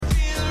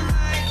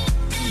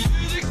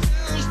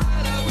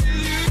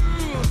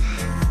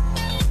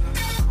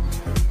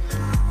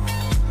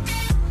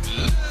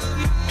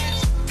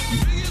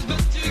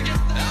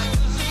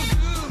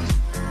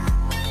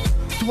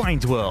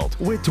Dwayne's World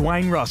with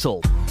Dwayne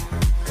Russell.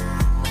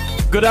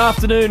 Good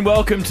afternoon.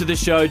 Welcome to the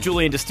show.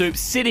 Julian De Stoop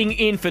sitting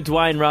in for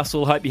Dwayne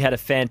Russell. Hope you had a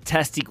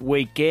fantastic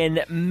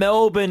weekend.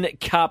 Melbourne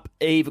Cup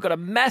Eve. We've got a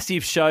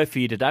massive show for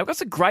you today. We've got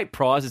some great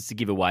prizes to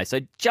give away. So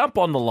jump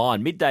on the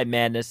line. Midday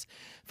Madness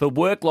for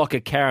Work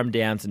Locker, Carrum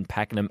Downs and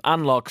Pakenham.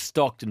 Unlocked,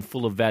 stocked and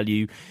full of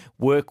value.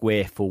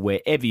 Workwear for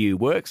wherever you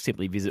work.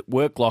 Simply visit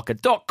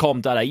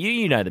worklocker.com.au.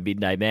 You know the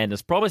Midday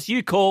Madness promise.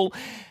 You call,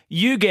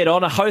 you get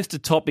on. A host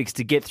of topics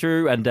to get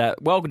through, and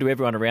welcome to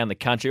everyone around the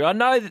country. I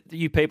know that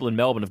you people in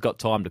Melbourne have got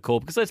time to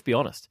call because let's be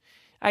honest,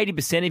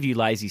 80% of you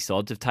lazy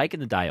sods have taken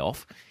the day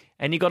off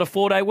and you got a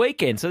 4-day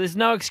weekend, so there's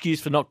no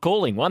excuse for not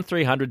calling.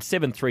 1300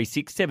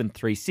 736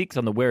 736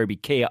 on the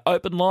Werribee Kia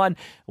open line.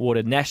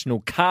 Awarded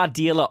National Car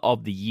Dealer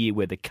of the Year,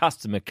 where the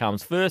customer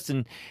comes first,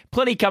 and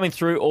plenty coming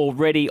through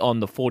already on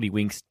the 40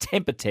 Winks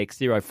temper text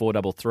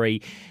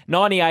 0433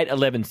 98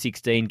 11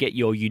 16. Get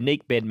your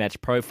unique bed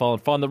match profile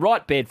and find the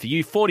right bed for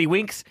you. 40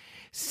 Winks,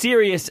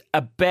 serious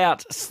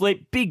about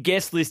sleep. Big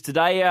guest list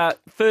today.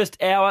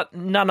 First hour,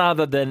 none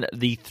other than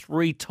the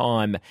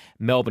 3-time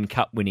Melbourne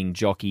Cup winning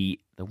jockey,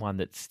 the one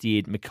that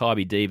steered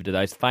Makybe Diva to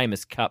those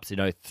famous cups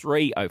in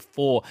 03,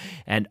 04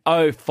 and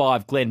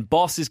 05. Glenn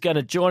Boss is going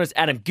to join us.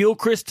 Adam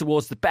Gilchrist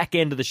towards the back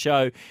end of the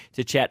show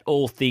to chat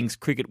all things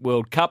Cricket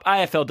World Cup.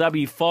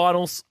 AFLW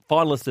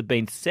finalists have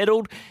been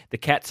settled. The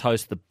Cats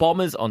host the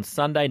Bombers on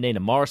Sunday.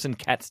 Nina Morrison,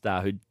 Cat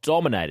star who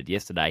dominated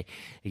yesterday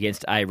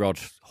against A-Rod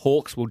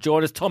Hawks, will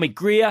join us. Tommy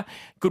Greer,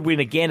 good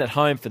win again at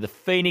home for the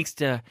Phoenix.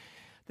 There's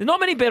not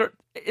many better.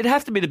 It'd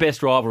have to be the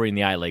best rivalry in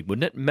the A-League,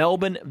 wouldn't it?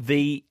 Melbourne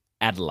v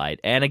Adelaide.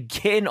 And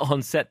again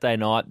on Saturday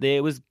night,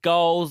 there was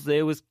goals,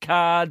 there was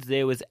cards,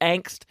 there was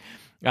angst.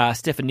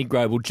 Stefan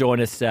Nigro will join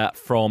us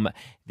from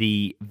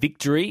the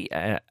Victory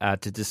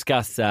to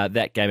discuss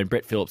that game. And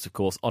Brett Phillips, of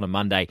course, on a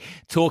Monday,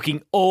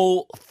 talking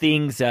all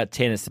things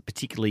tennis,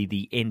 particularly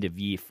the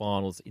end-of-year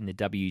finals in the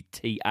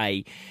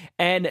WTA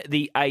and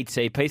the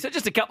ATP. So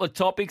just a couple of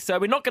topics. So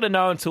we're not going to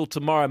know until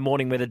tomorrow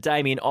morning whether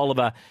Damien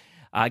Oliver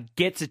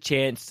gets a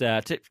chance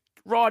to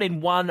ride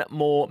in one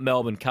more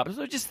Melbourne Cup.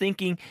 So just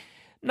thinking,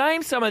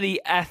 name some of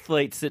the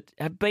athletes that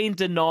have been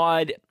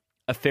denied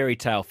a fairy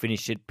tale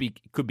finish. It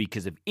could be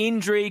because of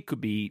injury,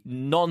 could be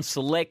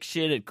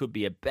non-selection, it could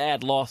be a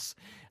bad loss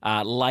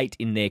late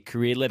in their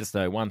career. Let us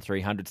know,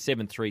 1300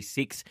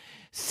 736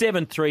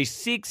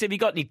 736. Have you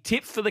got any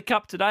tips for the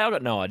Cup today? I've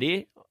got no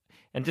idea.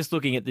 And just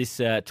looking at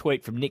this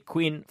tweet from Nick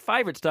Quinn,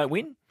 favourites don't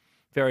win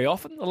very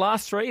often. The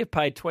last three have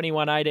paid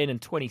 21, 18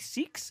 and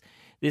 26.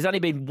 There's only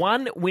been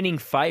one winning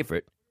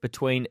favourite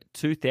between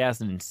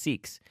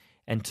 2006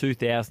 and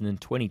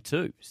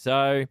 2022.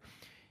 So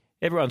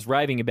everyone's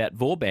raving about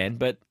Vauban,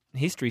 but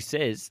history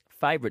says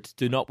favourites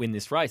do not win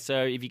this race.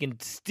 So if you can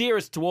steer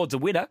us towards a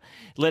winner,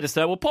 let us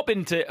know. We'll pop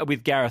into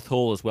with Gareth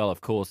Hall as well,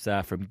 of course,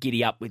 from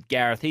Giddy Up with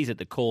Gareth. He's at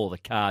the call of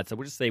the card, so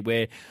we'll just see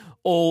where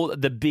all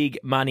the big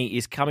money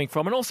is coming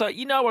from. And also,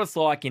 you know what it's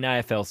like in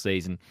AFL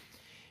season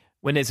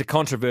when there's a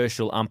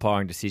controversial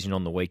umpiring decision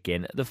on the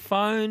weekend. The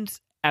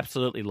phones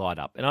absolutely light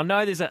up. And I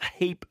know there's a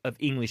heap of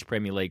English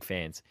Premier League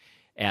fans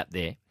out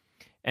there.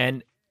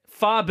 And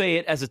far be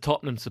it as a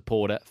Tottenham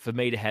supporter for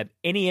me to have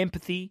any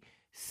empathy,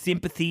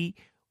 sympathy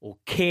or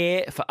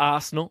care for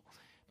Arsenal.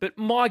 But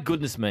my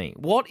goodness me,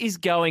 what is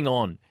going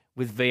on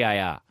with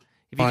VAR?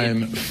 I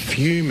am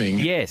fuming.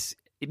 Yes,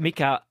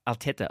 Mikel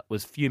Arteta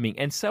was fuming,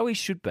 and so he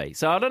should be.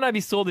 So I don't know if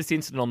you saw this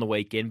incident on the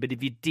weekend, but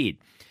if you did,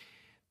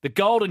 the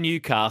goal to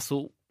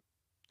Newcastle,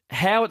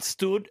 how it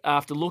stood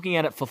after looking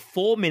at it for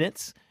 4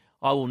 minutes,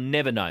 I will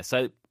never know.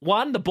 So,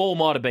 one, the ball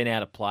might have been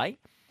out of play.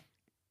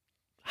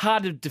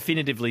 Hard to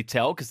definitively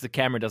tell because the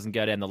camera doesn't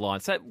go down the line.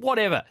 So,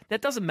 whatever.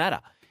 That doesn't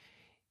matter.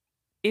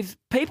 If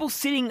people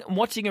sitting and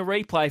watching a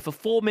replay for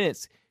 4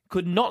 minutes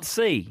could not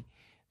see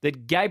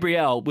that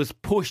Gabriel was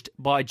pushed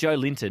by Joe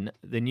Linton,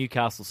 the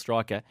Newcastle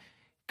striker,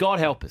 God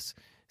help us.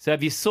 So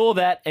if you saw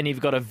that and you've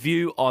got a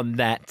view on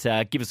that,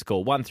 give us a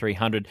call,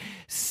 1300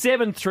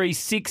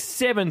 736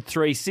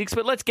 736.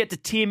 But let's get to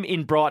Tim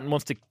in Brighton,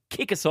 wants to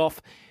kick us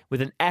off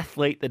with an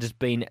athlete that has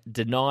been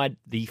denied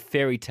the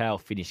fairy tale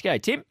finish. Go,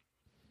 Tim.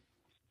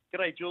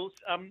 G'day, Jules.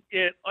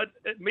 It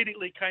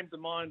immediately came to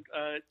mind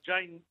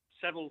Jane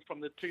Saville from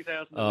the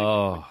 2000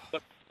 Olympics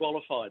got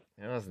qualified.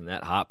 It wasn't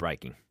that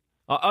heartbreaking.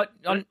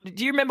 Do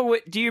you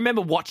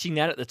remember watching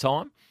that at the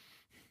time?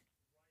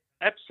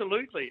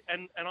 Absolutely,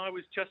 and I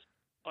was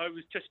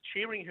just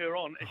cheering her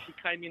on as she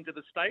came into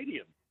the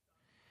stadium.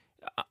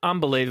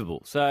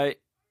 Unbelievable. So,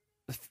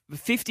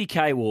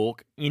 50k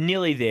walk, you're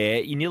nearly there,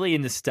 you're nearly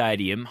in the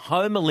stadium,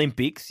 home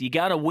Olympics, you're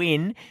going to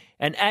win,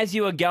 and as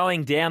you are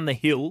going down the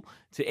hill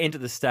to enter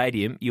the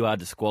stadium, you are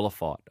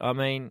disqualified. I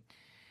mean,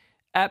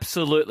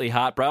 absolutely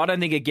heartbreaking. I don't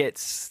think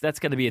that's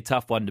going to be a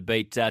tough one to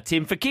beat.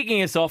 Tim, for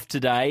kicking us off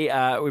today,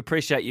 we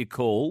appreciate your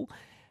call.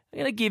 I'm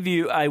going to give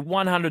you a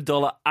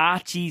 $100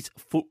 Archie's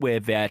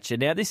footwear voucher.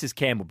 Now, this is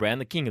Campbell Brown,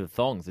 the king of the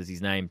thongs, as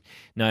he's known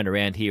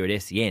around here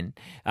at SEN.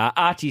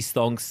 Archie's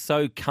thongs,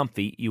 so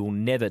comfy, you will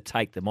never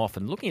take them off.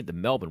 And looking at the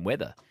Melbourne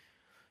weather,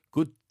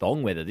 good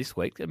thong weather this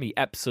week. It's going to be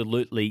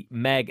absolutely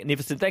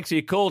magnificent. Thanks for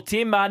your call,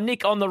 Tim.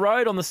 Nick on the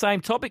road on the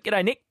same topic.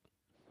 G'day, Nick.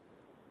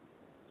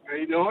 How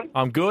you doing?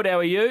 I'm good. How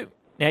are you?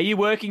 Now, are you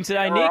working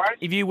today, All Nick? right.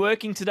 Are you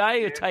working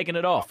today or taking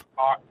it off?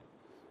 I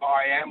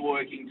am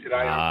working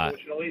today,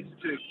 unfortunately.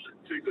 It's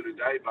too good a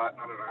day, but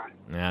I don't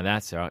know. No,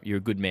 that's all right. You're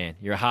a good man.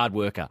 You're a hard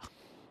worker.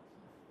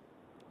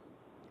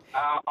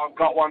 I've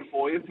got one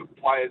for you for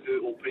players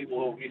or people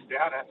who have missed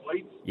out,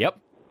 athletes. Yep.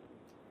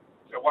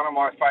 So one of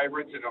my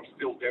favourites, and I'm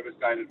still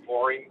devastated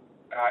for him,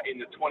 in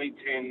the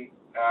 2010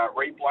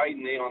 replay,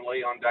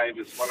 Leon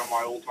Davis, one of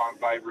my all-time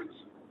favourites.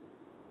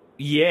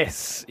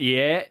 Yes,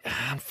 yeah.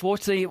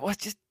 Unfortunately, it was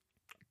just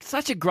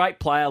such a great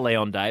player,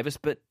 Leon Davis,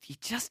 but he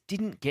just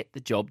didn't get the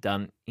job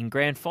done in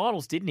grand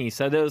finals, didn't he?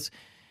 So there was,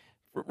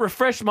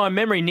 refresh my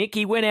memory, Nick,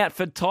 he went out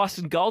for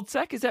Tyson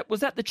Goldsack.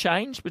 Was that the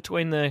change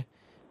between the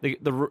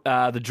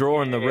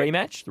draw and the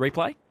rematch, the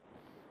replay?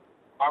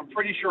 I'm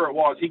pretty sure it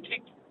was.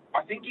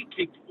 I think he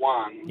kicked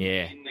one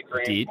in the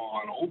grand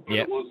final, but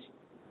it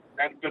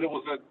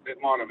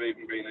might have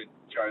even been a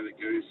Joe the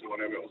Goose or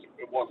whatever.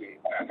 It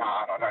wasn't that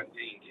hard, I don't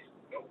think,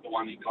 the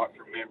one he got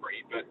from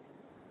memory. But,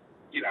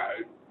 you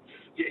know,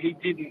 he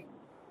didn't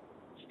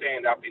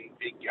stand up in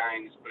big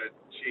games, but,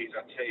 geez,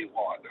 I tell you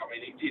what, I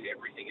mean, he did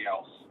everything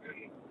else.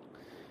 And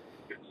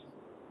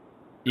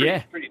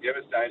it's pretty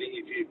devastating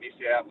if you miss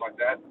out like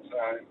that.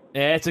 So.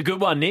 Yeah, it's a good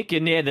one, Nick.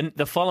 And,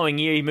 the following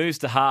year he moves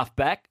to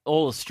half-back,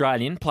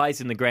 all-Australian,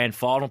 plays in the grand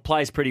final,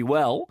 plays pretty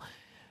well.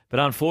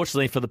 But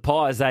unfortunately for the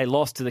Pies, they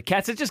lost to the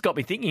Cats. It just got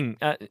me thinking,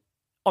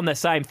 on the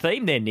same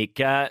theme there, Nick,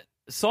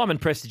 Simon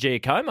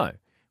Prestigiacomo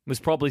was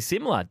probably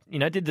similar. You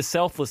know, did the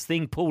selfless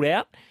thing, pulled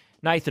out.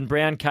 Nathan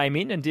Brown came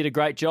in and did a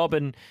great job.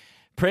 And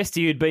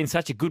Presti, who'd been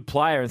such a good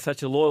player and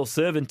such a loyal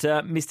servant,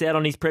 missed out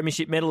on his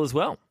premiership medal as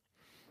well.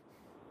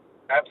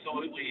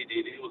 Absolutely he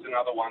did. It was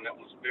another one that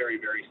was very,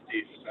 very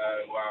stiff. So,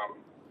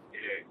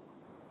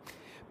 yeah.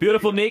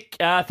 Beautiful, Nick.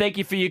 Thank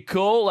you for your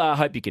call. I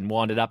hope you can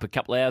wind it up a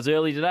couple of hours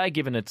early today,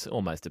 given it's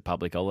almost a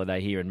public holiday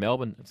here in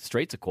Melbourne. The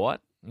streets are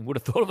quiet. You would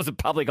have thought it was a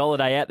public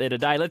holiday out there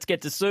today. Let's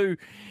get to Sue,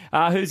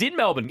 who's in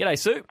Melbourne. G'day,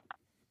 Sue.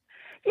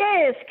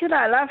 Yes,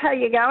 g'day, love. How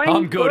you going?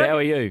 I'm good. How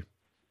are you?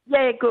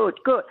 Yeah, good.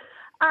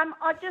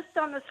 I just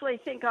honestly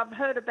think I've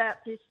heard about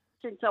this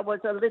since I was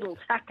a little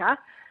tacker.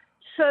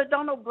 Sir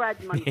Donald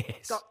Bradman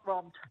got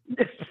robbed.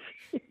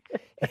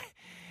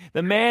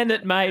 The man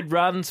that made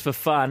runs for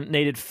fun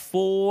needed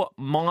 4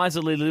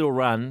 miserly little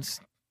runs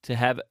to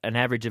have an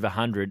average of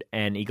 100,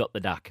 and he got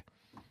the duck.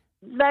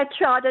 That's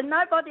right, and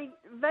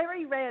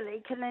very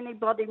rarely can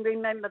anybody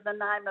remember the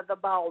name of the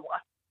bowler.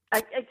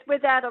 It's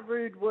without a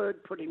rude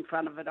word put in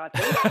front of it, I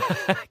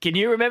think. Can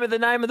you remember the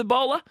name of the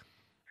bowler?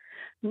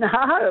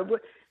 No,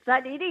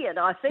 that idiot,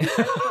 I think.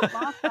 That's what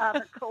my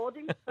father called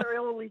him for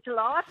all his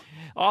life.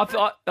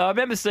 I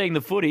remember seeing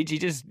the footage.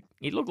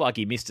 He looked like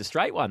he missed a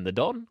straight one, the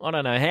Don. I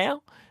don't know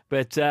how.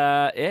 But,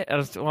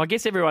 I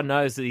guess everyone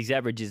knows that his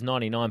average is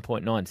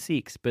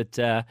 99.96, but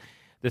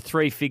the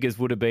 3 figures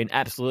would have been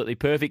absolutely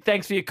perfect.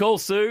 Thanks for your call,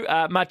 Sue.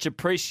 Much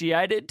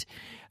appreciated.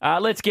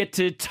 Let's get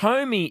to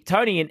Tony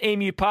in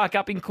Emu Park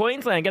up in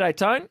Queensland. G'day,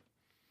 Tone.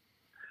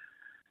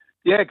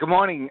 Yeah, good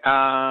morning.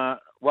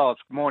 Well,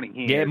 it's morning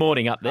here. Yeah,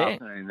 morning up there.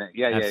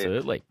 Yeah,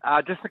 absolutely.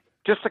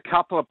 Just a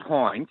couple of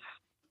points.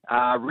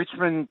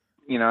 Richmond,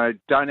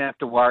 don't have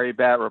to worry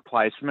about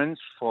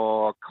replacements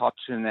for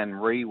Cochin and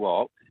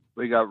Rewalt.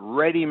 We got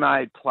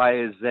ready-made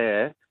players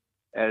there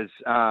as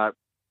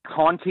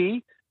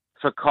Conti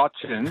for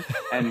Cochin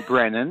and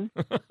Brennan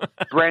for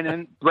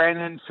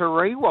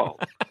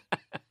Rewalt.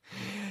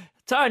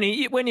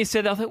 Tony, when you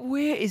said that, I thought,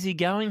 where is he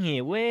going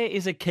here? Where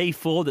is a key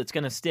forward that's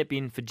going to step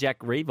in for Jack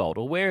Rewalt?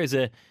 Or where is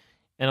an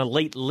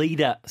elite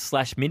leader /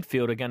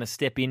 midfielder going to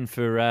step in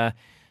for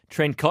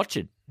Trent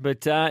Cotchin?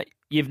 But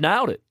you've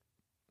nailed it.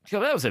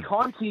 That was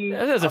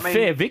a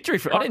fair victory.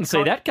 I didn't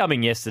see that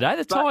coming yesterday.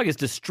 The Tigers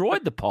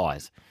destroyed the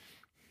Pies.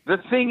 The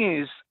thing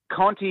is,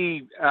 Conti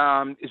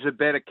is a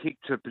better kick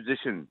to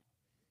position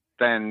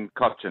than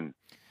Cotchin.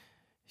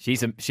 She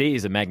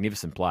is a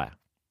magnificent player.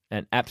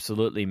 An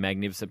absolutely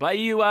magnificent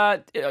player.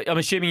 I'm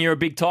assuming you're a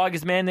big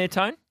Tigers man there,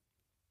 Tone?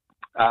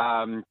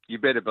 You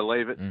better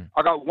believe it.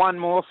 I got one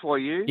more for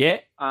you. Yeah.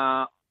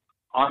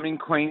 I'm in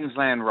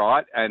Queensland,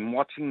 right, and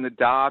watching the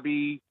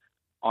derby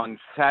on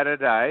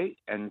Saturday,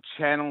 and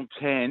Channel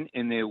 10,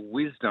 in their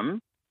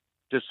wisdom,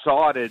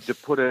 decided to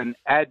put an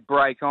ad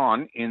break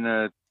on in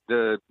the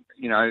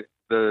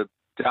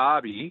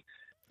derby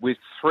with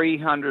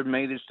 300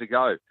 metres to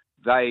go.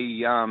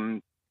 They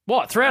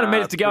 300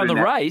 metres to go in the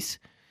race?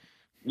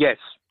 Yes.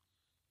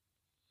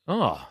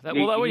 Oh,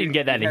 we didn't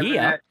get that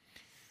here.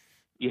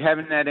 You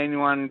haven't had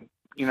anyone,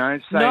 say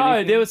No,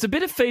 anything? There was a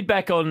bit of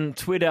feedback on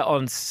Twitter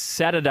on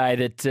Saturday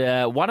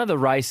that one of the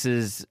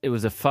races, it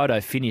was a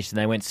photo finish and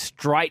they went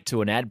straight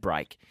to an ad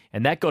break.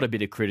 And that got a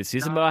bit of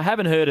criticism, but I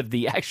haven't heard of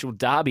the actual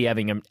derby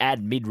having an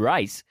ad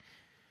mid-race.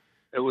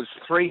 It was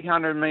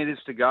 300 metres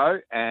to go,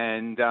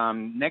 and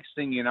next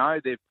thing you know,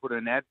 they've put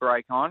an ad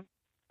break on.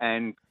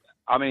 And,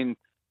 I mean,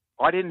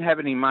 I didn't have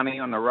any money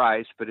on the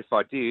race, but if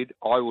I did,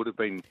 I would have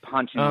been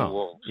punching the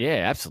wall.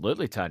 Yeah,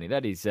 absolutely, Tony.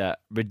 That is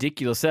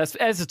ridiculous.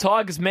 As a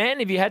Tigers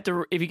man, if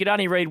you could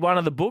only read one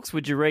of the books,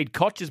 would you read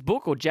Koch's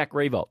book or Jack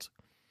Revolt's?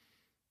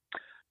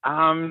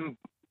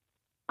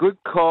 Good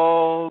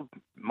call.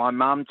 My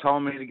mum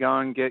told me to go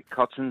and get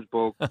Cotton's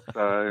book,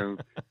 so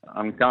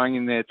I'm going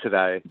in there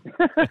today.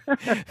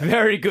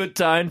 Very good,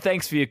 Tone.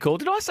 Thanks for your call.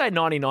 Did I say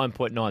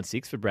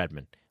 99.96 for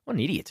Bradman? What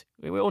an idiot.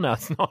 We all know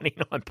it's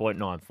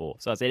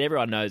 99.94. So I said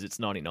everyone knows it's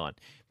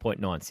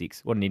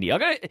 99.96. What an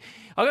idiot.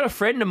 I got a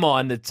friend of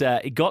mine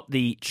that got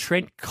the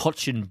Trent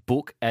Cotchin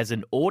book as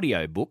an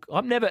audio book.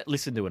 I've never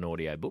listened to an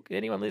audio book.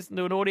 Anyone listen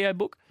to an audio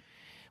book?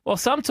 Well,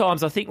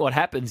 sometimes I think what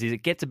happens is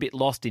it gets a bit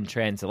lost in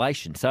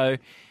translation. So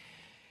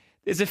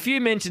there's a few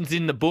mentions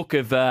in the book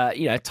of,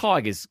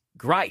 Tigers,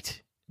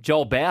 great,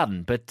 Joel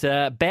Bowden. But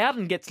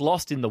Bowden gets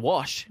lost in the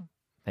wash,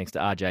 thanks to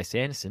RJ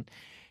Sanderson,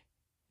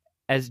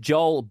 as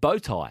Joel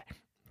Bowtie.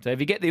 So if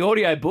you get the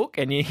audio book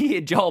and you hear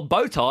Joel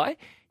Bowtie,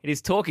 it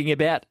is talking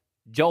about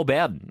Joel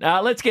Bowden.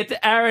 Let's get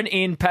to Aaron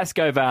in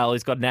Pascoe Vale,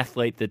 who's got an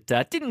athlete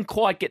that didn't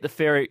quite get the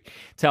fairy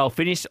tale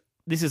finish.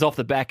 This is off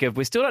the back of,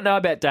 we still don't know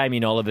about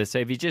Damien Oliver, so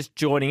if you're just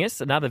joining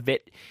us, another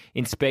vet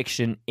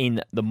inspection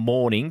in the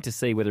morning to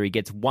see whether he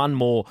gets one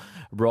more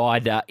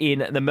ride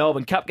in the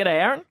Melbourne Cup. G'day,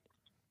 Aaron.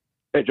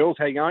 Hey, Jules,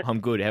 how you going? I'm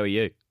good, how are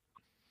you?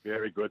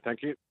 Very good,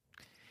 thank you.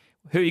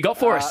 Who you got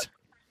for us?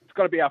 It's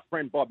got to be our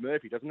friend Bob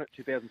Murphy, doesn't it?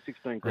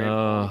 2016 Grand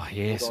Final. Oh,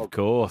 yes, of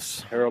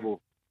course. Terrible.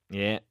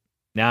 Yeah.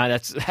 No,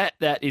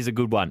 that is a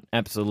good one,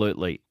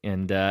 absolutely.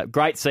 And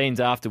great scenes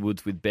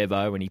afterwards with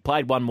Bevo, and he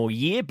played one more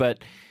year,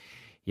 but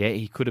yeah,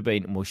 he could have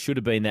been, well, should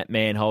have been that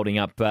man holding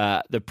up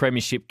the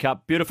Premiership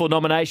Cup. Beautiful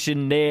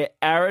nomination there,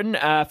 Aaron.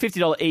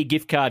 $50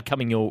 e-gift card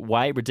coming your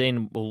way,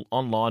 redeemable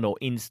online or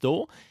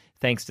in-store,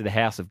 thanks to the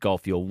House of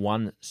Golf, your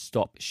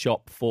one-stop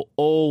shop for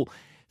all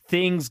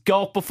things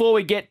golf. Before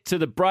we get to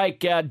the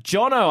break,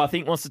 Jono, I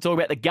think, wants to talk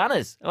about the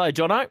Gunners. Hello,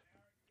 Jono.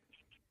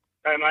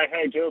 Hey, mate.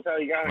 Hey, Jules. How are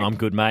you going? I'm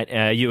good, mate.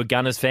 Are you a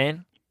Gunners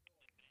fan?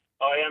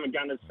 I am a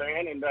Gunners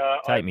fan, and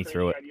take me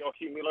through it. Your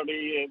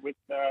humility with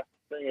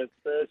being a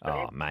Spurs fan.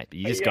 Oh, mate,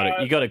 you just got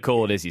to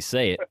call it as you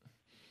see it.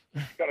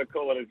 Got to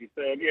call it as you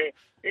said. Yeah,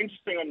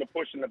 interesting on the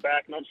push in the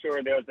back. Not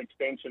sure there was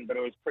extension, but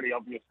it was pretty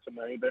obvious to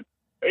me. But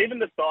even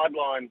the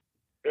sideline,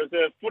 there was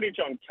a footage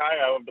on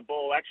KO of the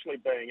ball actually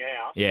being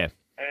out. Yeah.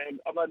 And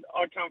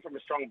I come from a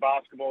strong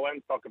basketball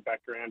and soccer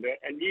background,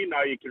 and you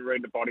can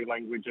read the body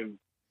language of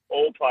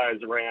all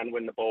players around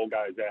when the ball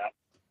goes out.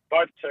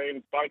 Both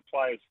teams, both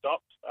players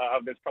stopped.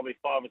 There's probably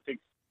 5 or 6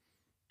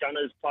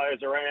 Gunners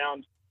players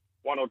around,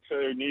 1 or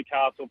 2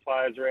 Newcastle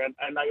players around,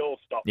 and they all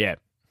stopped. Yeah.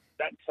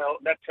 That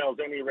tells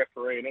any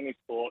referee in any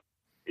sport,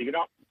 if you're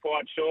not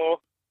quite sure,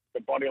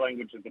 the body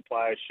language of the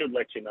player should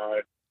let you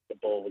know the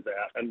ball was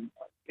out. And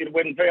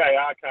when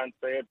VAR can't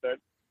see it, but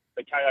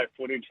the KO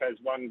footage has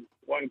one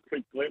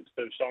quick glimpse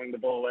of showing the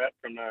ball out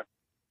from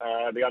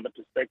the other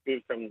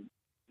perspective,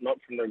 not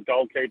from the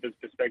goalkeeper's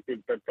perspective,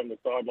 but from the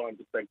sideline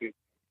perspective.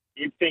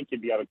 You'd think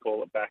you'd be able to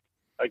call it back.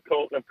 They've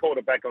called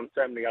it back on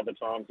so many other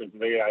times with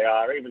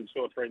VAR. Even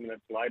 2 or 3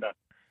 minutes later,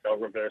 they'll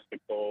reverse the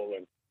call.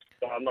 And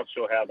so I'm not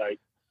sure how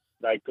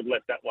they could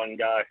let that one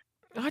go.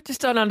 I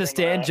just don't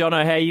understand,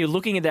 Jono, how you're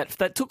looking at that.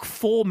 That took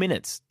 4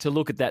 minutes to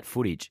look at that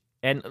footage.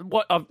 And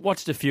I've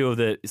watched a few of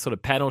the sort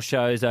of panel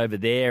shows over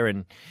there,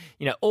 and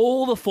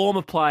all the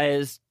former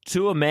players,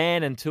 to a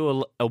man and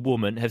to a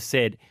woman, have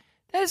said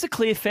that is a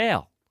clear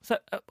foul. So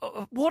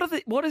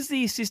what is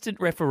the assistant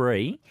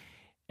referee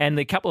and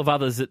the couple of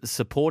others that are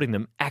supporting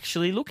them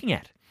actually looking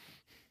at?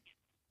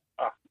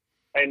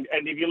 And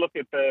if you look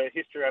at the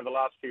history over the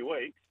last few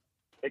weeks,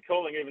 they're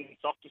calling even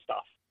softer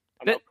stuff.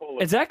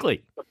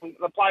 Exactly.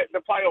 The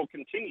play will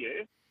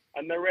continue,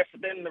 and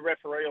then the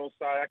referee will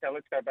say, okay,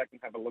 let's go back and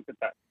have a look at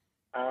that.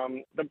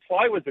 The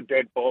play was a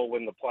dead ball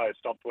when the player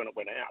stopped when it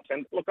went out.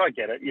 And look, I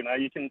get it.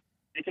 You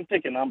can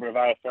pick a number of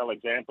AFL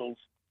examples.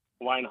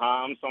 Wayne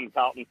Harms, I'm a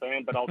Carlton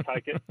fan, but I'll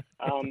take it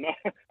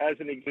as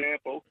an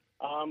example.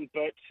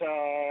 But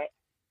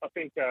I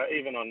think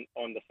even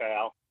on the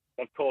foul,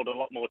 they've called a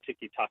lot more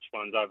ticky-touch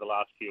ones over the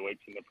last few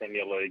weeks in the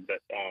Premier League.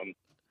 But,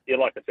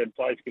 like I said,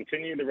 plays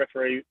continue. The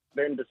referee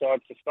then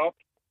decides to stop.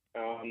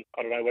 I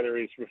don't know whether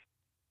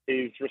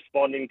he's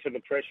responding to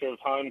the pressure of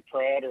home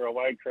crowd or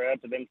away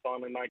crowd to then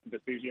finally make a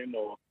decision.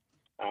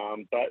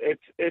 But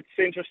it's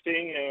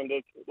interesting, and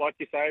like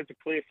you say, it's a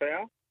clear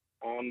foul.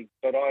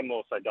 But I'm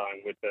also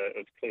going with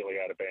it's clearly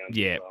out of bounds.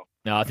 Yeah, as well.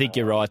 No, I think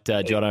you're right,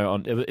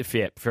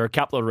 Jono. For a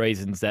couple of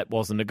reasons that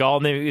wasn't a goal.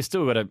 And then you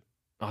still got to.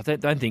 I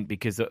don't think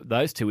because of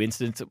those 2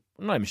 incidents, I'm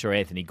not even sure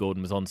Anthony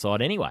Gordon was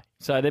onside anyway.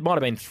 So there might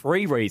have been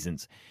 3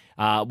 reasons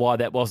why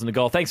that wasn't a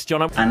goal. Thanks,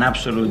 Jono. An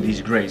absolute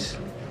disgrace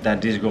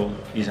that this goal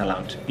is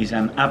allowed. It's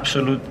an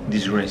absolute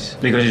disgrace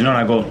because it's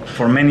not a goal.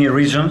 For many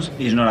reasons,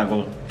 it's not a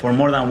goal. For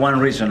more than one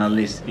reason, at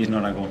least, it's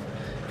not a goal.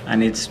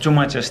 And it's too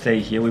much at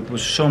stake here. We put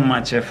so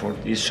much effort.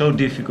 It's so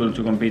difficult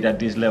to compete at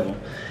this level.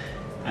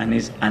 And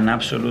it's an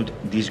absolute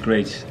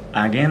disgrace.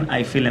 Again,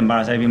 I feel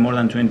embarrassed. I've been more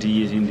than 20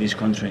 years in this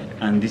country,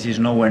 and this is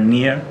nowhere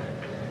near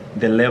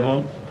the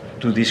level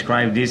to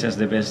describe this as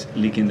the best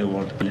league in the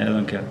world. I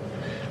don't care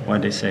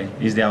what they say.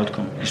 It's the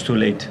outcome. It's too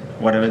late.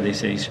 Whatever they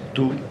say is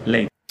too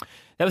late.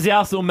 That was the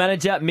Arsenal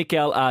manager,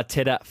 Mikel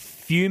Arteta,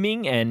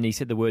 fuming, and he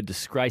said the word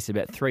disgrace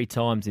about 3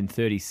 times in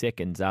 30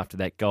 seconds after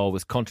that goal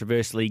was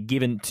controversially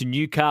given to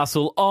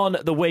Newcastle on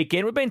the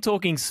weekend. We've been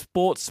talking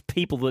sports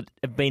people that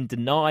have been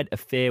denied a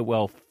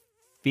farewell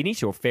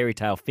finish or fairy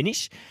tale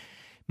finish.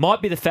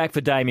 Might be the fact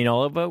for Damien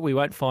Oliver. We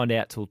won't find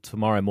out till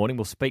tomorrow morning.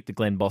 We'll speak to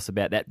Glenn Boss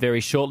about that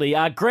very shortly.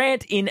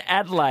 Grant in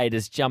Adelaide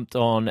has jumped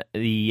on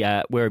the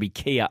Werribee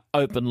Kia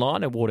open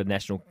line, awarded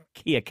National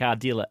Kia Car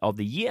Dealer of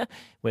the Year,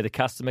 where the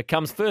customer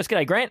comes first.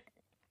 G'day, Grant.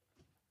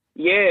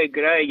 Yeah,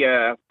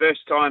 g'day.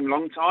 First time,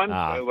 long time.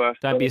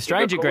 Don't be a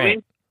stranger,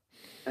 Grant.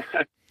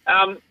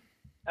 A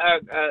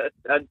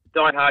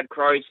diehard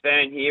Crows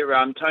fan here.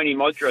 Tony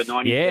Modra,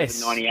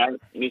 97, 98,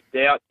 missed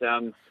out.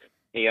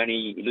 He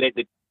only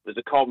was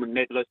a Coleman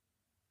medalist,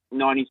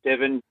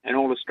 97, an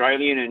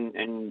All-Australian,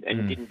 and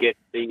didn't get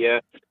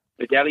the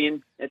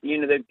medallion at the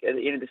end of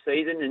the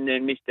season, and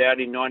then missed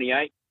out in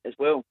 98 as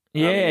well.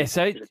 Yeah,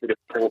 so a bit of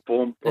poor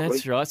form. Probably.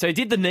 That's right. So he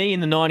did the knee in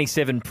the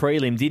 97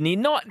 prelim, didn't he?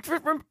 Not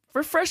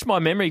refresh my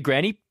memory,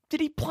 Granny. Did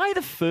he play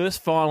the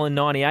first final in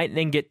 98 and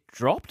then get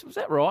dropped? Was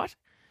that right?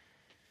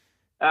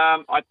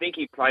 I think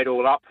he played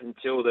all up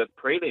until the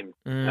prelim.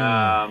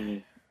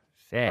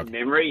 Sad. From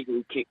memory,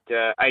 he kicked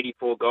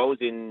 84 goals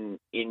in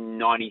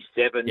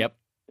 97. Yep.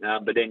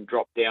 But then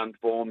dropped down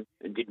form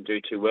and didn't do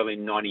too well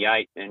in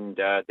 98, and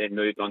then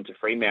moved on to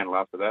Fremantle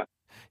after that.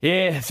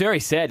 Yeah, it's very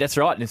sad. That's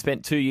right. And he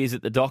spent 2 years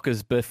at the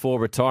Dockers before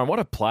retiring. What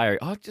a player.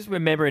 I just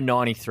remember in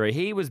 93,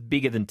 he was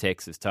bigger than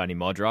Texas, Tony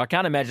Modra. I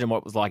can't imagine what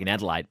it was like in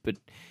Adelaide, but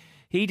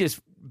he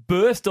just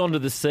burst onto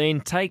the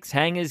scene, takes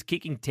hangers,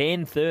 kicking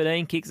 10,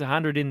 13, kicks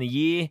 100 in the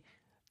year.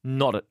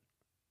 Not a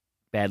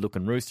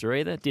bad-looking rooster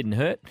either. Didn't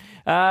hurt.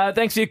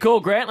 Thanks for your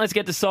call, Grant. Let's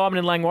get to Simon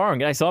in Langwarrin.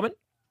 G'day, Simon.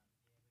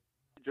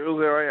 Jules,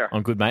 how are you?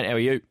 I'm good, mate. How are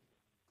you?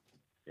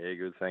 Yeah,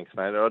 good. Thanks,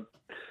 mate.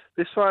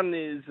 This one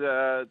is,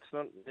 it's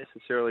not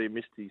necessarily a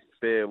Misty's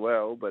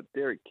farewell, but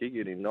Derek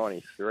Kiggett in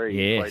 93.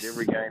 Yes. Played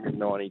every game in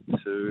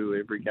 92,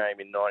 every game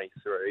in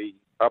 93,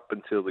 up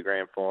until the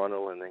grand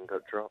final, and then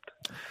got dropped.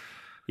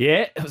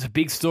 Yeah, it was a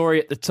big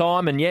story at the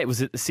time, and it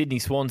was at the Sydney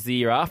Swans the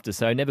year after,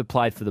 so never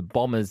played for the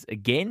Bombers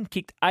again.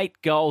 Kicked 8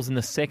 goals in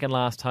the second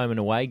last home and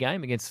away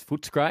game against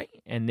Footscray,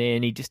 and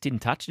then he just didn't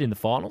touch it in the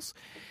finals.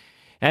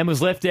 And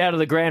was left out of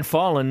the grand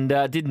final and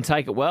didn't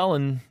take it well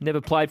and never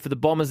played for the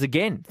Bombers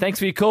again. Thanks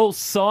for your call,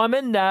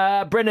 Simon.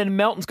 Brendan and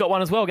Melton's got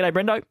one as well. G'day,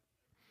 Brendo.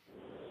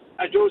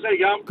 Hey, Jules, how you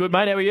going? Good,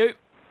 mate. How are you?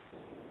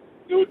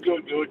 Good.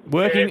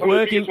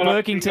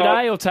 Working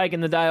today or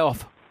taking the day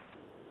off?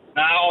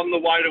 No, on the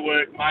way to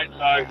work, mate.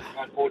 So,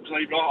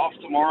 unfortunately, but off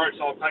tomorrow,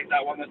 so I'll take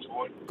that one. That's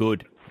fine.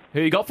 Good.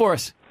 Who you got for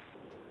us?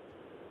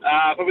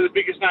 Probably the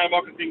biggest name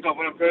I can think of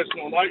on a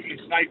personal note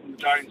is Nathan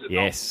Jones.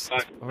 Yes.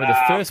 Probably the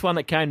first one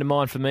that came to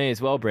mind for me as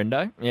well,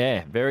 Brendo.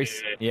 Yeah,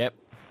 Yep.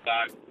 So,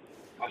 I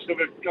still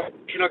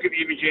cannot get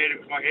the image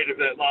out of my head of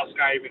that last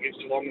game against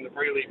Geelong in the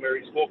prelim where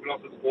he's walking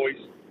off with the boys,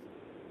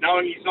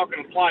 knowing he's not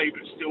going to play,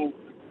 but still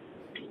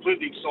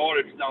completely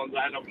excited because no one's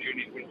had an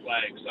opportunity to win a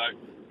flag. So,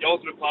 the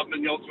ultimate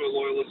clubman, the ultimate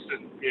loyalist,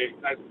 and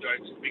Nathan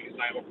Jones is the biggest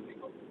name I can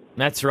think of.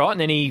 That's right, and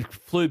then he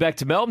flew back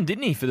to Melbourne,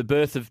 didn't he, for the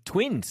birth of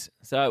twins.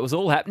 So it was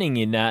all happening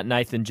in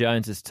Nathan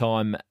Jones's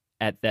time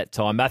at that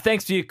time.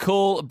 Thanks for your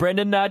call,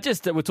 Brendan. We're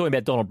talking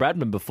about Donald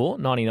Bradman before,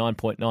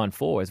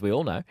 99.94, as we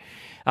all know.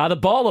 The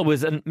bowler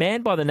was a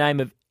man by the name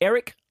of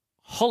Eric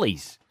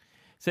Hollies.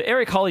 So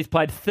Eric Hollies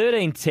played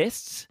 13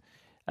 tests.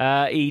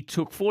 He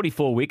took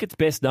 44 wickets,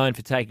 best known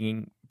for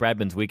taking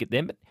Bradman's wicket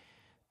then.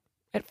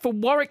 But for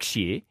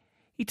Warwickshire,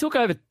 he took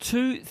over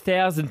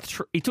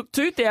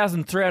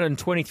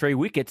 2,323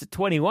 wickets at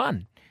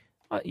 21.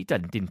 He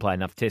didn't play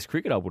enough Test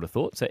cricket, I would have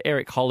thought. So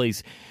Eric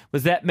Hollies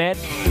was that man.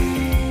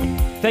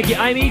 Thank you,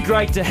 Amy.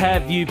 Great to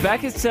have you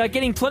back. It's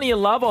getting plenty of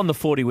love on the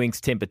 40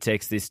 Winks Temper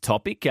Text, this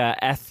topic.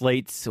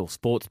 Athletes or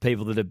sports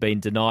people that have been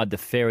denied the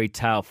fairy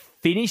tale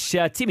finish.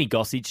 Timmy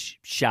Gossage,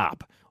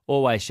 sharp.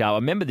 Always sharp. I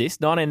remember this,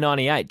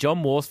 1998.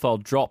 John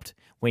Worsfold dropped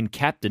when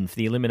captain for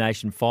the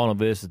elimination final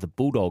versus the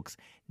Bulldogs.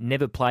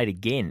 Never played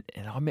again.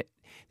 And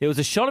there was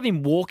a shot of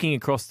him walking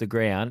across the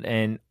ground,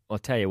 and I'll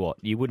tell you what,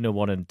 you wouldn't have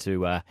wanted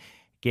to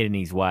get in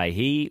his way.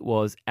 He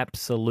was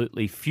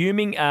absolutely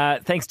fuming.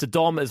 Thanks to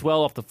Dom as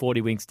well off the 40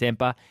 Winks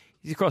Temper.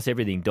 He's across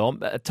everything,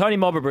 Dom. Tony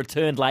Mobber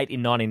returned late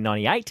in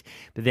 1998,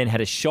 but then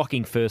had a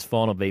shocking first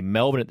final v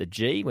Melbourne at the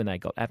G when they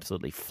got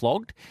absolutely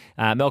flogged.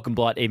 Malcolm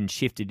Blight even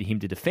shifted him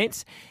to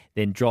defence,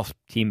 then dropped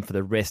him for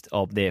the rest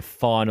of their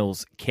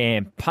finals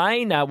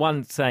campaign.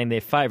 One saying their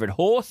favourite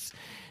horse.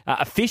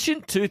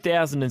 Efficient,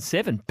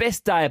 2007.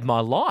 Best day of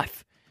my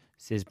life,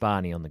 says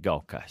Barney on the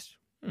Gold Coast.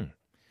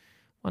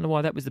 Wonder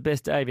why that was the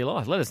best day of your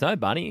life. Let us know,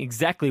 Barney,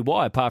 exactly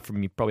why, apart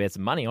from you probably had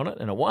some money on it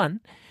and it won.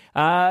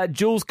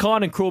 Jules,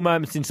 kind and cruel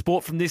moments in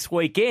sport from this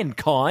weekend.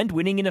 Kind,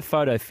 winning in a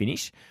photo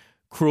finish.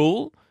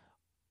 Cruel,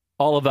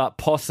 Oliver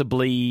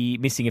possibly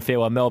missing a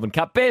farewell Melbourne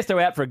Cup.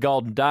 Bairstow out for a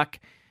golden duck.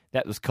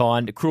 That was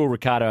kind. Cruel,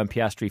 Ricardo and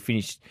Piastri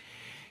finished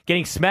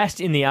getting smashed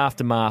in the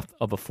aftermath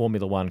of a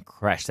Formula One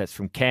crash. That's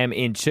from Cam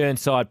in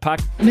Churnside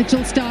Puck.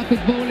 Mitchell Stark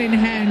with ball in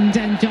hand,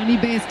 and Johnny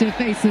Bairstow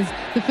faces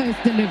the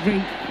first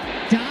delivery.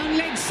 Down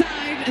leg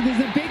side, there's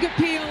a big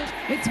appeal.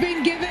 It's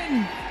been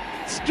given.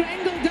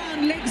 Strangled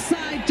down leg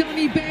side,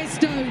 Johnny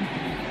Bairstow.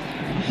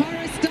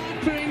 Horror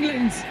start for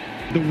England.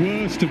 The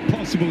worst of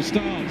possible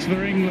starts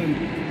for England.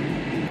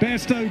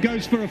 Bairstow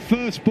goes for a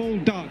first ball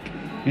duck.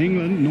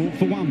 England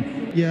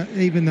 0-1. Yeah,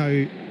 even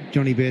though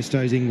Johnny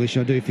Bairstow's English,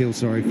 I do feel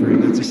sorry for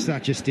him. That's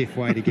such a stiff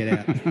way to get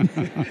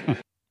out.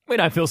 We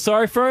don't feel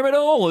sorry for him at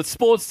all. It's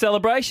sports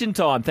celebration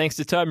time. Thanks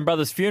to Tobin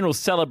Brothers Funerals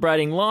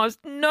celebrating lives.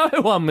 No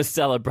one was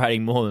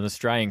celebrating more than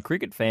Australian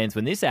cricket fans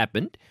when this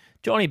happened.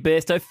 Johnny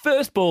Bairstow,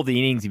 first ball of the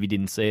innings, if you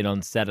didn't see it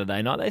on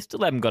Saturday night. They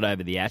still haven't got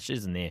over the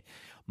Ashes and their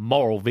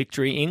moral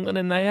victory, England,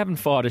 and they haven't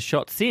fired a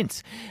shot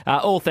since.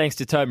 All thanks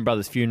to Tobin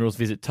Brothers Funerals.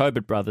 Visit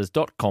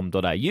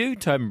tobinbrothers.com.au.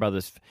 Tobin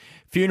Brothers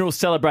Funerals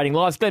celebrating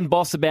lives. Glenn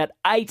Boss about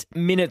 8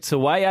 minutes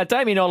away.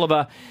 Damien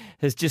Oliver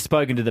has just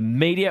spoken to the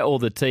media. All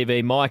the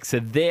TV mics are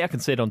there. I can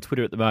see it on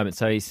Twitter at the moment.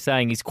 So he's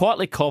saying he's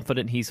quietly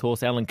confident his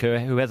horse, Alan Kerr,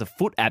 who has a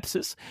foot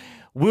abscess,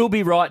 will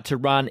be right to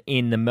run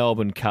in the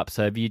Melbourne Cup.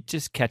 So if you're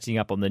just catching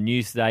up on the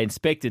news today,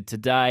 inspected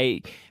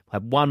today,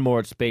 we'll have one more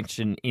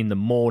inspection in the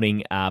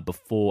morning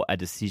before a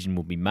decision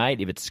will be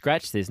made. If it's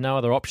scratched, there's no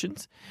other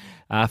options.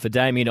 For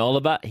Damien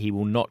Oliver, he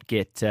will not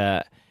get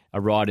a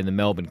ride in the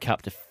Melbourne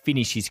Cup to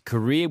finish his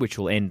career, which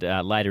will end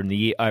later in the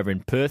year over in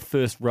Perth.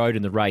 First rode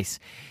in the race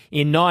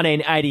in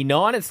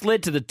 1989. It's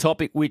led to the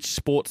topic which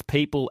sports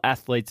people,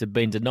 athletes have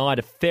been denied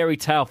a fairy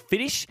tale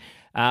finish.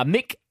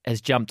 Mick has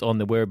jumped on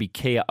the Werribee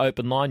Kia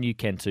open line. You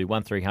can too,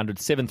 1300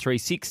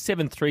 736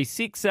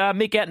 736.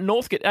 Mick out in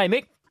Northcote. Hey,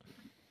 Mick.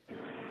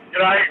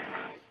 G'day.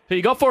 Who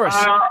you got for us?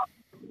 I've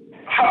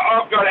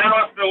got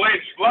Alistair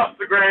Lynch, lost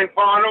the grand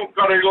final,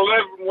 got an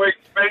 11-week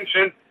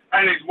suspension,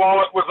 and his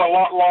wallet was a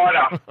lot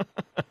lighter.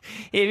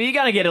 If you're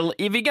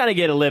going to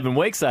get 11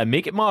 weeks, though,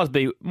 Mick, it might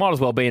as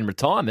well be in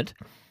retirement.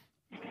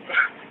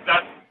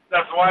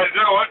 That's the way to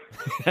do it.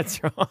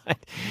 That's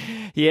right.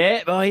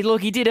 Yeah, well,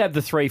 look, he did have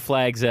the 3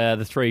 flags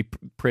the 3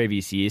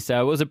 previous years, so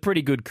it was a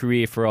pretty good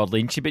career for old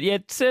Lynchy, but yeah,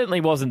 it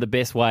certainly wasn't the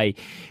best way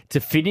to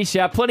finish.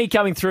 Plenty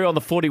coming through on the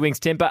 40 Wings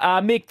temper.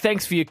 Mick,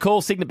 thanks for your call.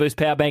 Signet Boost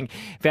Power Bank,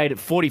 valued at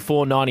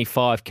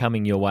 $44.95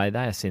 coming your way.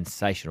 They are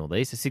sensational,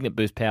 these. The Signet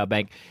Boost Power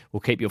Bank will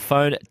keep your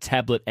phone,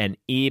 tablet and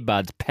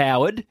earbuds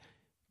powered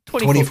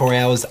 24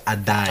 hours a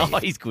day. Oh,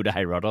 he's good,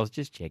 Rod. I was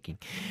just checking.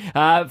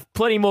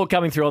 Plenty more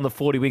coming through on the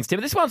 40 Wings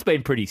team. This one's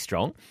been pretty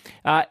strong.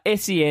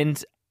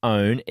 SEN's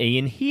own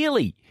Ian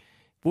Healy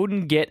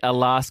wouldn't get a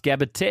last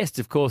Gabba test.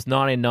 Of course,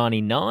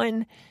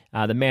 1999.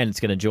 The man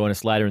that's going to join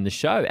us later in the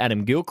show,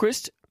 Adam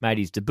Gilchrist, made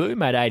his debut,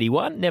 made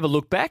 81, never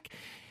looked back.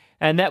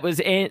 And that was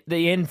the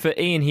end for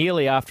Ian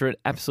Healy after an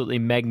absolutely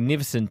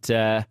magnificent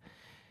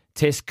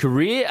Test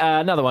career.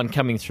 Another one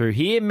coming through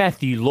here.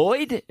 Matthew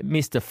Lloyd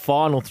missed a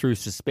final through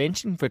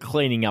suspension for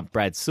cleaning up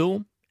Brad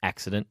Sewell.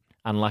 Accident.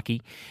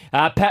 Unlucky.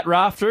 Pat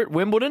Rafter at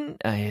Wimbledon.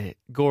 Goran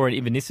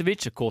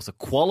Ivanisevic, of course, a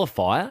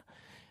qualifier.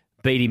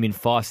 Beat him in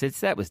 5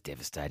 sets. That was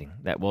devastating.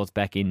 That was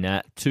back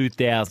in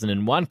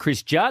 2001.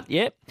 Chris Judd,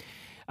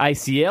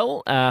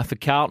 ACL for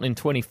Carlton in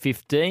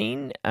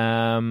 2015.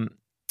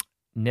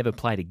 Never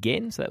played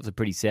again, so that was a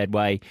pretty sad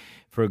way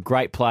for a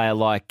great player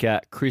like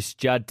Chris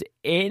Judd to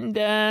end.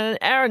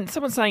 Aaron,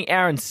 someone's saying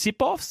Aaron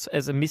Sipoffs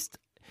as a missed.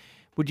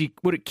 Would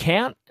it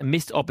count a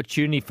missed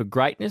opportunity for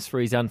greatness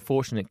for his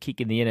unfortunate kick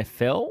in the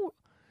NFL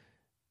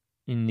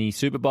in the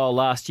Super Bowl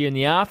last year in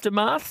the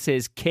aftermath?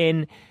 Says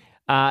Ken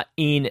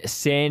in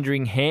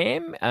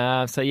Sandringham.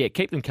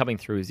 Keep them coming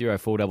through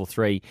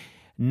 0433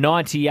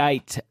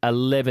 98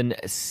 11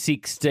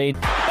 16.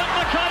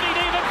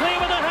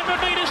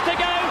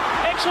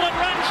 Excellent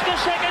runs to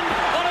second.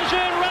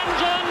 Olazun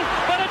runs on,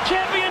 but a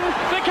champion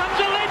becomes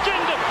a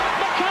legend.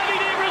 Maccabi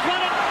Deaver has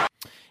won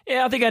it.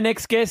 Yeah, I think our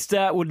next guest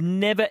would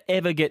never,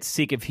 ever get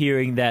sick of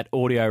hearing that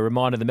audio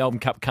reminder. The Melbourne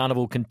Cup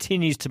Carnival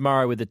continues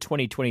tomorrow with the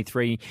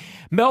 2023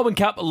 Melbourne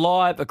Cup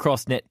live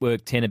across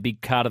Network 10. A big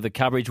part of the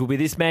coverage will be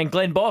this man,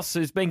 Glenn Boss,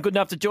 who's been good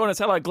enough to join us.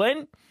 Hello,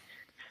 Glenn.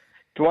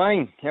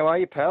 Dwayne, how are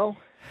you, pal?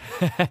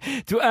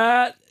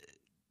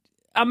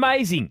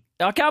 Amazing.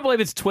 I can't believe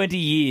it's 20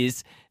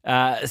 years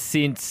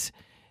since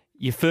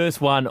your first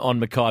one on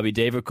Maccabi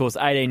Diva. Of course,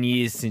 18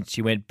 years since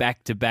you went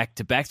back to back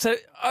to back. So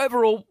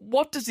overall,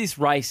 what does this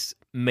race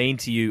mean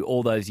to you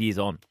all those years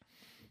on?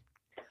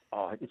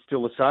 Oh, it's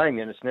still the same,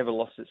 and it's never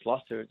lost its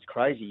luster. It's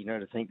crazy,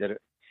 to think that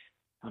it.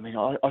 I mean,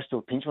 I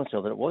still pinch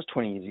myself that it was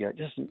 20 years ago.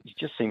 It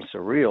just seems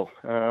surreal,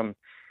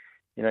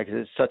 because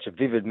it's such a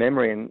vivid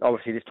memory, and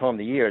obviously this time of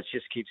the year, it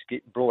just keeps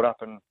getting brought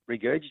up and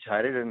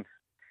regurgitated, and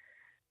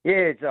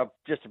yeah, it's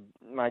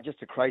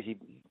just a crazy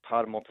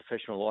part of my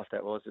professional life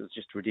that was. It was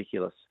just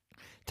ridiculous.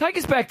 Take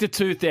us back to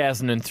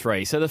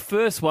 2003. So the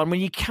first one, when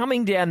you're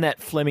coming down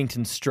that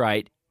Flemington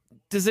Straight,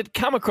 does it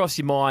come across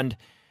your mind,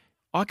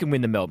 I can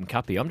win the Melbourne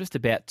Cup here. I'm just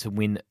about to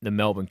win the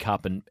Melbourne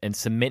Cup and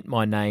cement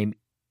my name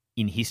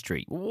in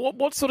history.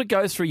 What sort of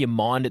goes through your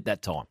mind at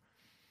that time?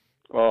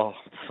 Oh,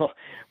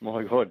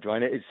 My God,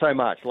 Dwayne, it's so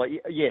much. Like,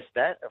 yes,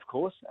 that, of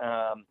course,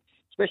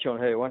 especially on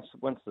her. Once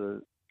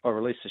I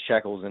released the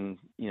shackles and,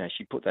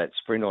 she put that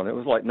sprint on, it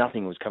was like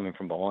nothing was coming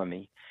from behind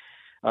me.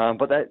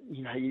 But that,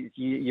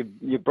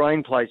 your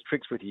brain plays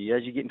tricks with you.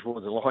 As you're getting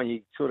towards the line,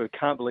 you sort of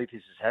can't believe this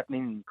is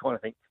happening. And you kind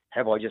of think,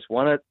 have I just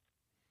won it?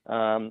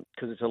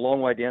 Because it's a long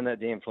way down that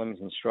damn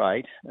Flemington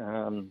Straight.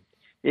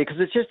 Because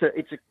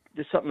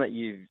it's something that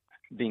you've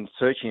been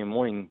searching and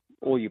wanting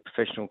all your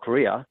professional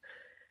career.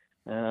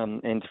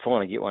 And to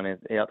finally get one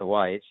out the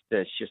way,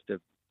 it's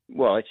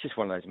just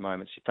one of those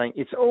moments. You think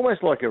it's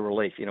almost like a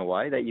relief in a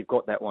way that you've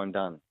got that one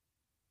done.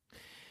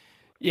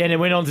 Yeah, and it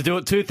went on to do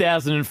it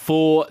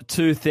 2004,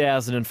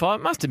 2005.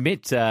 I must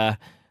admit,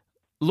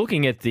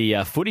 looking at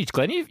the footage,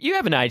 Glenn, you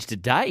haven't aged a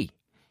day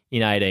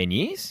in 18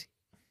 years.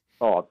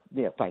 Oh,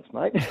 yeah, thanks,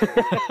 mate.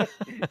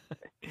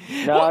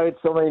 I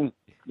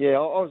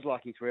was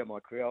lucky throughout my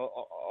career.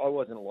 I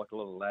wasn't like a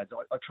lot of lads.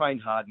 I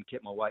trained hard and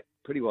kept my weight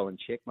pretty well in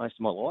check most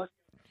of my life.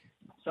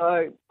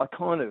 So I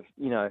kind of,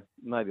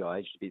 maybe I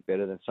aged a bit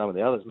better than some of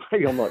the others.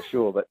 Maybe, I'm not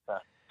sure, but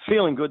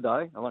feeling good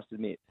though, I must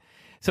admit.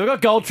 So we've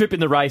got Gold Trip in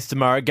the race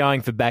tomorrow,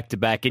 going for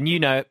back-to-back, and you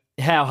know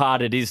how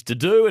hard it is to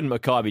do, and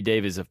Maccabi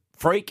Diva's a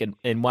freak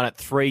and won it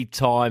 3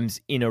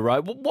 times in a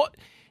row.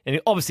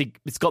 And obviously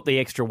it's got the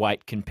extra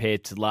weight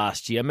compared to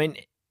last year. I mean,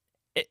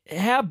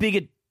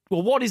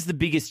 what is the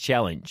biggest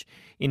challenge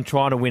in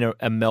trying to win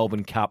a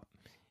Melbourne Cup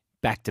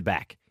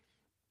back-to-back?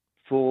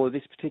 For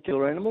this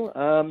particular animal?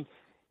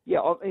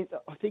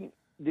 I think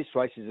this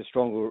race is a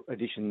stronger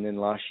edition than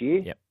last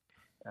year. Yep.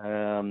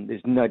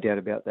 There's no doubt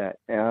about that.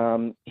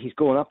 He's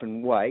gone up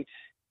in weight,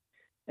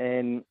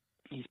 and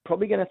he's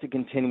probably going to have to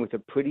contend with a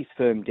pretty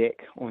firm deck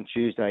on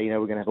Tuesday. We're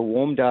going to have a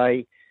warm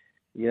day.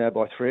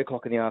 By 3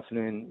 o'clock in the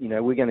afternoon,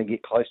 we're going to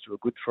get close to a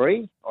good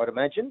 3, I'd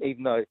imagine,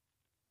 even though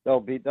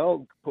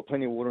they'll put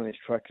plenty of water on this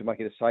track to make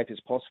it as safe as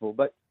possible.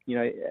 But,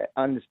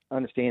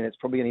 understand it's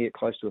probably going to get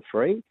close to a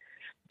 3.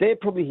 They're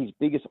probably his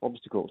biggest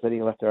obstacles that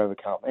he'll have to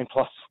overcome. And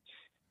plus,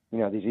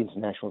 these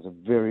internationals are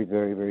very,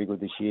 very, very good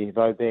this year.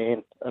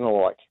 Vauban and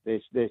alike.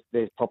 There's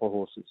proper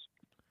horses.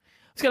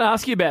 I was going to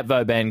ask you about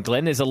Vauban,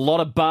 Glenn. There's a lot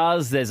of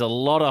buzz. There's a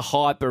lot of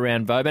hype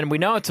around Vauban. We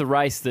know it's a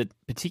race that,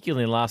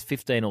 particularly in the last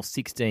 15 or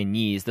 16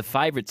 years, the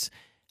favourites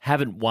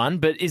haven't won.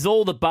 But is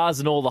all the buzz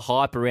and all the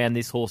hype around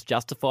this horse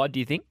justified, do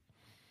you think?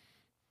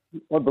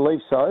 I believe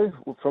so.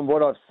 From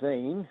what I've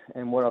seen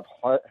and what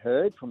I've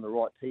heard from the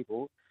right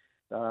people,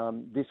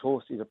 this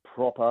horse is a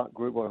proper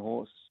Group 1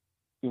 horse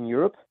in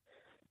Europe.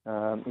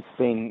 It's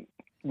been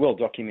well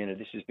documented.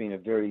 This has been a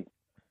very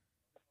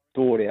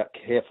thought out,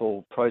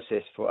 careful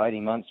process for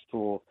 18 months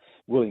for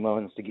Willie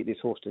Mullins to get this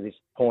horse to this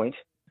point.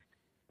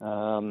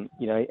 And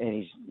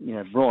he's,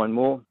 Brian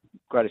Moore,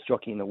 greatest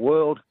jockey in the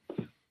world,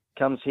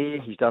 comes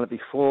here. He's done it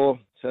before.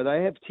 So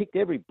they have ticked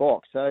every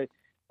box. So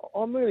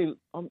I'm really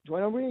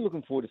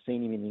looking forward to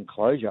seeing him in the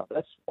enclosure.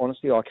 That's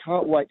honestly, I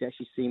can't wait to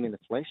actually see him in the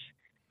flesh,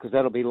 because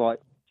that'll be like,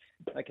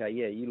 okay,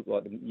 yeah, you look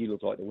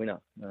like the winner.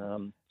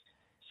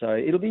 So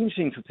it'll be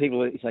interesting for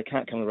people, if they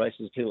can't come to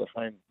races, people at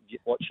home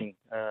watching,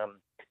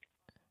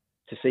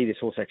 to see this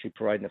horse actually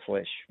parade in the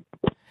flesh.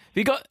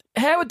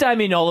 How would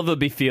Damien Oliver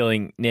be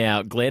feeling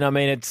now, Glenn? I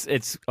mean,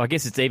 it's I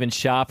guess it's even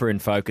sharper in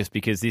focus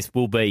because this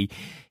will be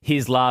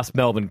his last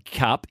Melbourne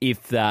Cup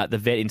if the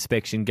vet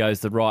inspection goes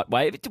the right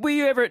way. Were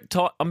you ever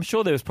I'm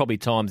sure there was probably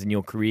times in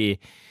your career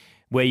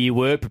where you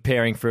were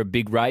preparing for a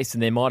big race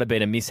and there might have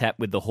been a mishap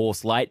with the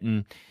horse late,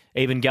 and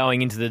even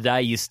going into the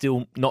day, you're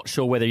still not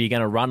sure whether you're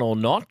going to run or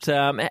not.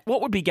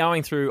 What would be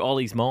going through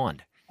Ollie's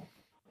mind?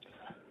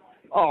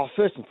 Oh,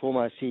 first and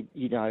foremost,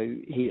 he'd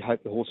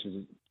hope the horse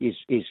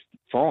is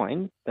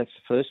fine. That's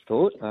the first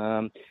thought.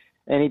 And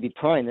he'd be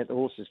praying that the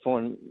horse is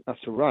fine enough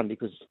to run,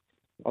 because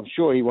I'm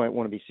sure he won't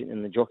want to be sitting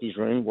in the jockey's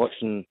room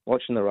watching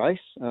the race.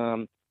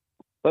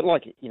 But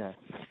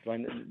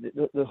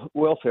the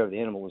welfare of the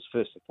animal was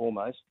first and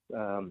foremost.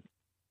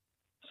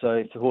 So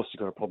if the horse has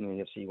got a problem,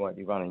 obviously he won't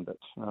be running. But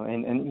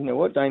and you know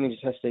what, Damien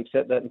just has to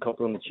accept that and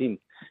cop it on the chin.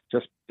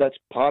 That's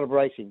part of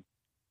racing.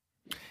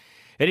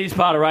 It is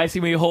part of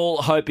racing. We all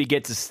hope he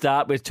gets a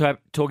start. We're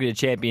talking to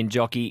champion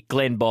jockey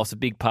Glenn Boss, a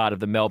big part of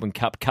the Melbourne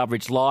Cup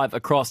coverage, live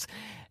across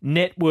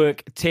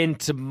Network 10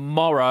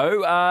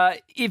 tomorrow.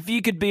 If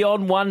you could be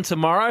on one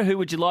tomorrow, who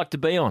would you like to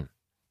be on?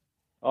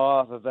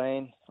 Oh,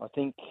 Vauban. I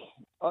think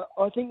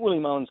Willie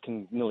Mullins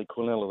can nearly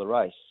cornell the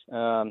race.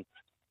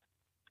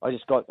 I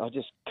just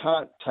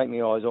can't take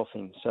my eyes off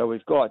him. So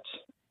we've got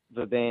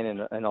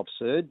Vauban and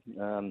Absurd.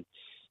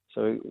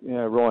 So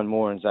Ryan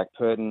Moore and Zach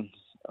Purton.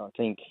 I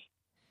think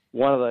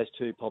one of those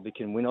two probably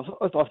can win.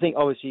 I think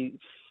obviously,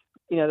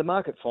 the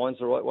market finds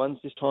the right ones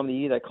this time of the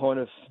year. They kind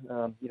of,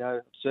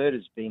 Absurd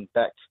has been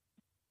backed.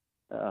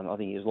 I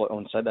think he was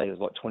on Saturday he was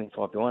like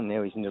 25 to 1.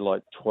 Now he's into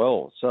like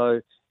 12.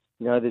 So,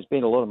 there's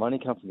been a lot of money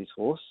come from this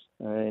horse.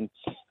 And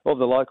of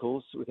the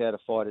locals, Without a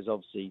Fight is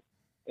obviously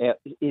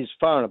is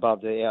far and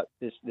above the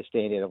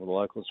standout of the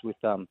locals with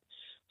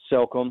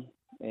Selcom.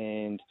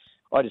 And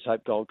I just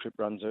hope Gold Trip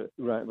runs a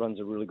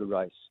really good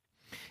race.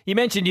 You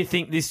mentioned you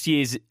think this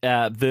year's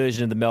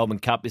version of the Melbourne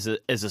Cup is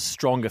a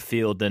stronger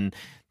field than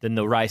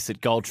the race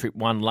that Gold Trip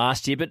won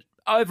last year. But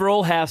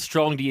overall, how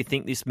strong do you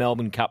think this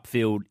Melbourne Cup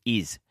field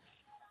is?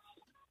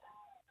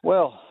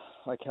 Well,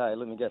 okay,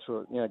 let me go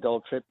through it.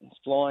 Gold Trip is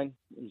flying.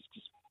 He's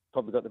just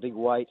probably got the big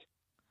weight.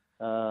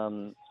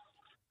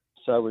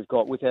 So we've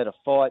got Without a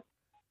Fight,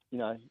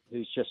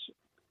 who's just,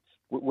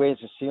 where's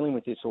the ceiling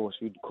with this horse?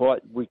 We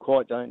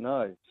quite don't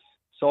know.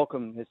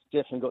 Solcombe has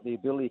definitely got the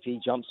ability, if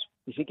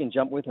he can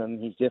jump with him,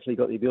 he's definitely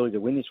got the ability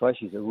to win this race.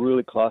 He's a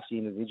really classy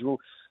individual.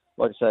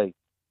 Like I say,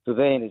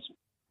 Vivan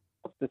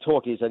the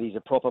talk is that he's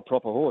a proper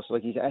horse.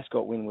 Like his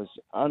Ascot win was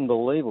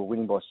unbelievable,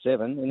 winning by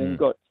 7. And then you've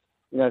got,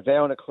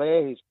 Vow and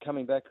Eclair, who's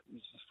coming back,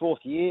 it's his fourth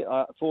year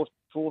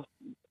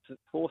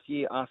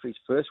after his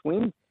first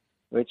win,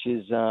 which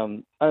is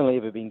only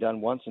ever been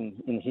done once in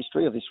the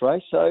history of this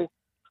race. So,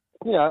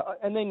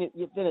 and then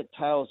it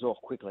tails off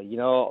quickly.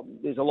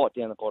 There's a lot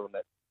down the bottom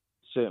that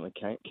certainly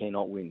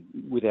cannot win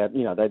without,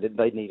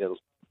 they need a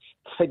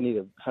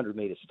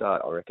 100-metre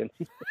start, I reckon,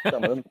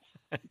 some of them.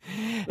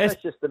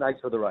 That's just the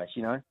nature of the race,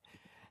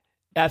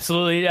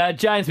 Absolutely.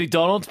 James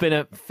McDonald's been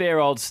a fair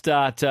old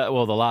start. The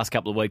last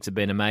couple of weeks have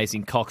been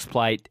amazing. Cox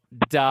Plate,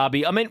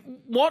 Derby. I mean,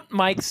 what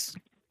makes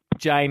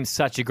James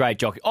such a great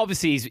jockey?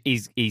 Obviously,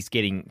 he's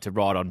getting to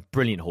ride on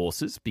brilliant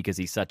horses because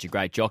he's such a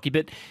great jockey.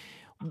 But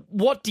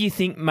what do you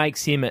think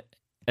makes him a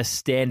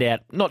standout,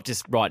 not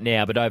just right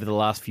now, but over the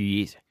last few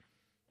years?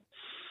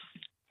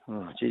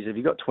 Oh, geez, have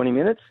you got 20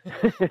 minutes?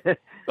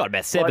 Got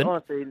about 7.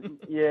 Honestly, listen,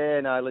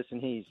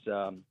 he's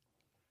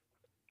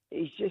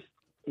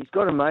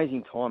got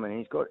amazing time and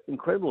he's got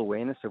incredible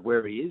awareness of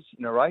where he is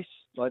in a race.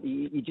 Like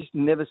you just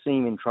never see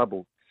him in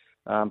trouble.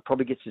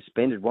 Probably gets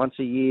suspended once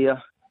a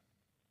year.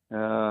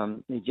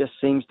 He just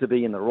seems to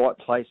be in the right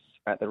place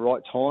at the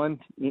right time,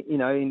 in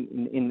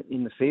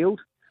the field.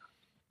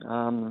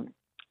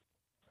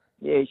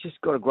 He's just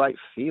got a great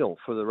feel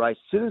for the race.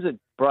 As soon as it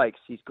breaks,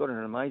 he's got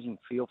an amazing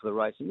feel for the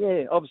race.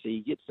 And obviously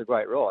he gets the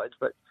great rides,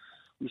 but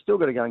you've still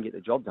got to go and get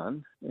the job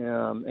done.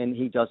 And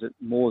he does it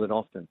more than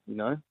often,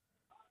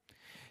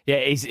 Yeah,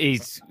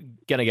 he's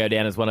going to go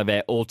down as one of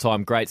our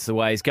all-time greats the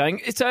way he's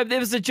going. So there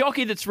was a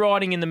jockey that's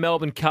riding in the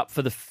Melbourne Cup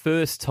for the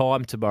first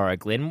time tomorrow,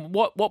 Glenn.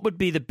 What would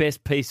be the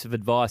best piece of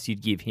advice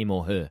you'd give him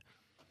or her?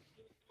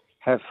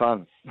 Have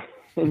fun.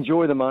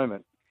 Enjoy the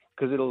moment.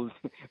 Because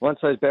once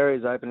those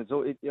barriers open, I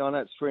know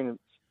it's three and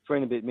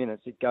a bit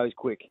minutes. It goes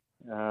quick.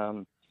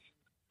 I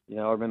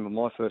remember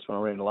my first one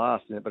I ran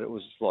last in it, but it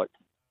was like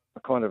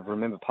I kind of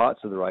remember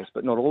parts of the race,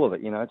 but not all of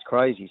it. It's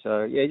crazy.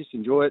 So just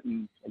enjoy it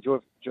and enjoy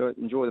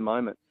the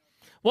moment.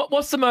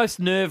 What's the most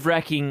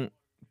nerve-wracking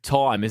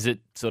time? Is it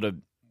sort of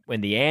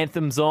when the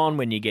anthem's on,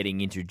 when you're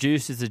getting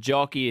introduced as a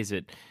jockey? Is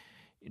it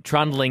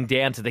trundling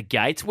down to the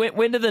gates?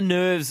 When do the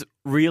nerves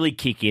really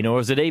kick in, or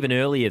is it even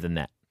earlier than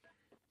that?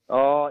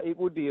 Oh, it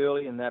would be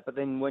early in that, but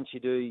then once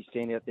you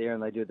stand out there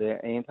and they do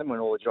their anthem, when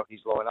all the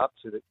jockeys line up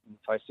to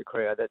face the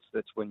crowd,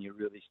 that's when you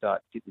really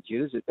start to get the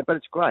jitters. But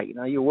it's great,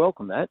 you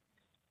welcome that.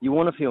 You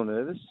want to feel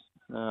nervous.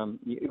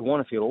 You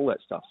want to feel all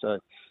that stuff. So,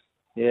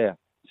 it's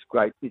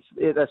great.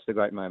 That's the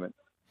great moment.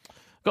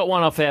 Got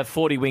one off our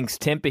 40 Winks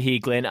temper here,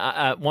 Glenn.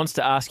 Wants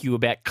to ask you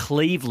about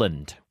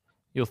Cleveland.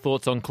 Your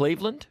thoughts on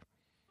Cleveland?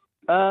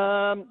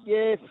 I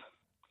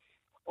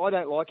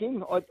don't like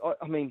him.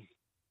 I mean,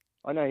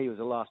 I know he was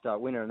a last start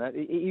winner and that.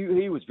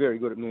 He was very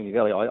good at Moonee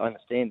Valley. I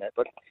understand that,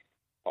 but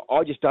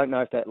I just don't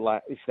know if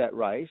that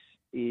race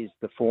is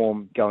the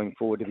form going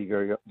forward, to be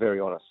very, very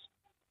honest.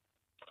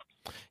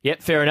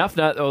 Yep, fair enough.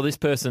 This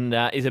person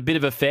is a bit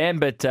of a fan,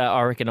 but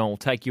I reckon I'll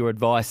take your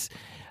advice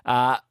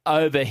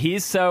over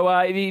his. So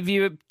if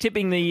you were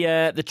tipping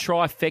the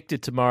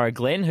trifecta tomorrow,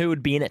 Glenn, who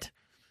would be in it?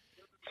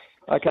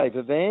 Okay,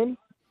 Vivan,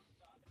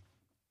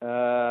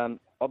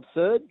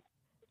 Absurd,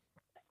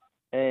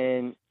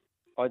 and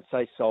I'd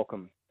say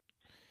Solcombe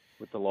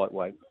with the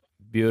lightweight.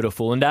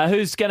 Beautiful. And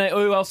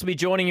who else will be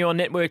joining you on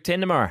Network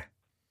 10 tomorrow?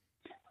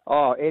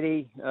 Oh,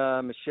 Eddie,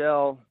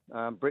 Michelle,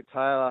 Britt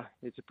Taylor.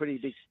 It's a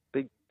pretty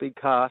big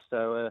cast,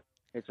 so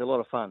it's a lot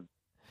of fun.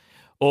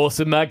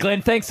 Awesome,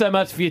 Glenn. Thanks so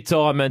much for your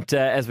time. And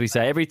as we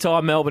say, every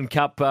time Melbourne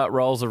Cup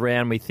rolls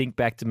around, we think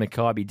back to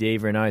Maccabi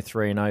Diva in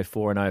 03 and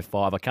 04 and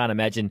 05. I can't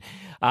imagine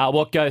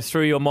what goes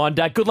through your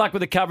mind. Good luck with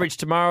the coverage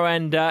tomorrow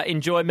and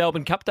enjoy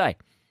Melbourne Cup Day.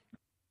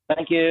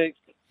 Thank you.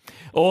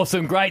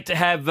 Awesome. Great to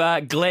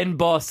have Glenn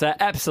Boss,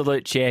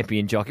 absolute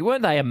champion jockey.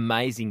 Weren't they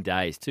amazing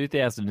days?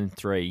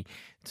 2003,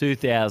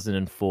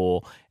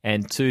 2004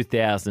 and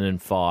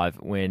 2005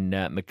 when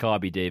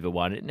Maccabi Diva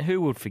won it. And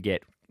who would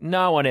forget?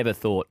 No one ever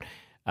thought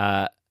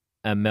a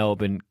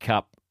Melbourne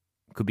Cup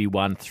could be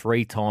won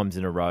 3 times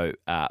in a row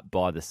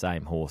by the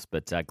same horse.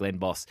 But Glenn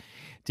Boss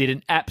did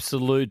an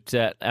absolute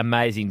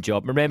amazing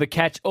job. Remember,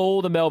 catch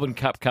all the Melbourne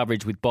Cup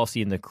coverage with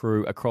Bossy and the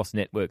crew across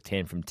Network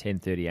 10 from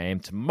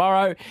 10:30am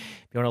tomorrow. If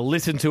you want to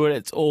listen to it,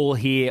 it's all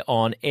here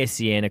on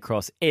SEN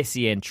across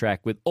SEN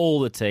Track with all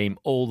the team,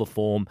 all the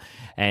form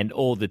and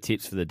all the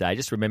tips for the day.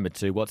 Just remember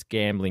too, what's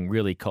gambling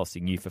really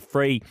costing you? For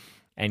free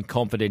and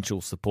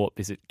confidential support,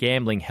 visit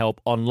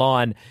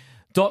gamblinghelponline.com.au.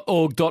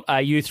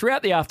 .org.au.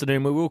 Throughout the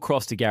afternoon, we will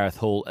cross to Gareth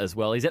Hall as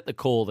well. He's at the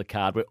call of the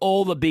card where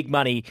all the big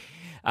money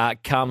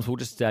comes. We'll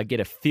just get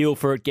a feel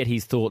for it, get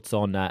his thoughts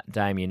on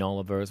Damien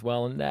Oliver as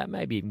well, and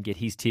maybe even get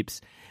his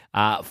tips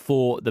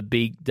for the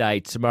big day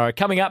tomorrow.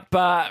 Coming up,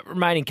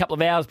 remaining couple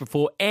of hours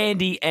before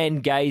Andy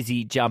and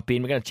Gazy jump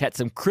in, we're going to chat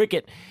some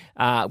cricket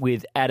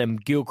with Adam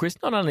Gilchrist.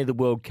 Not only the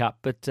World Cup,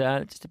 but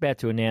just about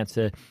to announce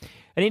an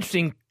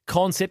interesting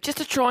concept just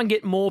to try and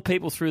get more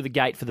people through the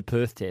gate for the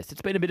Perth Test.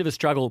 It's been a bit of a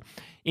struggle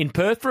in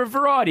Perth for a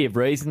variety of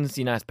reasons.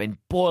 You know, it's been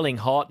boiling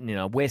hot,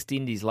 and West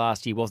Indies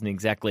last year wasn't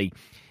exactly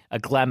a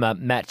glamour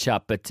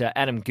matchup, but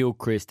Adam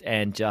Gilchrist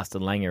and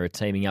Justin Langer are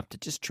teaming up to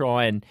just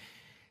try and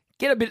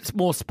get a bit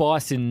more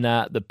spice in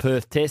the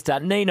Perth Test.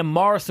 Nina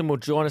Morrison will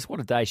join us. What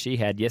a day she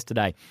had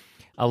yesterday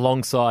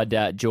alongside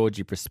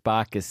Georgie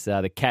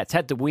Prasparkas. The Cats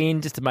had to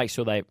win just to make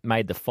sure they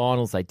made the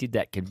finals. They did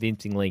that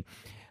convincingly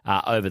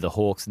over the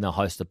Hawks, and they'll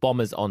host the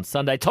Bombers on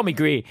Sunday. Tommy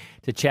Greer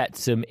to chat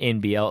some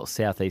NBL,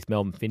 Southeast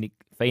Melbourne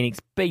Phoenix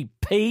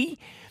BP,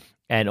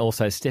 and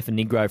also Stefan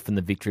Nigro from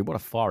the Victory. What a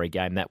fiery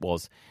game that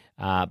was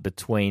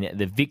between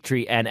the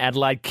Victory and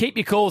Adelaide. Keep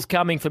your calls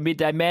coming for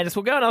Midday Madness.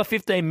 We'll go another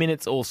 15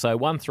 minutes or so.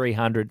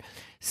 1300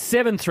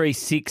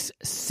 736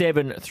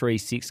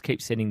 736.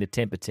 Keep sending the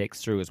temper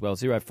text through as well.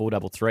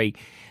 0433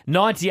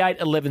 98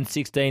 11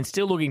 16.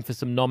 Still looking for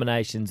some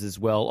nominations as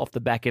well off the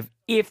back of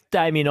if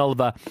Damien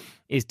Oliver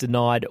is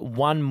denied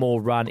one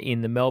more run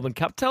in the Melbourne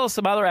Cup. Tell us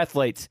some other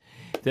athletes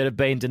that have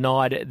been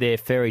denied their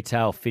fairy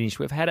tale finish.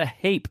 We've had a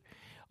heap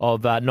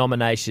of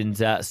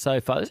nominations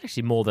so far. There's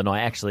actually more than I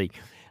actually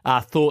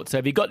thought. So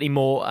if you've got any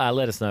more,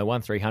 let us know.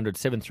 1300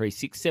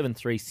 736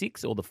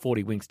 736 or the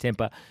 40 Winks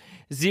temper.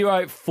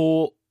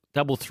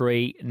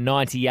 0433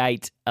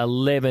 98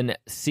 11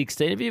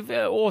 16. If you've,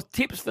 or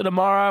tips for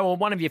tomorrow or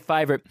one of your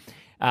favourite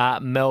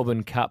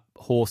Melbourne Cup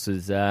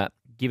horses,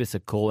 give us a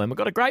call. And we've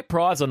got a great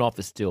prize on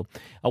offer still.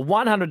 A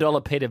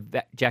 $100 Peter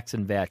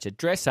Jackson voucher.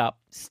 Dress up,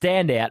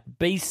 stand out,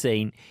 be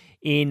seen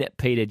in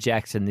Peter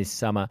Jackson this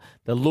summer.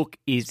 The look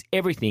is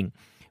everything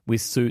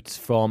with suits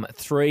from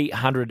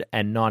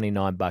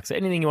 $399.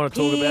 Anything you want to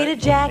talk about? Peter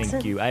Jackson.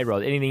 Thank you,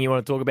 A-Rod. Anything you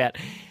want to talk about?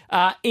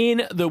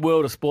 In the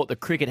world of sport, the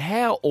cricket,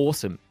 how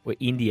awesome were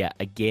India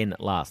again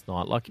last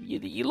night? Like,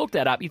 you look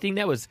that up, you think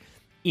that was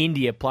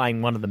India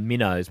playing one of the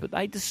minnows, but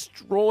they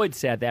destroyed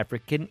South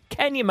Africa.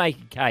 Can you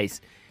make a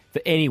case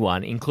for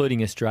anyone,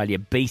 including Australia,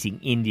 beating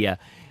India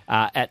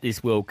at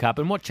this World Cup?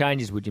 And what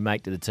changes would you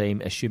make to the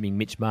team, assuming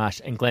Mitch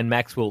Marsh and Glenn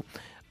Maxwell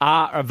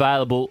are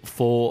available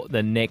for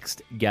the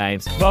next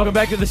games? Welcome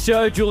back to the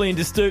show. Julian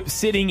De Stoop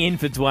sitting in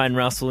for Dwayne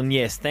Russell. And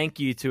yes,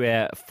 thank you to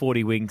our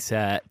 40 Winks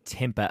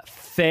temper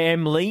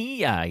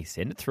family.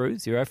 Send it through,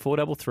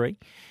 0433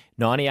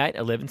 98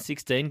 11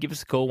 16. Give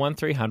us a call,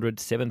 1300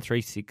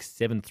 736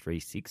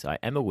 736. I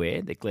am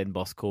aware that Glenn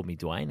Boss called me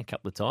Dwayne a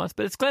couple of times,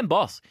 but it's Glenn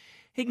Boss.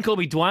 He can call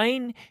me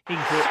Dwayne. He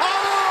can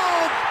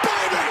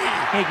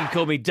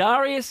call me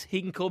Darius.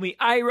 He can call me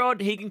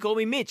A-Rod. He can call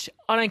me Mitch.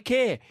 I don't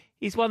care.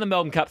 He's won the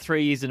Melbourne Cup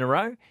 3 years in a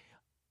row.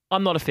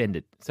 I'm not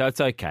offended, so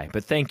it's okay.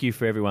 But thank you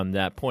for everyone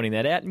pointing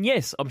that out. And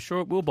yes, I'm sure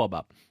it will bob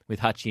up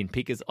with Hutchie and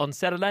Pickers on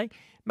Saturday.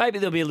 Maybe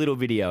there'll be a little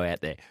video out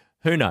there.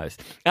 Who knows?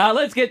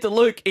 Let's get to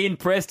Luke in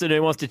Preston,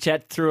 who wants to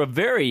chat through a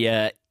very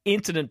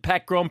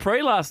incident-packed Grand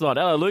Prix last night.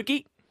 Hello,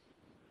 Lukey.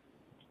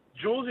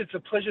 Jules, it's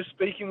a pleasure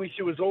speaking with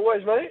you as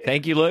always, mate.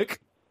 Thank you, Luke.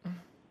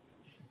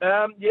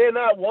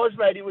 It was,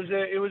 mate. It was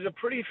a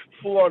pretty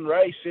full-on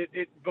race.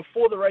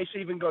 Before the race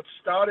even got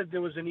started,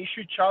 there was an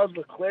issue. Charles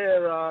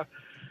Leclerc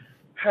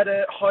had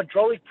a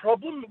hydraulic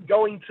problem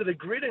going to the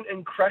grid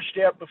and crashed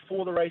out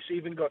before the race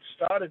even got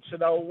started. So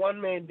they were one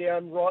man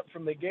down right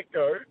from the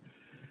get-go.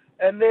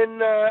 And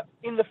then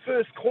in the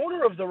first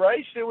corner of the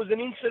race, there was an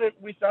incident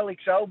with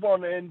Alex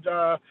Albon and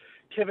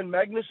Kevin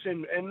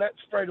Magnussen, and that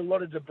sprayed a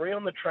lot of debris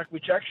on the track,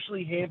 which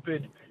actually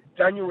hampered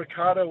Daniel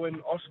Ricciardo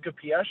and Oscar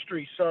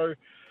Piastri. So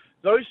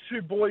those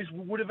two boys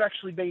would have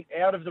actually been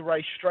out of the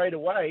race straight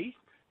away,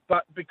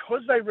 but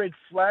because they red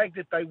flagged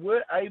it, they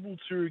were able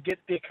to get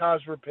their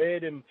cars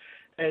repaired and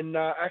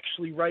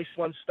actually race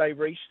once they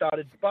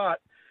restarted. But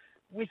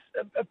with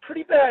a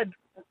pretty bad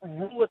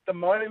rule at the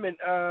moment,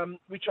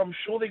 which I'm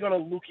sure they're going to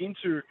look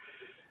into,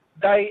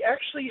 they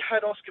actually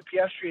had Oscar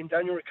Piastri and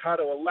Daniel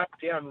Ricciardo a lap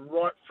down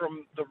right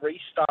from the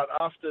restart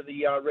after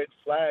the red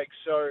flag.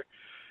 So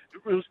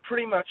it was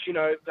pretty much,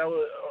 they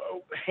were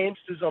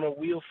hamsters on a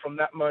wheel from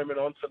that moment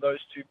on for those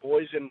two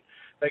boys, and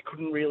they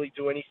couldn't really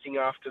do anything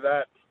after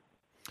that.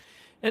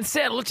 And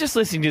Sam, just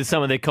listening to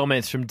some of their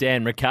comments from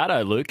Dan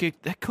Ricciardo, Luke,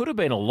 that could have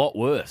been a lot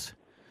worse.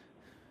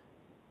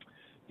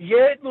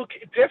 Yeah, look,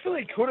 it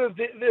definitely could have.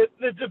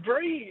 The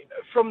debris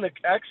from the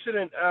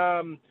accident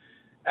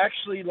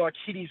actually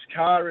hit his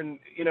car, and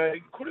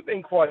it could have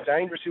been quite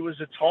dangerous. It was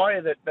a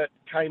tyre that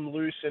came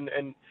loose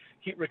and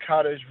hit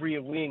Ricciardo's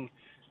rear wing.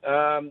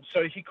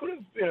 So he could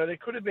have, there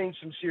could have been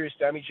some serious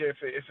damage there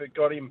if it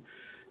got him,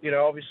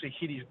 obviously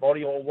hit his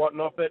body or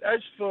whatnot. But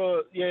as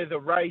for the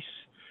race,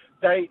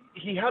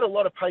 he had a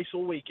lot of pace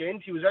all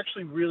weekend. He was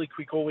actually really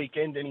quick all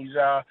weekend, and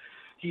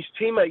his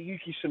teammate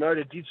Yuki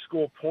Tsunoda did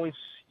score points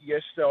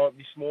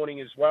this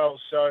morning as well.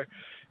 So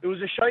it was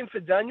a shame for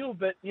Daniel,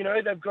 but,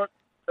 they've got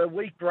a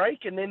week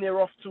break and then they're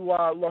off to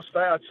Las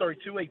Vegas.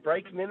 2-week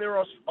break, and then they're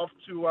off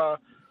to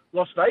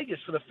Las Vegas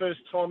for the first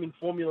time in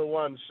Formula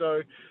One.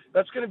 So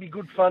that's going to be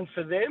good fun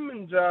for them,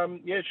 and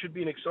it should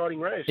be an exciting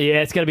race.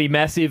 Yeah, it's going to be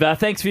massive.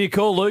 Thanks for your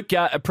call, Luke.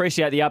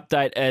 Appreciate the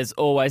update as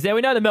always. Now,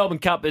 we know the Melbourne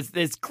Cup,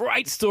 there's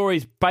great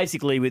stories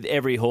basically with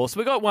every horse.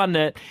 We've got one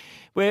that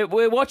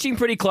we're watching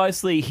pretty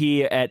closely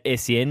here at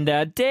SEN.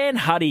 Dan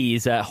Huddy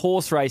is a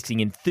horse racing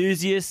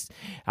enthusiast.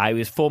 He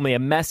was formerly a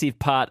massive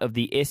part of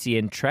the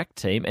SEN track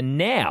team, and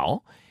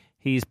now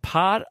he's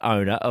part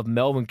owner of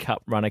Melbourne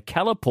Cup runner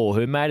Calipaw,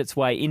 who made its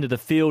way into the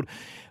field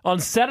on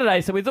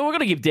Saturday. So we thought we're going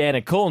to give Dan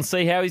a call and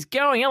see how he's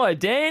going. Hello,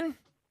 Dan.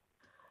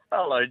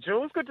 Hello,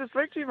 Jules. Good to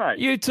speak to you, mate.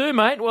 You too,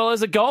 mate. Well,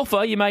 as a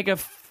golfer, you make a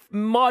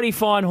mighty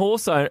fine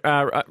horse owner,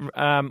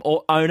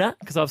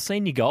 because I've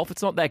seen you golf.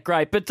 It's not that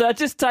great. But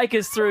just take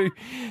us through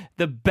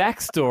the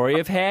backstory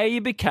of how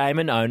you became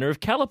an owner of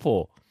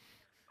Calipaw.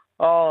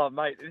 Oh,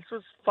 mate, this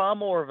was far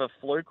more of a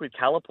fluke with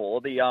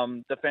Calipaw.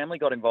 The family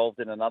got involved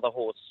in another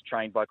horse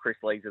trained by Chris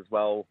Lees as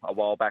well a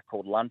while back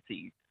called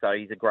Lunty. So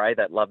he's a grey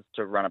that loves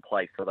to run a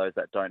place, for those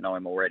that don't know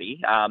him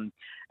already.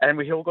 And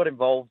we all got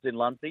involved in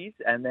Lunties.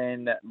 And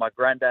then my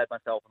granddad,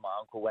 myself, and my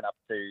uncle went up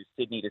to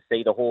Sydney to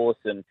see the horse,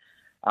 and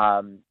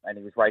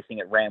he was racing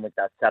at Randwick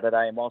that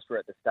Saturday. And whilst we were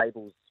at the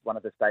stables, one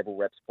of the stable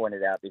reps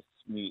pointed out this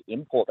new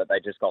import that they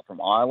just got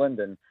from Ireland,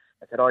 and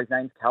I said, his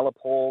name's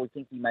Calipaw. We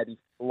think he may be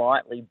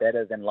slightly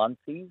better than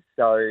Lunty.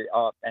 So,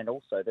 and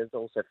also, there's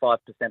also 5%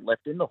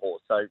 left in the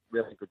horse. So,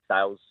 really good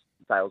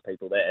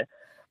salespeople there.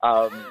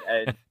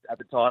 And at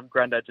the time,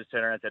 Grandad just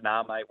turned around and said,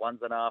 nah, mate,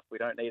 one's enough. We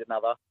don't need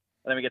another.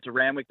 And then we get to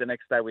Randwick the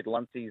next day with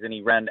Lunties, and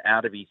he ran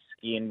out of his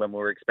skin when we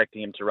were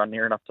expecting him to run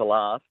near enough to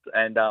last.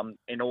 And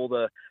in all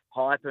the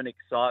hype and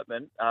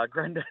excitement,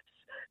 Grandad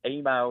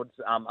emailed,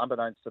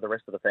 unbeknownst to the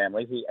rest of the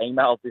family, he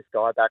emailed this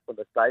guy back from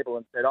the stable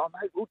and said,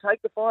 mate, we'll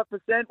take the 5%,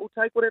 we'll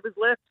take whatever's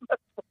left,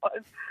 that's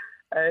fine.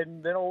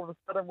 And then all of a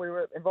sudden we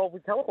were involved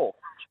with Calipaw.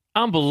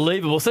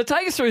 Unbelievable. So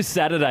take us through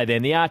Saturday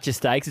then, the Archer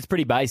Stakes. It's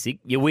pretty basic.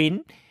 You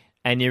win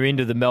and you're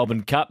into the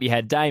Melbourne Cup. You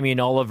had Damien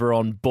Oliver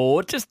on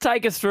board. Just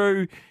take us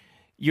through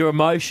your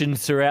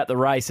emotions throughout the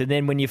race, and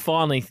then when you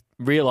finally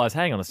realise,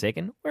 hang on a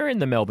second, we're in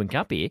the Melbourne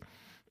Cup here.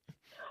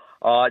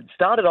 It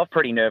started off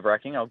pretty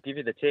nerve-wracking. I'll give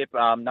you the tip.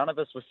 None of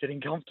us were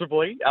sitting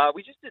comfortably.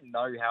 We just didn't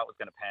know how it was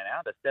going to pan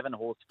out. A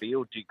 7-horse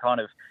field, you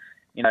kind of,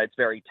 it's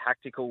very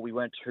tactical. We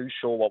weren't too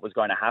sure what was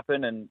going to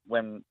happen. And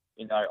when,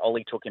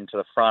 Ollie took him to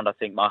the front, I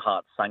think my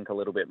heart sank a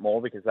little bit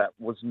more, because that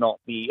was not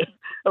the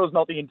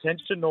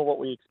intention nor what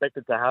we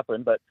expected to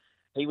happen. But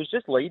he was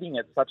just leading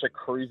at such a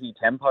cruisy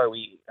tempo.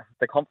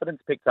 The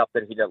confidence picked up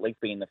that he'd at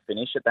least be in the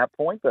finish at that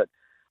point, but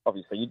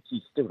obviously,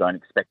 you still don't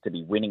expect to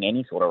be winning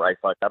any sort of race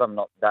like that. I'm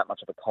not that much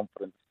of a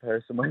confidence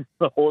person when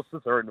the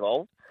horses are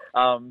involved.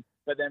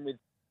 But then with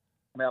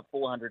about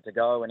 400 to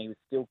go, and he was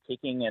still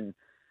kicking, and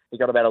he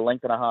got about a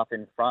length and a half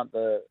in front,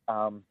 the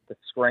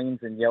screams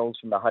and yells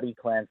from the Huddy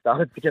clan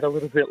started to get a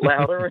little bit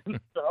louder. And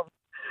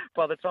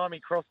by the time he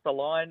crossed the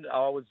line,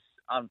 I was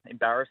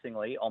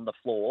embarrassingly on the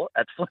floor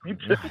at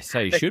Flemington. So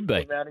you should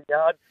be. Mounting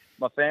Yard.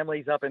 My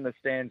family's up in the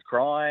stands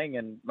crying,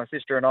 and my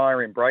sister and I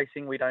are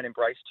embracing. We don't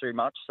embrace too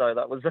much, so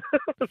that was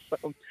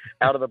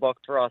out of the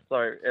box for us. So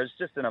it was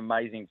just an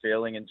amazing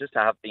feeling, and just to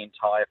have the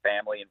entire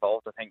family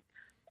involved, I think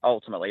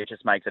ultimately it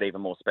just makes it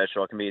even more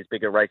special. I can be as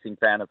big a racing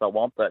fan as I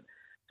want, but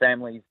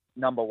family's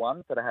number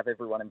one, so to have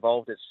everyone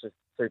involved, it's just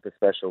super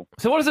special.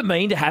 So what does it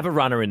mean to have a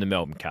runner in the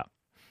Melbourne Cup?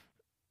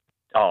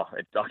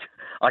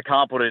 I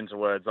can't put it into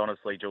words,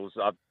 honestly, Jules.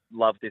 I've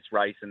loved this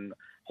race and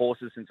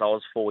horses since I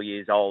was 4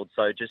 years old.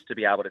 So just to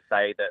be able to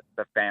say that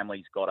the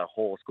family's got a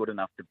horse good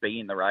enough to be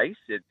in the race,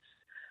 it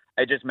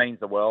just means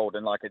the world.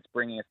 And it's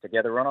bringing us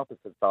together on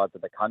opposite sides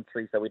of the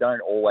country. So we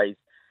don't always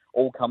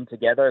all come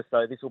together.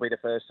 So this will be the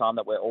first time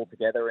that we're all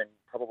together in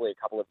probably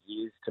a couple of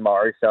years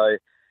tomorrow. So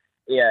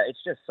yeah, it's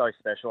just so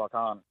special. I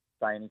can't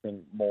say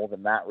anything more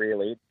than that,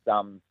 really. It's,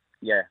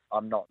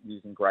 I'm not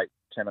using great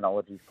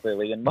terminologies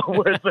clearly, and my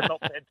words are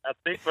not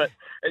fantastic, but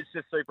it's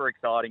just super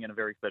exciting and a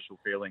very special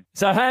feeling.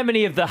 So how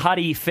many of the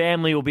Huddy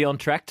family will be on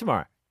track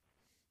tomorrow?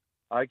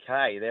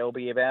 Okay, there'll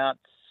be about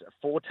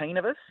 14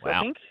 of us, wow.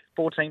 I think,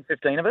 14,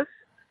 15 of us.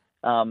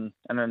 And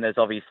then there's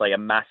obviously a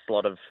mass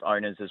lot of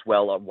owners as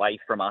well away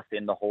from us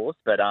in the horse,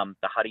 but the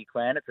Huddy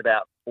clan, it's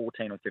about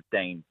 14 or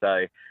 15,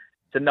 so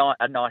it's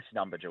a nice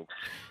number, Jules.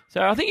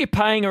 So I think you're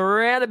paying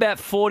around about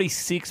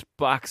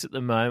 $46 at the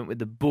moment with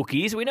the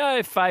bookies. We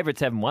know favourites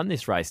haven't won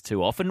this race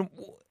too often.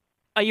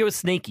 Are you a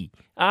sneaky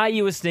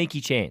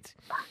chance?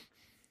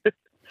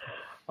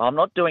 I'm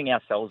not doing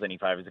ourselves any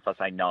favours if I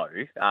say no,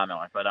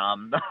 but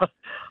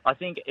I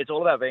think it's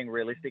all about being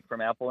realistic from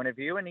our point of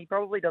view, and he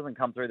probably doesn't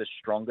come through the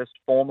strongest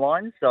form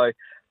line, so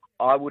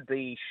I would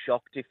be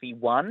shocked if he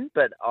won,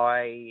 but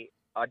I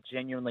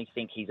genuinely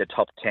think he's a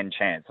top 10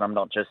 chance. And I'm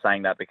not just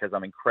saying that because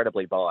I'm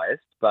incredibly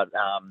biased, but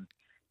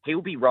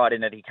he'll be right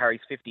in it. He carries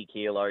 50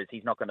 kilos.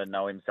 He's not going to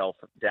know himself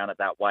down at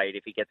that weight.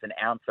 If he gets an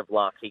ounce of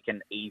luck, he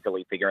can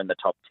easily figure in the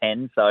top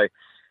 10. So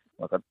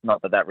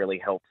Not that really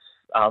helps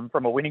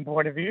from a winning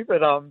point of view,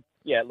 but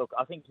yeah, look,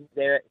 I think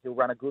he'll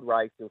run a good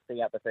race. He'll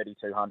see out the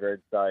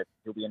 3,200, so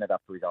he'll be in it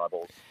up to his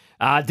eyeballs.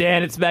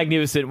 Dan, it's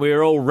magnificent.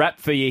 We're all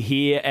wrapped for you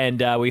here,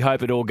 and we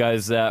hope it all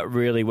goes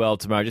really well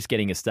tomorrow. Just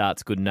getting a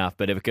start's good enough,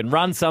 but if it can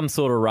run some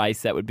sort of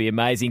race, that would be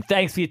amazing.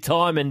 Thanks for your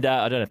time, and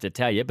I don't have to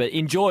tell you, but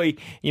enjoy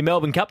your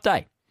Melbourne Cup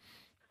Day.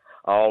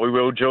 Oh, we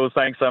will, Jules.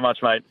 Thanks so much,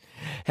 mate.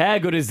 How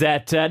good is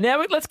that?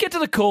 Now, let's get to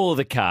the call of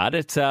the card.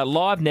 It's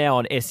live now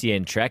on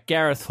SEN Track.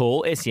 Gareth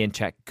Hall, SEN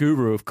Track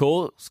guru, of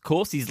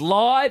course. He's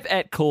live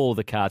at Call of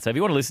the Card. So if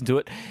you want to listen to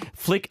it,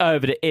 flick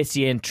over to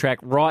SEN Track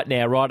right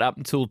now, right up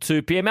until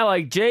 2 p.m.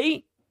 Hello,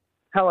 G.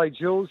 Hello,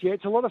 Jules. Yeah,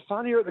 it's a lot of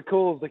fun here at the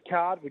Call of the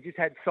Card. We just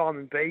had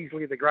Simon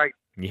Beasley, the great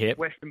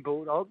Western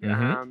Bulldog.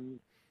 Mm-hmm.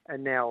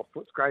 And now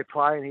Footscray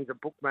play, and he's a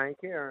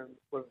bookmaker. And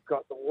we've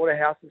got the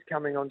Waterhouses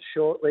coming on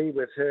shortly.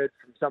 We've heard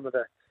from some of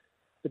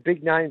the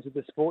big names of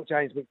the sport.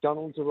 James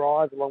McDonald's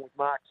arrived, along with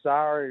Mark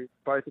Sarra, who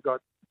both have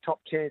got top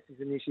chances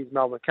in this year's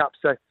Melbourne Cup.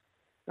 So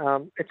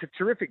it's a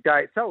terrific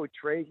day. It's so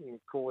intriguing, of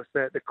course,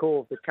 the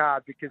Call of the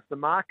Card, because the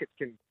market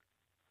can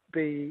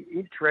be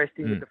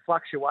interesting with the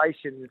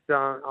fluctuations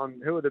on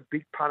who are the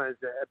big punters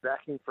that are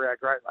backing for our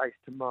great race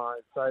tomorrow.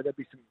 So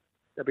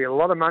there'll be a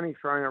lot of money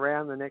thrown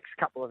around the next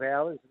couple of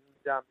hours. And,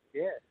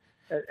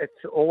 it's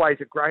always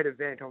a great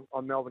event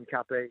on Melbourne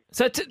Cup Eve.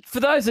 So for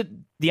those that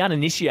the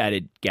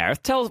uninitiated,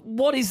 Gareth, tell us,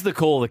 what is the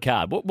Call of the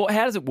Card?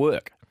 How does it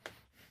work?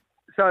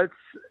 So it's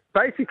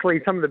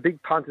basically some of the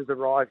big punters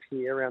arrive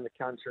here around the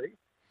country.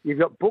 You've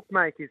got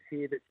bookmakers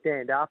here that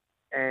stand up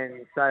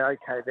and say,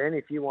 okay, then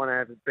if you want to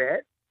have a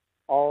bet,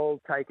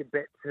 I'll take a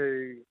bet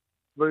to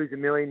lose $1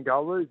 million,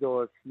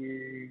 or if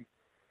you...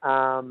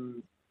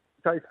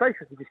 so it's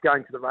basically just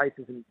going to the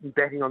races and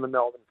betting on the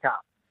Melbourne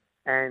Cup.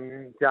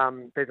 And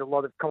there's a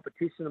lot of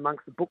competition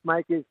amongst the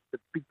bookmakers. The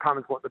big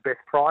punters want the best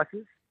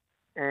prices.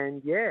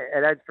 And, yeah,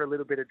 it adds for a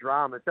little bit of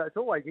drama. So it's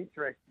always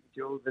interesting,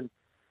 Jules. And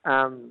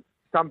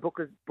some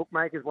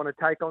bookmakers want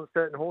to take on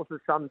certain horses,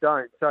 some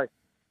don't. So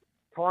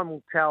time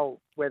will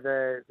tell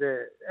whether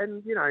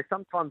and, you know,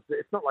 sometimes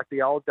it's not like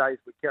the old days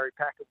where Kerry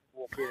Packer would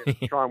walk in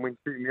and try and win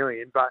 $2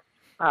 million. But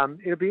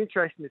it'll be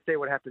interesting to see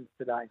what happens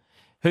today.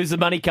 Who's the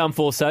money come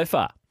for so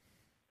far?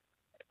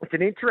 It's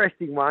an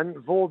interesting one.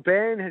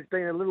 Vauban has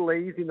been a little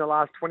easy in the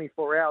last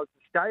 24 hours.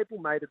 The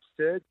stablemate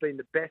Absurd's been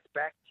the best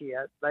backed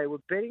here. They were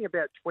betting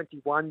about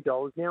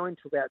 $21, now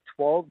into about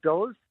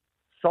 $12.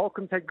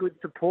 Solcombe's had good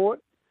support.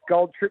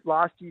 Gold Trip,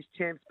 last year's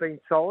champ's been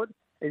solid.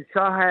 And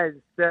so has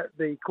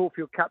the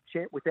Caulfield Cup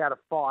champ without a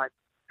fight.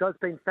 So it's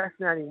been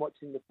fascinating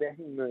watching the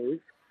betting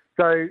moves.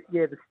 So,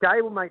 yeah, the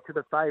stablemate to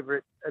the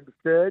favourite,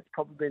 Absurd's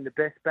probably been the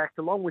best backed,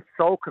 along with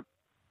Solcombe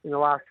in the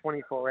last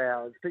 24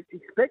 hours. But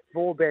expect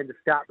Vauban to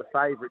start the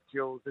favourite,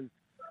 Jules, and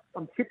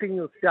I'm tipping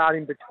he'll start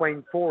in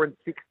between $4 and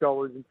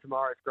 $6 in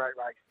tomorrow's great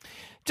race.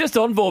 Just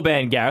on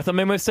Vauban, Gareth, I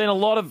mean, we've seen a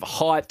lot of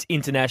hyped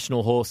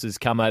international horses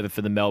come over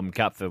for the Melbourne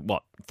Cup for,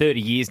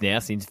 30 years now,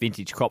 since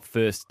Vintage Crop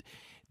first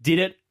did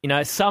it. You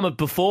know, some have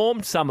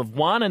performed, some have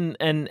won,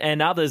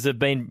 and others have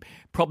been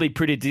probably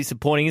pretty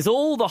disappointing. Is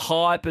all the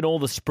hype and all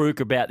the spruik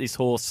about this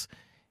horse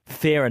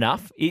fair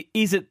enough?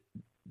 Is it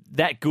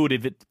that good?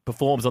 If it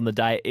performs on the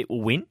day, it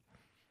will win?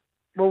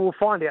 Well, we'll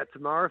find out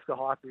tomorrow if the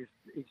hype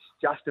is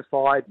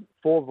justified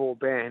for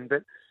Vauban.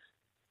 But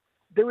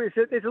there's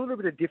a little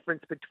bit of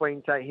difference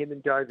between, say, him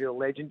and Deauville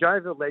Legend.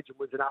 Deauville Legend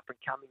was an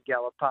up-and-coming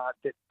gallopard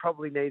that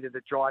probably needed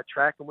a dry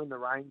track, and when the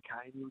rain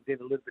came, he was in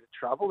a little bit of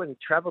trouble, and he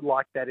travelled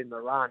like that in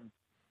the run,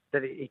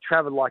 that he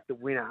travelled like the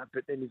winner,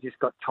 but then he just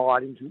got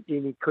tired, and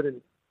he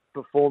couldn't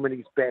perform at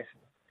his best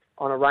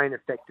on a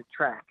rain-affected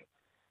track.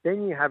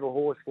 Then you have a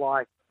horse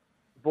like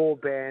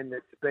Vauban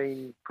that's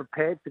been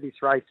prepared for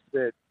this race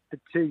for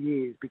 2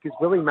 years, because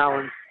Willie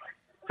Mullins...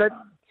 So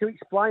to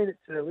explain it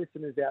to the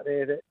listeners out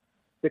there, that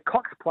the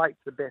Cox Plate's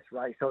the best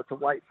race, so it's a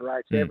weight for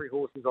age. Every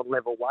horse is on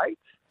level weight.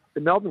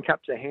 The Melbourne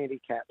Cup's a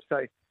handicap.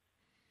 So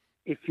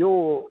if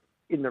you're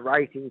in the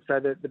rating, so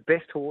the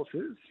best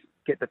horses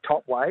get the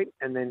top weight,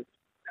 and then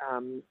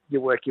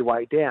you work your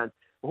way down.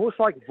 A horse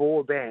like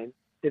Vauban,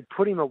 they've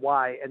put him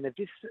away, and they've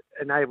just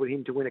enabled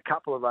him to win a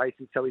couple of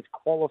races, so he's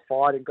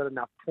qualified and got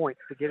enough points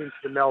to get into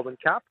the Melbourne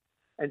Cup.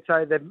 And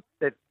so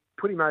they've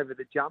put him over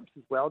the jumps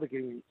as well to get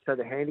him, so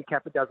the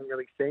handicapper doesn't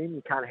really see him.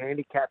 You can't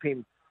handicap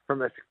him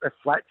from a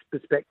flats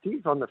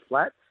perspective on the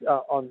flats.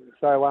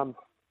 So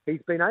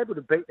he's been able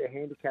to beat the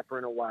handicapper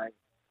in a way.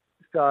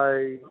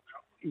 So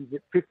he's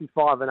at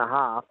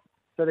 55.5.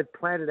 So they've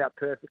planned it out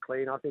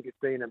perfectly, and I think it's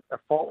been a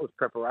faultless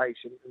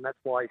preparation, and that's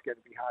why he's going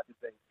to be hard to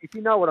beat. If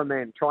you know what I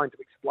mean, trying to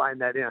explain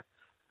that in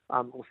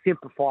or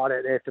simplify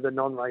it there for the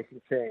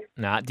non-racing fan.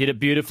 Nah, did it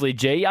beautifully,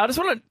 G. I just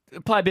want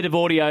to play a bit of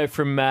audio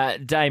from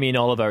Damien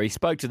Oliver. He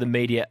spoke to the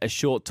media a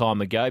short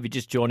time ago. If you're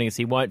just joining us,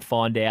 he won't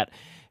find out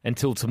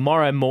until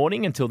tomorrow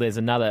morning, until there's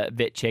another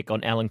vet check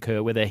on Alan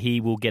Kerr, whether he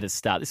will get a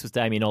start. This was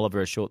Damien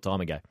Oliver a short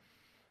time ago.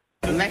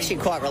 I'm actually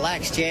quite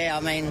relaxed, yeah.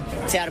 I mean,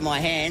 it's out of my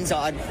hands.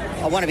 I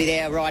want to be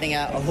there riding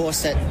a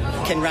horse that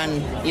can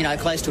run,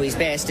 close to his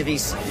best. If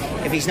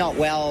he's not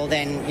well,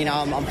 then,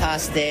 I'm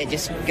past there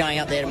just going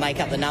up there to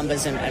make up the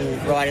numbers and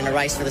ride in a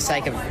race for the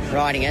sake of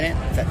riding in it.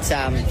 But,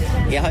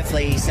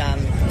 hopefully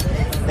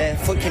the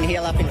foot can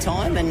heal up in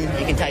time and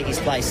he can take his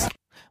place.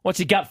 What's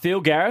your gut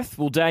feel, Gareth?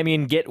 Will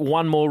Damien get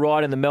one more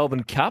ride in the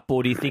Melbourne Cup,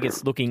 or do you think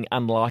it's looking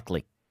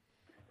unlikely?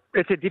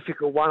 It's a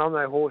difficult one. I'm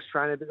no horse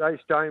trainer, but those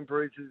stone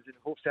bruises and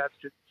hoof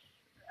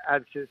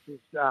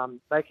abscesses,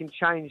 they can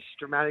change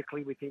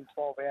dramatically within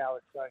 12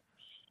 hours. So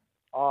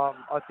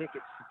I think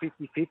it's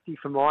 50-50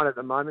 for mine at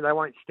the moment. They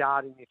won't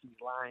start him if he's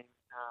lame.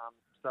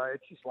 So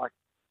it's just like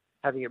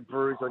having a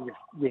bruise on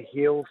your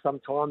heel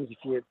sometimes if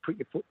you put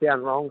your foot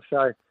down wrong.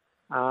 So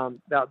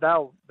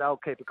they'll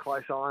keep a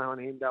close eye on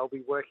him. They'll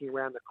be working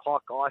around the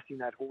clock, icing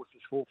that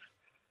horse's hoof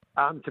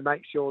to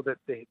make sure that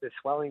the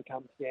swelling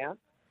comes down.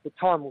 The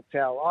time will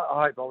tell.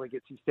 I hope Ollie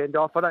gets his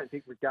send-off. I don't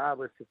think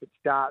regardless if it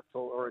starts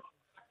or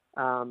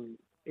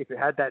if it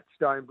had that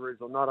stone bruise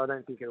or not, I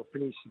don't think it'll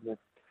finish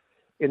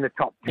in the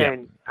top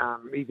 10. Yep.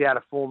 He's out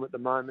of form at the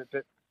moment,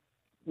 but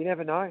you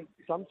never know.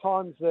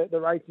 Sometimes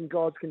the racing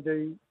gods can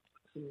do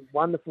some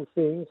wonderful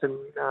things, and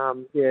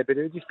but it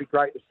would just be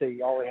great to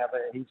see Ollie have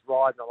his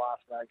ride in the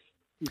last race,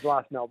 his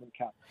last Melbourne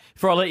Cup.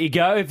 Before I let you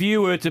go, if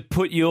you were to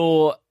put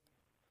your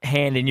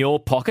hand in your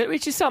pocket,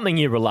 which is something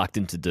you're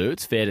reluctant to do,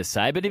 it's fair to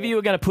say, but if you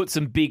were going to put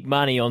some big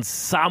money on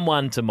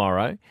someone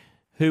tomorrow,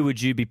 who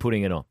would you be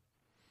putting it on?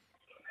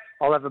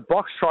 I'll have a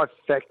box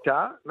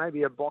trifecta,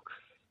 maybe box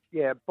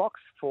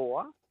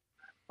 4.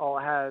 I'll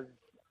have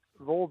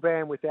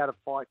Vauban without a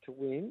fight to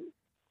win,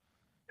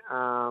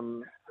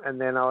 and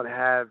then I would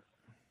have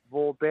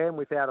Vauban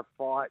without a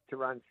fight to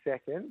run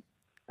second,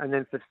 and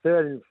then for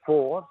third and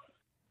fourth,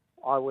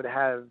 I would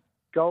have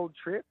Gold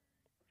Trip,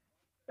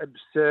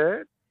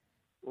 Absurd,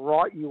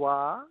 Right You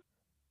Are,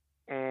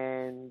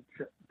 and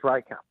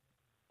Breakup.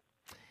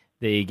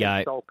 There you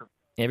go.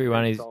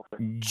 Everyone is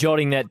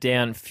jotting that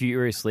down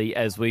furiously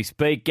as we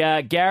speak.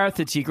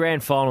 Gareth, it's your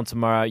grand final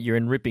tomorrow. You're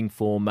in ripping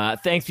form.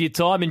 Thanks for your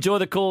time. Enjoy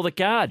the call of the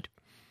card.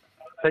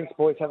 Thanks,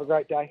 boys. Have a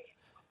great day.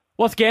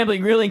 What's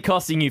gambling really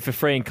costing you? For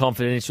free and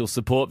confidential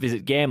support,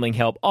 visit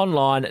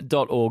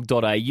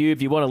gamblinghelponline.org.au.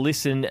 If you want to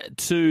listen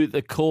to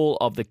the call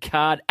of the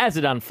card as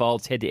it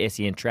unfolds, head to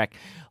SEN Track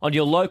on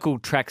your local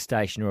track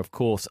station or, of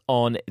course,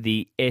 on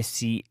the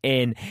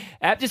SEN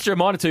app. Just a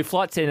reminder too,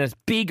 Flight Centre's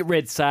big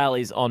red sale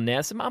is on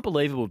now. Some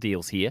unbelievable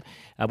deals here,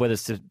 whether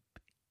it's to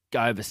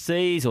go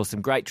overseas or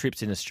some great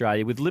trips in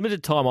Australia with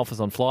limited time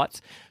offers on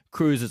flights,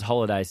 cruises,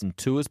 holidays and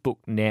tours. Book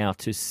now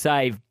to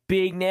save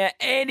big. Now,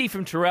 Andy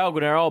from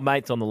Traralgon, our old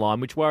mate's on the line,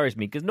 which worries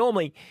me because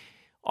normally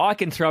I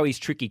can throw his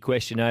tricky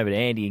question over to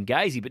Andy and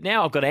Gazy, but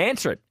now I've got to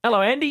answer it.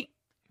 Hello, Andy.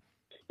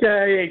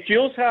 Yeah,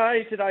 Jules, how are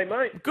you today,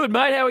 mate? Good,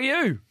 mate. How are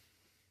you?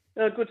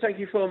 Good, thank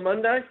you, for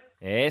Monday.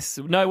 Yes.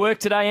 No work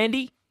today,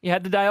 Andy? You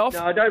had the day off?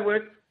 No, I don't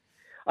work.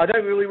 I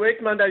don't really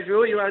work. Monday's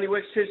rule. You only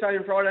work Tuesday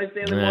and Fridays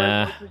down in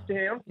my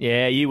town.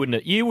 Yeah, you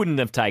wouldn't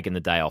have taken the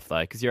day off,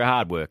 though, because you're a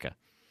hard worker.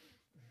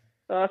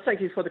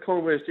 Thank you for the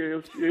kind words,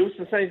 Jules.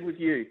 The same with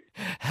you.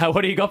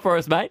 What do you got for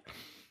us, mate?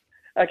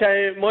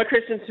 Okay, my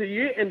question to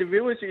you and the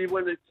viewers who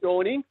want to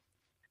join in.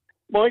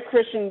 My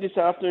question this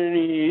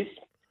afternoon is,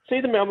 see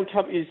the Melbourne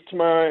Cup is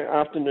tomorrow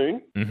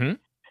afternoon. Mm-hmm.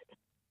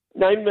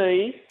 Name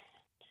me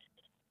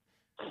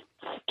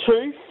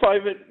 2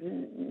 favourite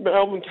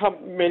Melbourne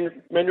Cup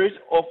memories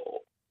of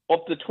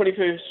the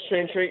 21st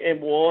century and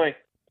why.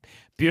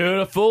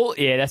 Beautiful.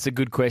 Yeah, that's a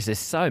good question. There's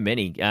so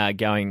many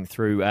going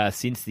through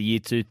since the year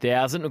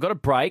 2000. We've got a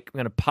break. I'm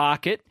going to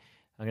park it.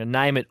 I'm going to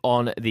name it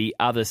on the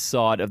other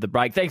side of the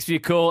break. Thanks for your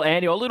call,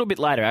 Andy. A little bit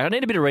later. I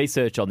need a bit of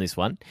research on this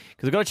one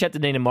because I've got to chat to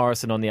Nina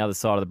Morrison on the other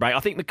side of the break. I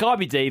think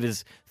Maccabi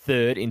Diva's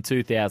third in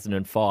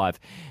 2005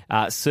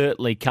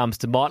 certainly comes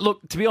to mind.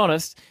 Look, to be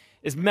honest,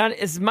 as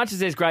much as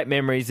there's great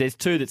memories, there's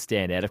two that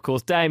stand out. Of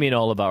course, Damien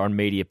Oliver on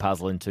Media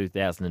Puzzle in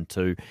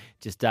 2002,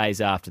 just days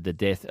after the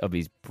death of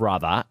his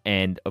brother,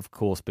 and, of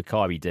course,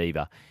 Maccabi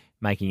Diva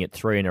making it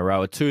 3 in a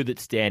row, are two that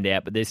stand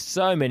out, but there's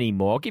so many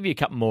more. I'll give you a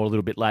couple more a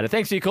little bit later.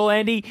 Thanks for your call,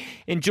 Andy.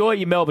 Enjoy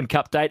your Melbourne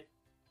Cup date.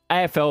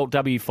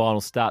 AFLW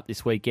finals start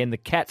this weekend. The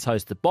Cats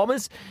host the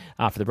Bombers.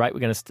 After the break, we're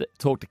going to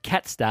talk to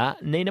Cat star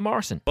Nina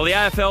Morrison. Well, the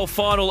AFL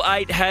Final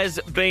 8 has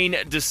been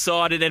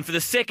decided, and for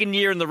the second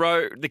year in the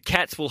row, the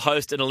Cats will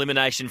host an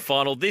elimination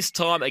final, this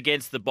time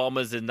against the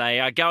Bombers, and they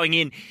are going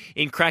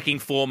in cracking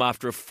form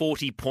after a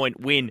 40-point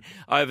win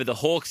over the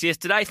Hawks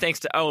yesterday. Thanks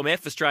to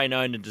OMF, Australian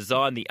owned and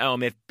designed. The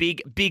OMF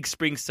big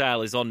spring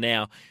sale is on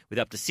now with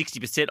up to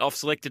 60% off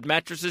selected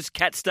mattresses.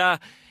 Cat star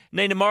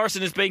Nina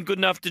Morrison has been good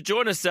enough to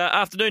join us.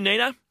 Afternoon,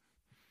 Nina.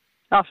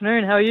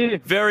 Afternoon, how are you?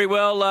 Very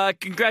well.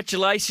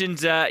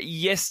 Congratulations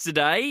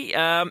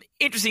yesterday.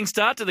 Interesting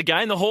start to the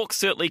game. The Hawks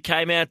certainly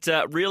came out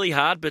really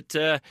hard, but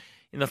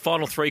in the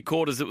final 3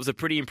 quarters, it was a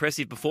pretty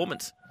impressive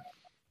performance.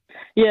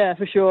 Yeah,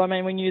 for sure. I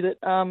mean, we knew that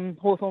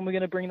Hawthorn were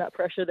going to bring that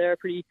pressure. They're a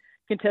pretty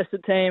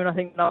contested team, and I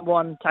think number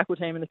one tackle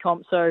team in the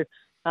comp. So,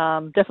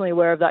 definitely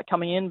aware of that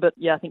coming in. But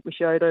yeah, I think we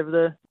showed over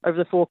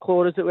the 4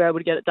 quarters that we were able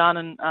to get it done,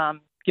 and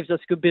gives us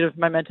a good bit of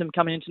momentum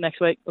coming into next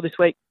week or this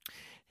week.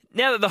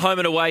 Now that the home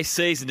and away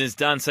season is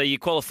done, so you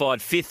qualified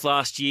 5th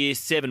last year,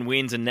 7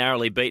 wins and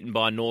narrowly beaten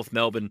by North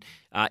Melbourne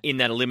in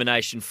that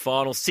elimination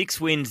final. 6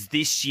 wins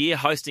this year,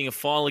 hosting a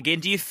final again.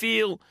 Do you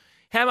feel,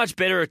 how much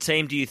better a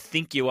team do you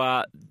think you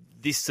are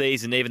this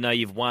season, even though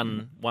you've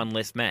won one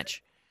less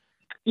match?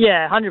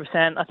 Yeah,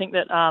 100%. I think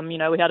that,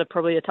 we had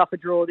probably a tougher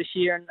draw this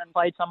year and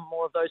played some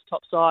more of those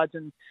top sides.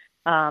 And,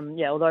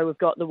 although we've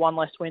got the 1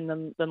 less win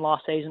than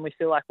last season, we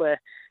feel like we're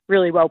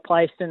really well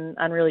placed and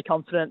really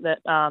confident that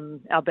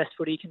our best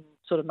footy can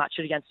sort of match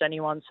it against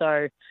anyone.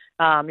 So,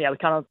 we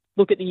kind of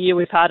look at the year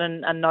we've had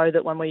and know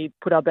that when we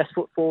put our best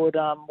foot forward,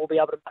 we'll be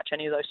able to match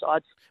any of those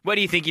sides. Where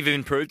do you think you've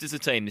improved as a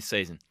team this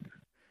season?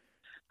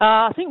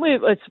 I think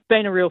it's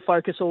been a real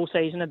focus all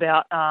season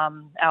about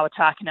our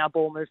attack and our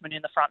ball movement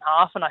in the front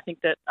half. And I think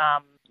that,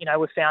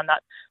 we've found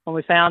that when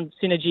we found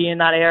synergy in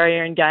that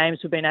area in games,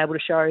 we've been able to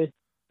show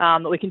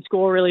that we can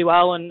score really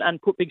well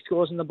and put big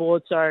scores on the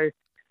board. So,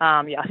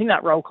 I think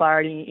that role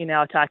clarity in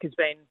our attack has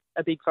been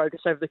a big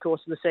focus over the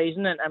course of the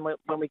season. And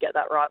when we get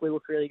that right, we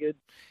look really good.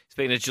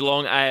 Speaking of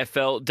Geelong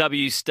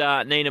AFLW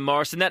star Nina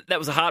Morrison, that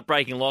was a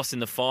heartbreaking loss in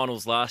the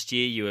finals last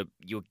year.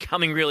 You were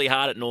coming really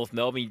hard at North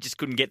Melbourne. You just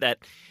couldn't get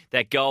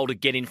that goal to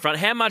get in front.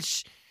 How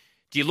much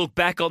do you look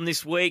back on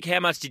this week? How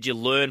much did you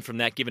learn from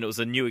that, given it was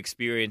a new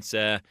experience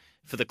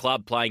for the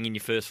club playing in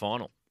your first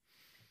final?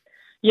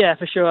 Yeah,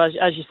 for sure.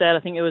 As you said, I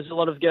think it was a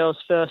lot of girls'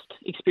 first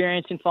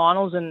experience in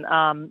finals, and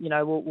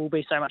we'll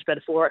be so much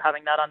better for it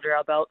having that under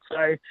our belt.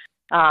 So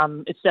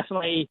it's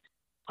definitely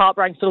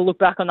heartbreaking to look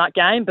back on that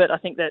game, but I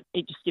think that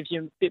it just gives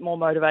you a bit more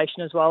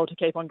motivation as well to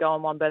keep on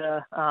going one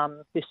better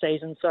this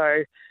season.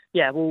 So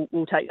yeah,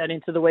 we'll take that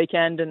into the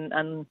weekend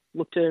and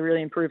look to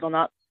really improve on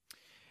that.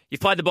 You've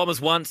played the Bombers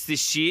once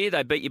this year.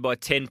 They beat you by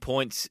 10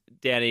 points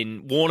down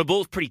in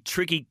Warrnambool. Pretty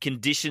tricky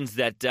conditions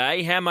that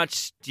day. How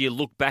much do you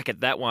look back at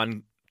that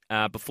one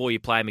before you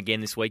play them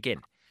again this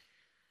weekend?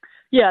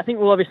 Yeah, I think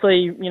we'll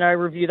obviously,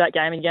 review that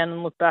game again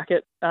and look back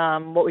at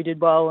what we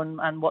did well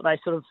and what they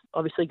sort of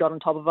obviously got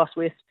on top of us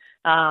with.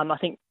 I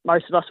think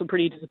most of us were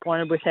pretty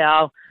disappointed with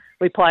how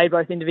we played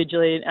both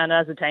individually and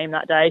as a team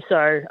that day.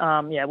 So,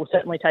 we'll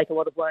certainly take a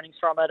lot of learnings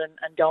from it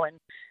and go in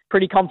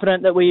pretty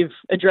confident that we've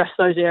addressed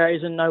those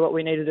areas and know what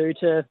we need to do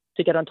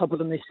to get on top of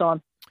them this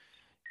time.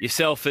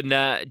 Yourself and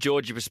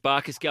Georgie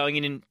Prasparkas going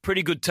in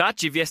pretty good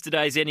touch of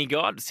yesterday's Any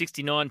Guide.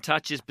 69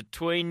 touches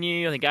between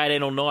you. I think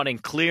 18 or 19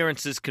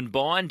 clearances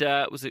combined.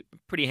 It was a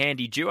pretty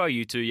handy duo,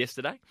 you two,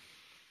 yesterday.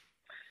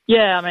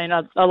 Yeah, I mean,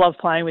 I love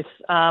playing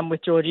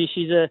with Georgie.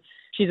 She's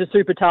a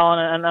super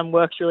talent and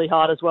works really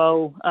hard as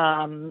well.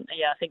 I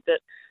think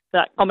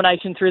that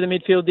combination through the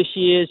midfield this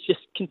year is just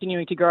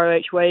continuing to grow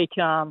each week,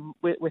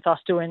 with us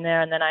two in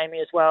there and then Amy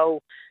as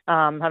well,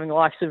 having the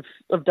likes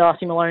of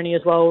Darcy Maloney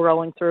as well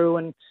rolling through.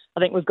 And I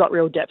think we've got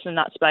real depth in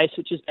that space,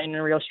 which has been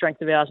a real strength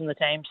of ours in the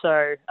team.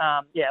 So,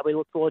 we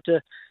look forward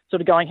to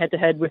sort of going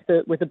head-to-head with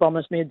the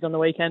Bombers mids on the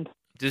weekend.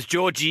 Does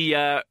Georgie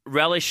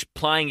relish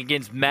playing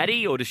against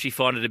Maddie, or does she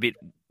find it a bit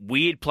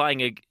weird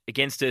playing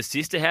against her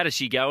sister? How does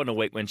she go in a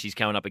week when she's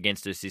coming up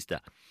against her sister?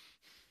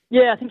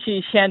 Yeah, I think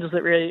she handles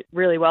it really,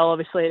 really well.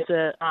 Obviously, it's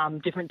a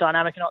different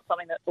dynamic and not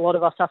something that a lot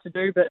of us have to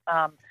do. But,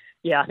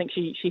 I think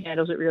she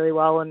handles it really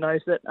well and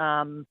knows that,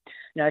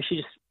 she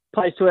just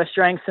plays to her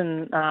strengths.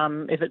 And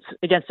if it's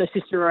against her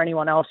sister or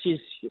anyone else, she's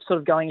sort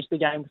of going into the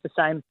game with the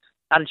same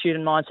attitude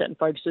and mindset and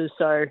focuses.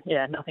 So,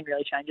 nothing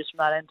really changes from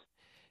that end.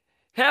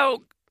 How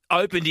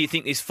open do you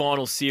think this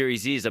final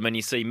series is? I mean,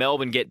 you see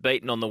Melbourne get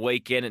beaten on the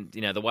weekend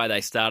and, the way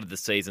they started the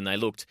season, they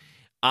looked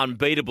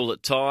unbeatable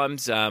at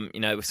times.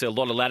 We see a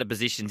lot of ladder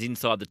positions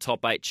inside the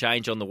top 8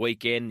 change on the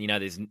weekend.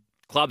 There's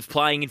clubs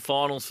playing in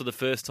finals for the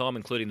first time,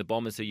 including the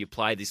Bombers who you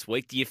play this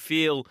week. Do you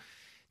feel,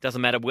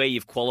 doesn't matter where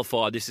you've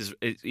qualified, this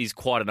is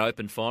quite an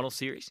open final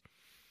series?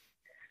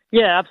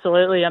 Yeah,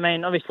 absolutely. I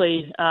mean,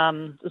 obviously,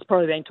 there's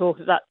probably been talk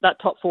that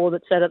top 4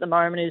 that's set at the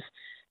moment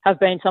have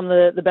been some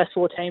of the best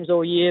 4 teams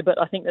all year, but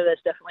I think that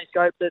there's definitely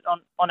scope that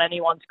on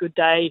anyone's good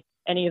day,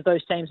 any of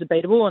those teams are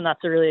beatable, and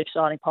that's a really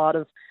exciting part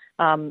of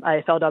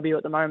AFLW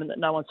at the moment, that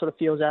no one sort of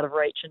feels out of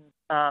reach. And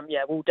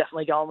we'll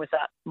definitely go on with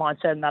that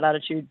mindset and that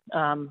attitude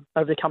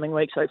over the coming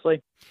weeks,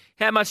 hopefully.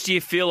 How much do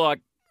you feel like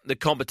the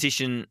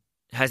competition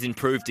has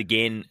improved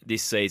again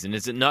this season?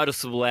 Is it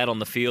noticeable out on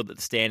the field that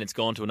the standard's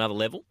gone to another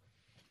level?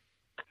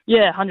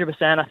 Yeah,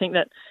 100%. I think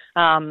that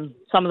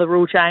some of the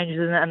rule changes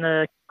and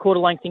the quarter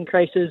length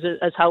increases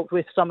has helped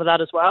with some of that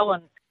as well.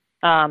 And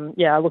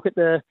I look at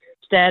the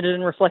standard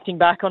and reflecting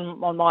back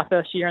on my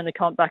first year in the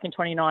comp back in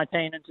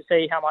 2019, and to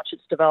see how much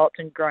it's developed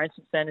and grown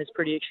since then is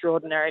pretty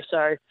extraordinary.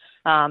 So,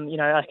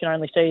 I can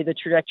only see the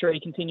trajectory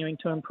continuing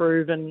to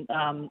improve, and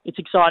it's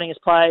exciting as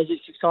players,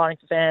 it's exciting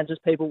for fans, as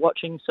people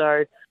watching.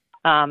 So,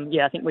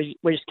 I think we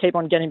just keep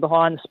on getting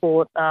behind the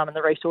sport and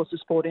the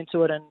resources poured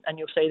into it, and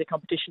you'll see the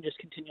competition just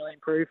continually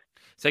improve.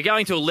 So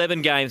going to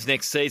 11 games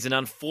next season,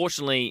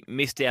 unfortunately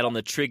missed out on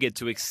the trigger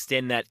to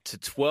extend that to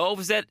 12.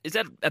 Is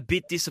that a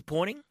bit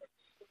disappointing?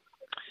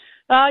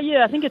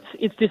 Yeah, I think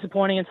it's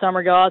disappointing in some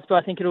regards, but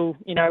I think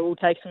we'll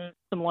take some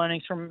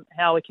learnings from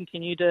how we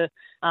continue to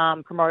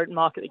promote and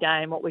market the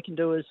game, what we can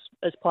do as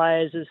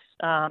players,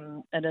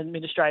 and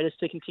administrators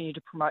to continue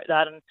to promote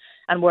that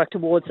and work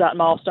towards that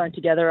milestone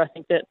together. I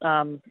think that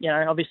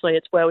obviously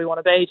it's where we want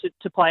to be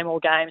to play more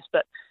games,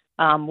 but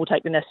we'll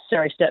take the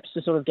necessary steps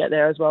to sort of get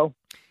there as well.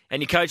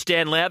 And your coach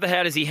Dan Lowther,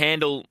 how does he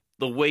handle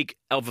the week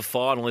of the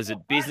final? Is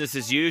it business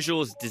as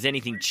usual? Does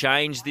anything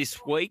change this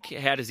week?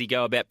 How does he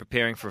go about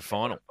preparing for a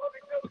final?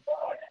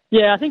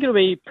 Yeah, I think it'll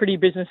be pretty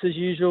business as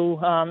usual.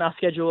 Our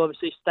schedule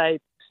obviously stay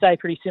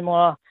pretty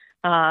similar,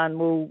 and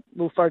we'll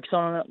focus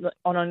on it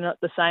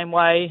the same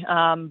way.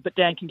 But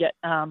Dan can get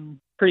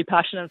pretty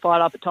passionate and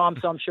fired up at times,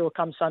 so I'm sure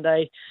come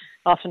Sunday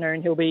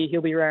afternoon he'll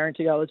be raring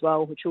to go as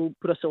well, which will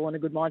put us all in a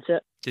good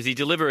mindset. Does he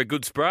deliver a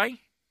good spray?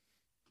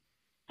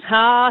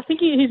 I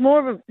think he's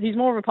more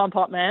of a pump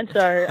up man, so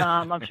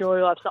I'm sure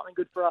he'll have something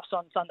good for us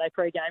on Sunday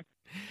pre-game.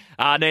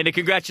 Nina,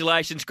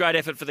 congratulations. Great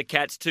effort for the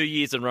Cats 2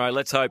 years in a row.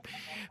 Let's hope,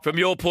 from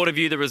your point of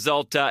view, the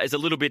result is a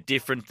little bit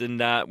different than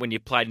when you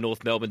played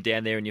North Melbourne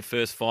down there in your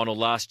first final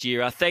last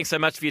year. Thanks so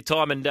much for your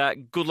time and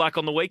good luck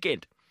on the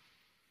weekend.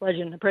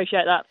 Legend.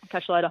 Appreciate that.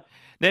 Catch you later.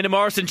 Nina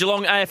Morrison,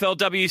 Geelong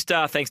AFLW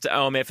star, thanks to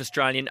OMF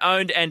Australian.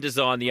 Owned and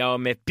designed, the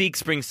OMF Big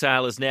Spring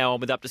Sale is now on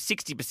with up to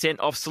 60%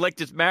 off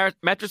selected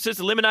mattresses.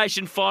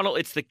 Elimination final,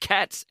 it's the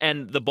Cats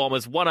and the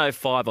Bombers,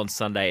 1:05 on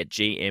Sunday at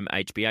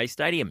GMHBA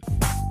Stadium.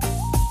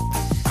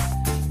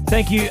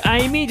 Thank you,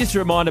 Amy. Just a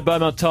reminder,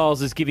 Beaumont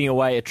Tiles is giving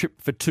away a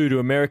trip for two to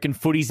American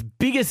footy's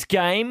biggest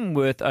game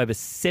worth over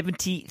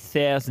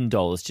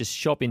 $70,000. Just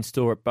shop in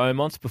store at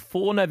Beaumont's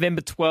before November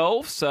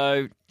 12,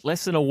 so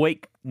less than a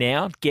week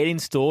now. Get in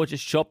store,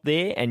 just shop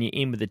there and you're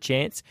in with a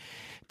chance.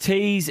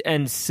 T's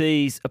and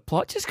C's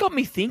apply. Just got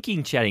me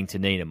thinking, chatting to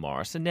Nina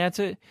Morrison. Now,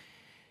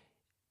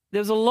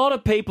 there's a lot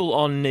of people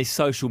on their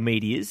social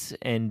medias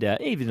and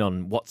even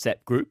on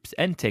WhatsApp groups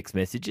and text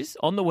messages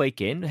on the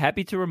weekend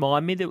happy to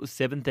remind me that it was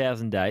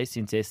 7,000 days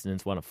since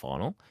Essendon's won a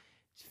final.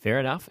 It's fair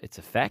enough. It's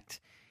a fact.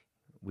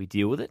 We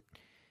deal with it.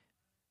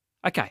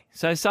 Okay,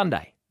 so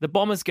Sunday, the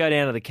Bombers go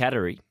down to the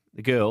Cattery,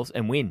 the girls,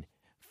 and win.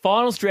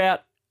 Finals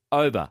drought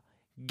over.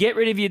 Get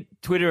rid of your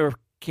Twitter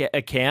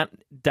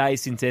account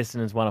days since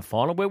Essendon's won a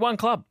final. We're one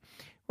club.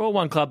 We're all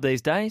one club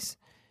these days.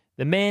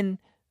 The men,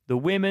 the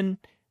women,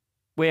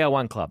 we are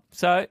one club.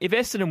 So if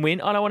Essendon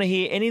win, I don't want to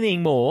hear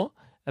anything more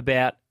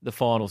about the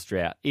finals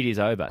drought. It is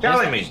over.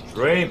 Telling me,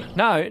 dreaming.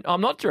 No,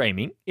 I'm not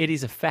dreaming. It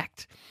is a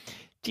fact.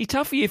 Gee,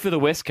 tough year for the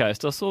West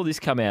Coast. I saw this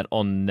come out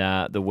on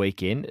the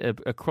weekend.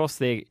 Across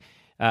their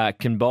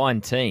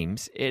combined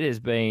teams, it has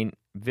been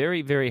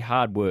very, very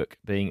hard work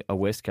being a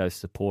West Coast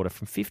supporter.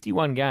 From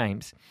 51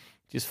 games,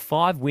 just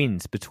 5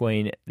 wins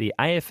between the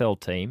AFL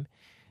team,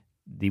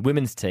 the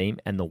women's team,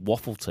 and the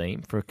Waffle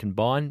team for a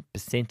combined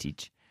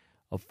percentage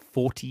of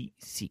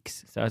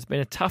 46. So it's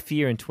been a tough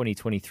year in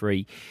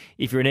 2023.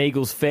 If you're an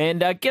Eagles fan,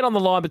 get on the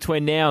line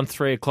between now and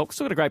 3 o'clock.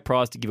 Still got a great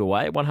prize to give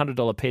away, a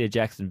 $100 Peter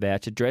Jackson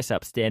voucher. Dress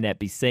up, stand out,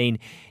 be seen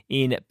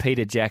in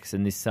Peter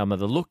Jackson this summer.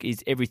 The look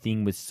is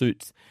everything with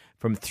suits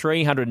from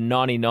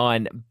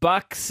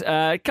 $399.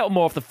 A couple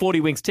more off the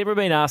 40 Winks tip. We've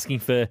been asking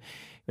for,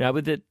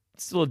 with the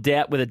still a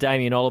doubt whether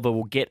Damien Oliver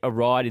will get a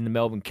ride in the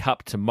Melbourne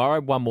Cup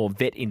tomorrow. One more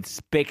vet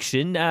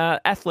inspection.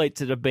 Athletes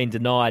that have been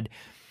denied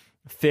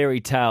fairy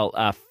tale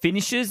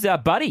finishes.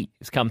 Buddy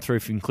has come through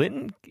from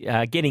Clinton,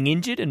 getting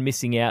injured and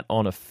missing out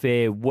on a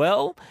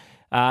farewell.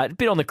 A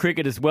bit on the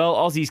cricket as well.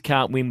 Aussies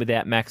can't win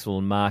without Maxwell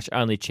and Marsh.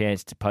 Only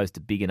chance to post a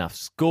big enough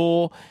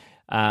score.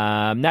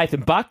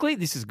 Nathan Buckley,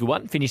 this is a good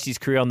one, finished his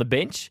career on the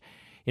bench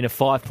in a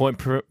 5-point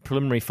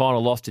preliminary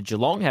final loss to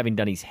Geelong, having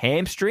done his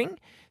hamstring,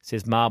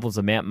 says Marbles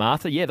of Mount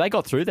Martha. Yeah, they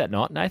got through that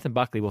night. Nathan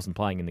Buckley wasn't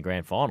playing in the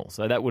grand final,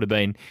 so that would have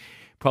been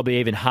probably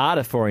even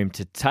harder for him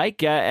to take.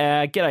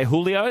 G'day,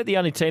 Julio. The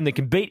only team that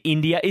can beat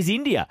India is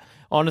India.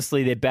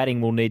 Honestly, their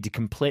batting will need to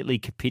completely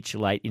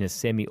capitulate in a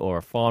semi or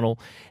a final.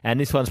 And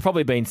this one's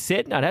probably been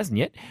said. No, it hasn't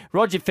yet.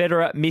 Roger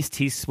Federer missed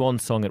his swan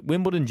song at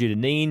Wimbledon due to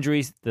knee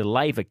injuries. The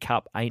Laver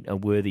Cup ain't a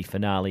worthy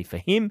finale for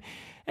him.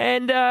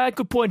 And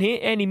good point here.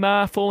 Andy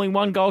Marr falling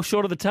 1 goal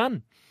short of the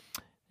ton.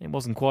 It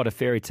wasn't quite a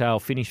fairy tale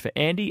finish for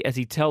Andy, as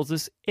he tells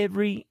us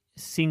every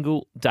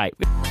single day.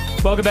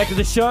 Welcome back to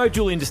the show.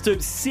 Julian De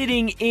Stoop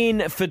sitting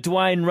in for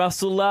Dwayne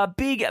Russell.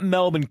 Big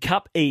Melbourne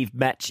Cup Eve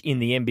match in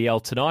the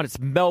NBL tonight. It's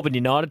Melbourne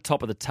United,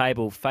 top of the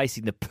table,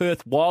 facing the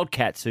Perth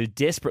Wildcats, who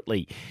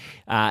desperately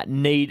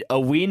need a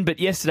win. But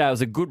yesterday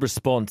was a good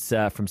response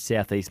from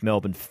Southeast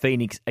Melbourne.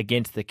 Phoenix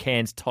against the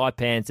Cairns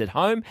Taipans at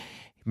home.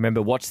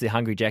 Remember, watch the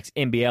Hungry Jacks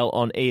NBL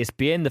on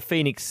ESPN. The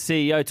Phoenix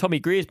CEO, Tommy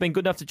Greer, has been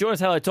good enough to join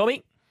us. Hello,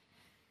 Tommy.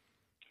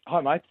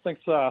 Hi, mate.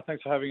 Thanks for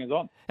having us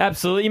on.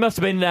 Absolutely. You must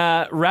have been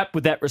wrapped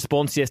with that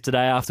response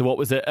yesterday after what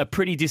was a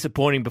pretty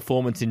disappointing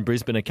performance in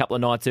Brisbane a couple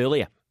of nights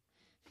earlier.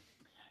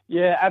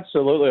 Yeah,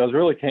 absolutely. I was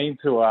really keen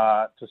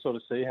to sort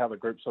of see how the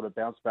group sort of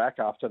bounced back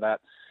after that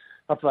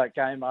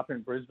game up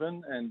in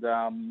Brisbane.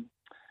 And,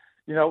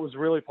 it was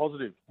really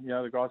positive.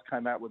 The guys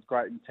came out with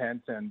great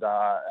intent, and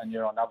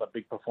another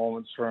big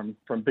performance from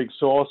Big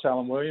Sauce,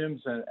 Alan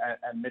Williams, and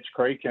Mitch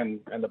Creek, and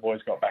the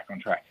boys got back on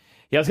track.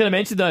 Yeah, I was going to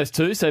mention those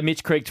two. So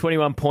Mitch Creek,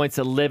 21 points,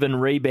 11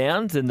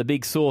 rebounds, and the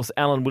Big Sauce,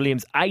 Alan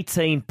Williams,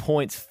 18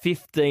 points,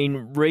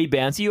 15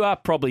 rebounds. You are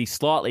probably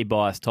slightly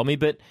biased, Tommy,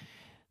 but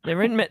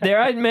there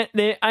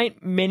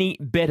ain't many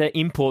better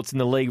imports in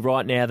the league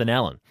right now than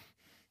Alan.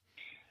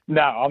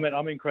 No,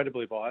 I'm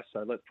incredibly biased,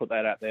 so let's put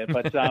that out there.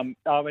 But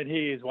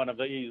he is one of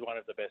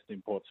the best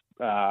imports,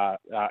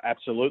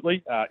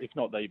 absolutely, if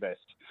not the best.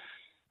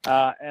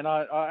 And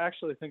I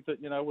actually think that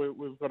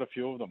we've got a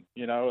few of them.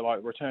 Like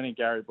returning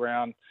Gary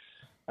Brown,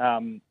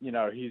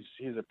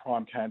 he's a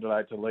prime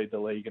candidate to lead the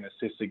league in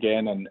assists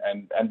again,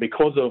 and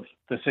because of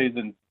the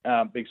season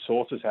Big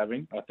Sauce is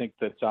having, I think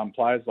that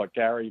players like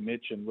Gary,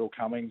 Mitch, and Will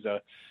Cummings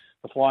are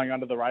flying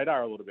under the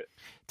radar a little bit.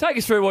 Take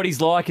us through what he's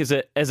like as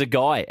a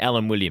guy,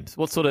 Alan Williams.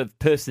 What sort of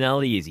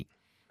personality is he?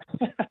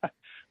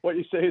 What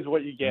you see is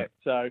what you get.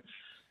 So,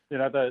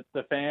 the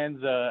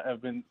fans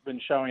have been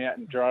showing out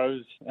in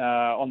droves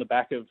on the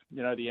back of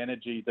the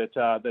energy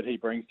that he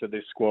brings to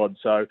this squad.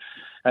 So,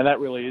 and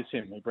that really is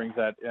him. He brings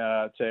that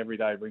to every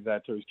day. Brings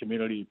that to his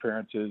community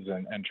appearances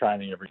and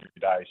training every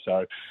day.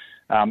 So,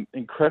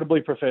 incredibly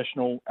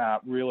professional,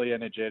 really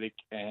energetic,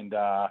 and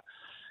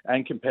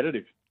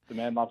competitive. The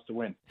man loves to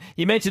win.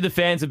 You mentioned the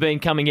fans have been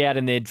coming out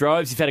in their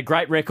droves. You've had a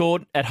great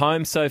record at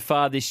home so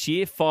far this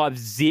year,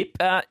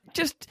 5-0.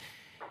 Just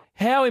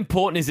how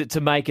important is it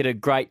to make it a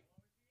great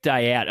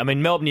day out? I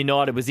mean, Melbourne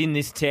United was in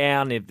this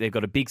town. They've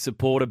got a big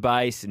supporter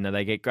base and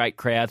they get great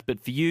crowds. But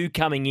for you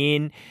coming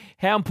in,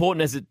 how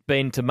important has it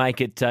been to make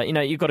it,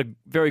 you've got a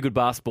very good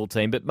basketball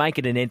team, but make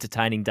it an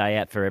entertaining day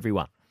out for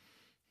everyone?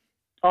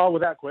 Oh,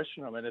 without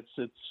question. I mean,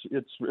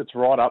 it's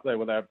right up there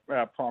with our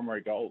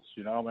primary goals.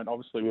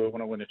 Obviously we want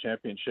to win a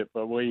championship,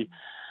 but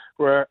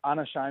we're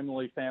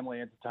unashamedly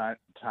family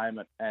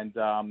entertainment, and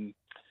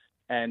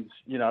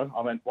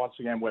once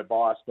again we're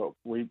biased, but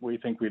we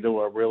think we do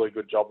a really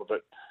good job of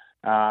it,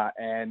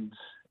 and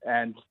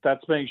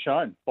that's being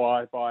shown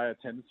by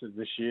attendances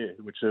this year,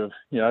 which have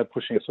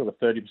pushing a sort of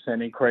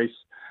 30% increase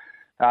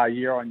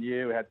year on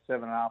year. We had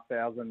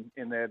 7,500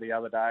 in there the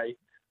other day.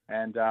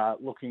 And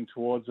looking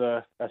towards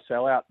a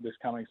sellout this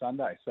coming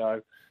Sunday.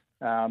 So,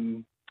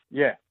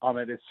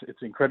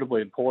 it's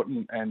incredibly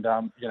important, and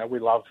we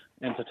love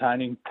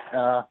entertaining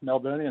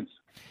Melburnians.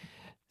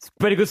 It's a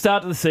pretty good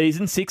start to the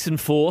season,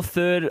 6-4,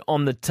 third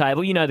on the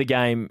table. You know the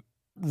game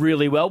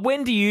really well.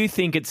 When do you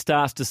think it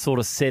starts to sort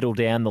of settle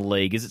down the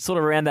league? Is it sort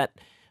of around that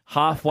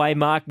halfway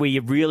mark where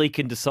you really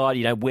can decide,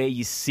 where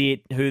you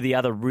sit, who the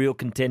other real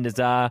contenders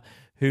are,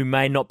 who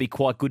may not be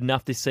quite good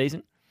enough this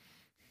season?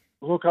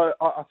 Look, I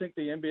think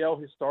the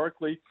NBL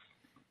historically,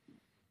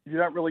 you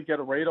don't really get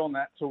a read on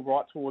that till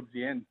right towards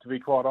the end, to be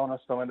quite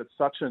honest. I mean, it's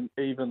such an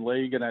even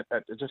league, and it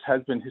just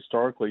has been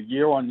historically.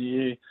 Year on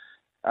year,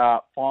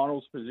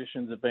 finals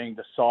positions are being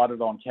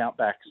decided on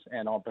countbacks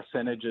and on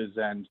percentages,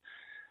 and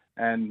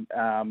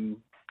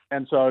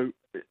so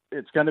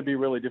it's going to be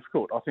really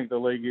difficult. I think the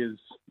league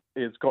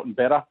is gotten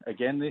better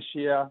again this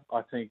year.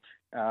 I think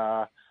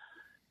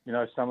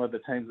some of the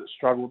teams that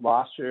struggled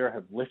last year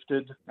have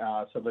lifted.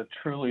 So there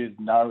truly is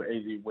no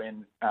easy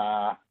win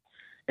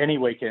any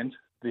weekend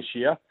this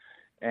year.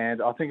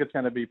 And I think it's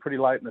going to be pretty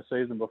late in the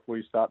season before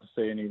you start to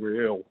see any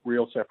real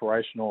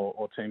separation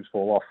or teams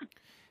fall off.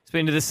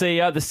 Speaking to the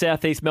CEO of the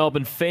South East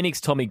Melbourne Phoenix,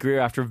 Tommy Greer,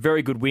 after a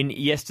very good win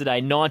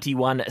yesterday,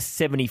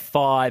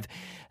 91-75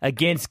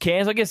 against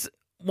Cairns. I guess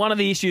one of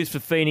the issues for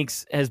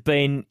Phoenix has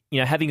been,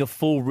 having a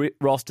full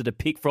roster to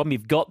pick from.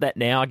 You've got that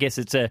now. I guess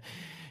it's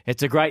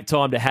a great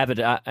time to have it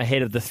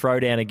ahead of the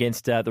throwdown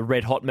against the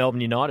red-hot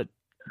Melbourne United.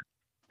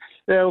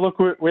 Yeah, look,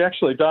 we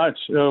actually don't.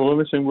 We're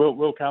missing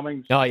Will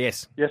Cummings. Oh,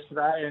 yes.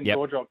 Yesterday, and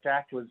George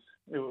Ockak was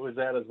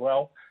out as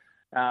well.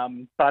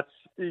 But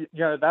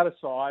that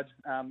aside,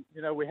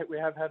 we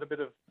have had a bit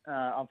of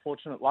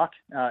unfortunate luck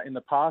in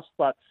the past,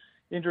 but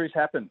injuries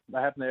happen. They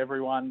happen to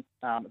everyone.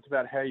 It's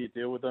about how you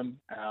deal with them.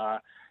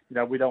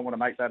 We don't want to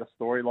make that a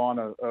storyline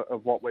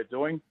of what we're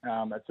doing.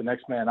 It's a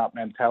next man up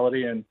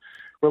mentality, and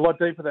we're a lot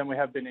deeper than we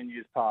have been in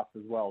years past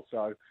as well.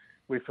 So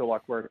we feel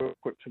like we're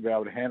equipped to be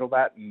able to handle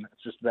that, and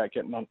it's just about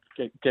getting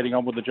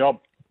on with the job.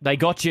 They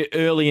got you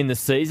early in the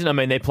season. I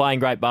mean, they're playing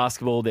great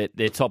basketball.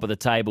 They're top of the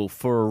table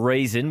for a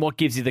reason. What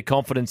gives you the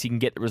confidence you can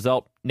get the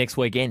result next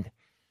weekend?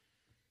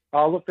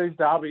 Oh, look, these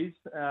derbies,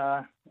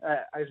 as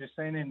you've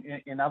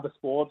seen in other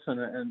sports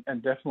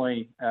and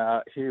definitely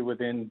here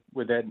within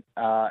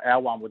our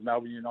one with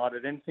Melbourne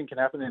United, anything can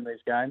happen in these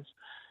games.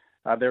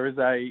 There is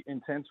a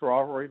intense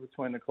rivalry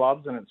between the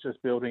clubs, and it's just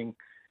building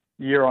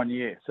year on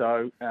year.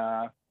 So,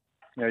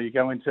 you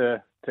go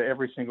into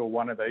every single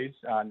one of these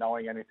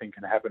knowing anything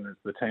can happen as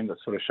the team that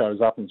sort of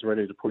shows up and is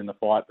ready to put in the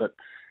fight that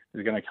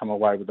is going to come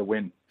away with a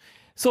win.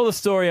 Saw the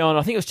story on,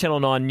 I think it was Channel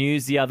 9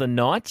 News the other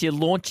night. You're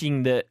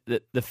launching the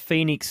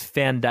Phoenix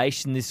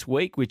Foundation this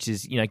week, which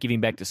is,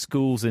 giving back to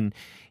schools and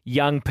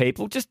young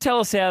people. Just tell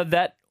us how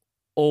that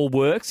all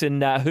works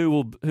and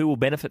who will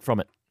benefit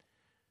from it.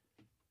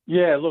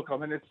 Yeah, look, I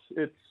mean,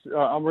 it's.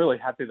 I'm really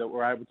happy that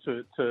we're able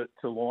to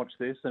launch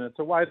this, and it's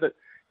a way that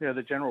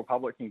the general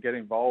public can get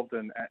involved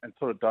and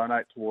sort of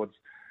donate towards,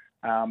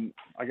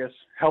 I guess,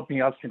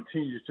 helping us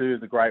continue to do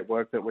the great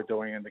work that we're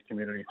doing in the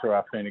community through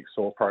our Phoenix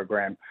Soar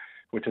program,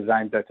 which is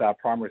aimed at our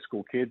primary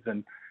school kids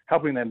and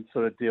helping them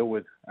sort of deal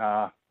with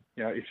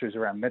issues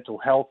around mental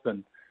health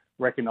and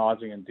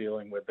recognising and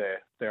dealing with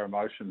their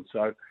emotions.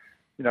 So,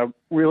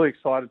 really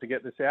excited to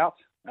get this out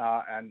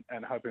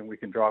and hoping we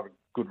can drive a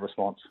good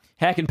response.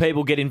 How can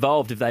people get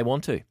involved if they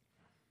want to?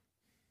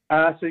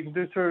 So you can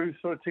do through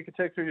sort of ticket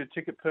tech, through your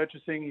ticket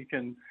purchasing. You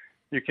can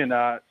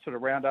sort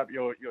of round up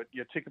your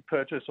ticket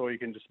purchase, or you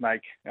can just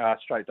make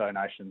straight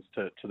donations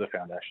to the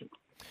foundation.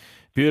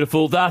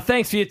 Beautiful.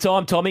 Thanks for your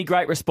time, Tommy.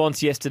 Great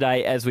response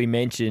yesterday, as we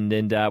mentioned,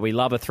 and we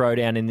love a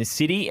throwdown in this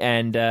city.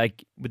 And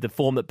with the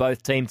form that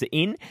both teams are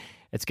in,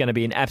 it's going to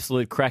be an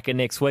absolute cracker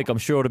next week. I'm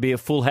sure it'll be a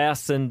full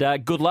house, and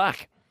good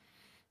luck.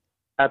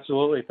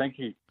 Absolutely. Thank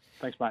you.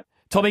 Thanks, mate.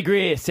 Tommy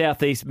Greer,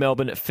 South East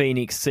Melbourne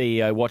Phoenix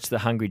CEO. Watch the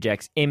Hungry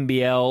Jacks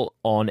NBL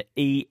on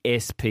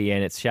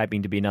ESPN. It's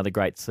shaping to be another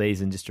great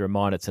season. Just a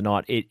reminder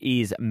tonight, it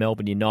is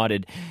Melbourne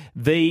United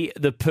v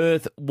the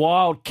Perth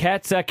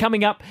Wildcats.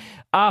 Coming up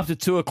after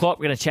 2 o'clock,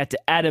 we're going to chat to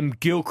Adam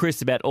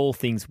Gilchrist about all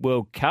things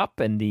World Cup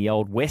and the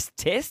old West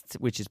Test,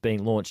 which is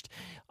being launched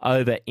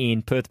over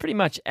in Perth pretty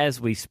much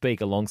as we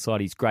speak, alongside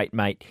his great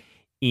mate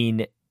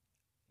in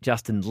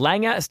Justin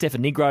Langer.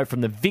 Stefan Nigro from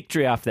the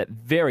victory after that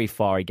very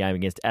fiery game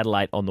against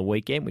Adelaide on the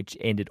weekend, which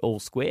ended all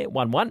square,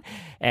 1-1.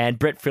 And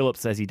Brett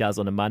Phillips, as he does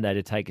on a Monday,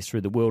 to take us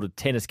through the world of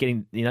tennis,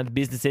 getting the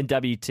business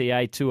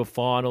NWTA Tour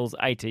Finals,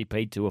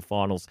 ATP Tour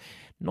Finals,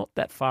 not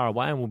that far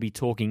away. And we'll be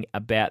talking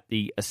about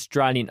the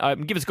Australian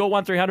Open. Give us a call,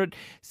 1300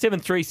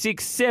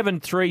 736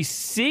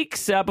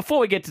 736. Before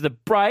we get to the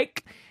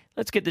break,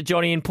 let's get to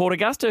Johnny in Port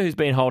Augusta, who's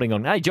been holding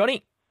on. Hey,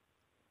 Johnny.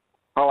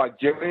 Hi,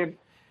 Julian.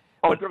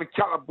 I've got a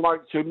couple of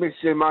blokes who miss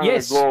their moment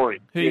Yes. of glory.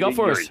 Who you got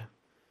for us?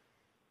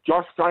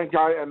 Josh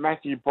Franco and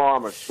Matthew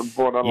Primus from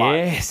Port Adelaide.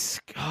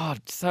 Yes.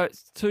 God, so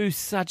two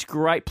such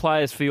great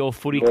players for your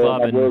footy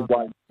club. They were And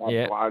great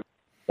players.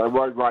 They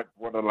were great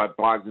Port Adelaide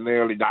players in the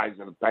early days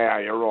of the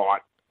power, you're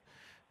right.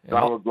 They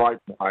were great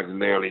players in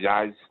the early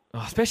days.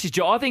 especially,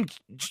 I think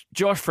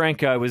Josh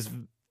Franco was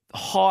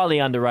highly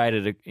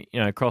underrated,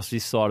 across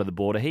this side of the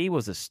border. He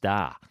was a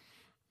star.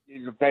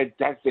 He's a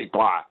fantastic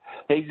player.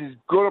 He's as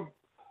good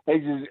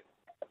an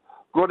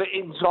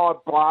inside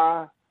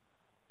player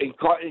in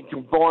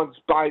confined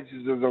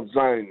spaces as I've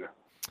seen.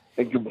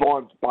 In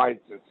confined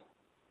spaces.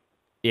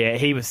 Yeah,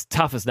 he was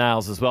tough as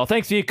nails as well.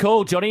 Thanks for your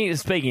call, Johnny.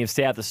 Speaking of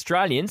South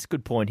Australians,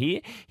 good point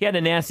here. He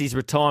hadn't announced his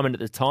retirement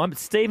at the time, but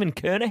Stephen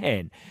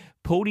Kernahan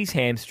pulled his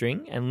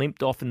hamstring and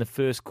limped off in the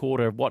first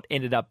quarter of what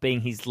ended up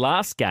being his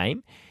last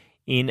game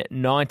in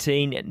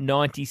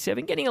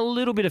 1997. Getting a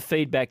little bit of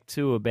feedback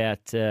too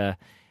about the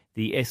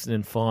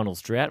Essendon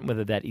finals drought and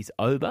whether that is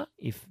over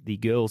if the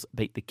girls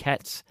beat the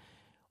Cats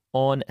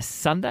on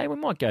Sunday. We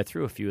might go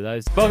through a few of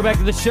those. Welcome back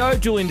to the show.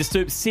 Julian De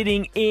Stoop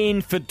sitting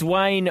in for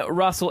Dwayne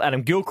Russell.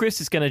 Adam Gilchrist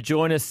is going to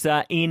join us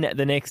in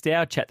the next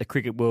hour, chat the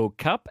Cricket World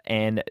Cup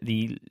and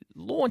the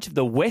launch of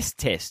the West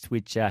Test,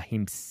 which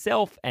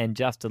himself and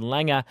Justin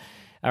Langer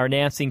are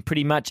announcing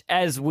pretty much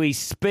as we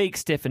speak.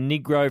 Stefan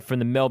Nigro from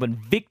the Melbourne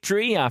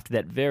Victory after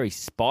that very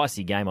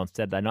spicy game on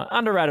Saturday night.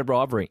 Underrated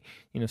rivalry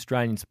in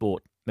Australian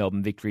sport.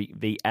 Melbourne Victory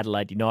v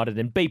Adelaide United,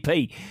 and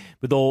BP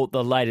with all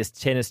the latest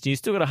tennis news.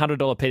 Still got a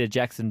 $100 Peter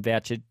Jackson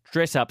voucher.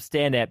 Dress up,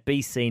 stand out,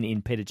 be seen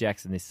in Peter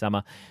Jackson this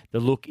summer. The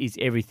look is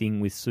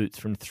everything with suits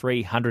from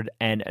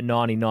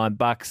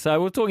 $399. So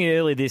we were talking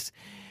earlier this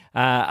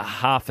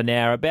half an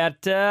hour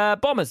about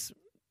Bombers.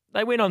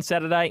 They win on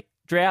Saturday.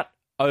 Drought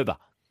over.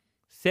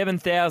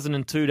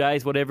 7,002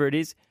 days, whatever it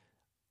is,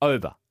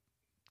 over.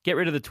 Get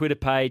rid of the Twitter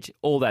page,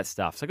 all that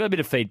stuff. So I got a bit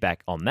of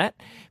feedback on that.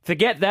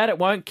 Forget that, it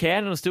won't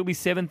count. It'll still be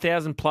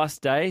 7,000 plus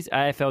days.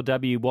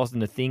 AFLW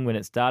wasn't a thing when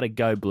it started.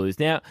 Go Blues.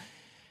 Now,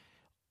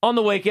 on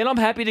the weekend, I'm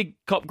happy to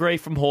cop grief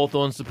from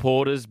Hawthorn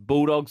supporters,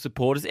 Bulldog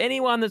supporters,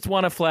 anyone that's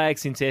won a flag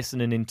since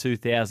Essendon in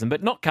 2000,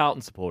 but not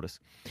Carlton supporters.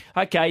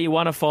 Okay, you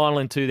won a final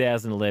in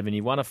 2011,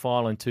 you won a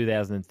final in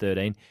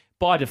 2013,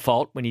 by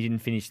default when you didn't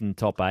finish in the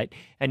top 8,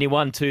 and you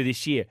won 2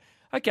 this year.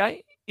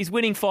 Okay, is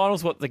winning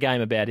finals what the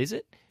game about, is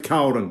it?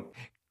 Carlton.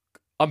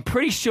 I'm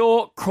pretty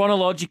sure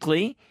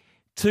chronologically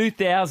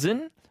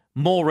 2000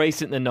 more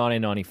recent than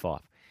 1995.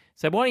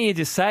 So why don't you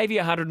just save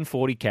your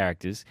 140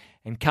 characters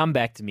and come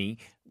back to me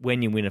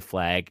when you win a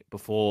flag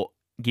before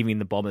giving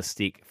the Bombers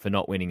stick for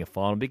not winning a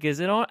final, because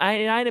it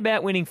ain't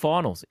about winning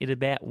finals. It's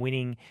about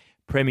winning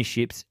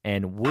premierships,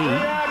 and we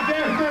are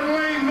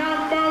definitely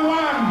number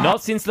one.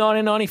 Not since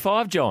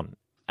 1995, John.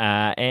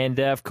 And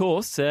of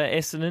course,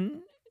 Essendon,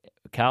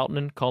 Carlton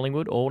and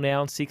Collingwood all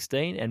now on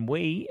 16, and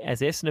we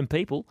as Essendon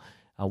people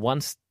are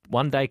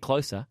one day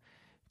closer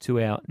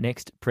to our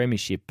next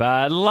premiership.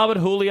 Love it,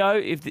 Julio.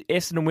 If the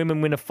Essendon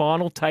women win a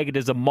final, take it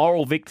as a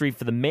moral victory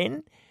for the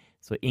men,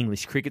 so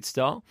English cricket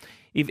style.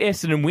 If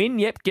Essendon win,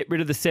 get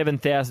rid of the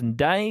 7,000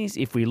 days.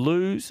 If we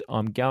lose,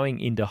 I'm going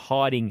into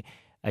hiding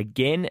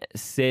again,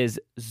 says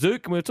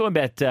Zook. And we were talking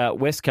about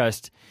West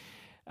Coast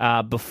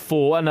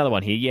before. Another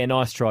one here. Yeah,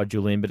 nice try,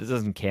 Julian, but it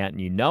doesn't count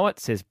and you know it,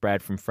 says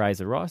Brad from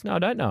Fraser Rice. No, I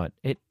don't know it.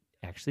 It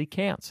actually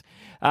counts.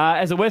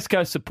 As a West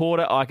Coast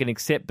supporter, I can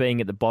accept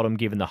being at the bottom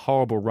given the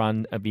horrible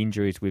run of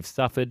injuries we've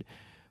suffered.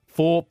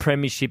 4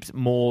 premierships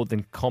more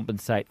than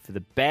compensate for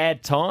the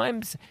bad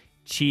times.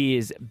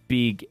 Cheers,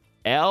 Big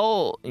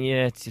L.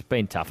 Yeah, it's just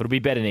been tough. It'll be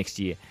better next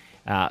year,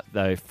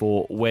 though,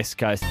 for West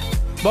Coast.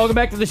 Welcome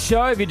back to the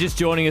show. If you're just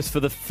joining us for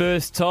the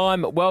first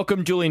time,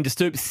 welcome. Julian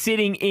DeStoop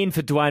sitting in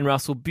for Dwayne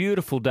Russell.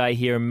 Beautiful day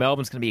here in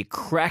Melbourne. It's going to be a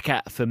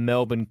cracker for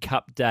Melbourne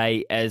Cup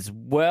Day as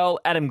well.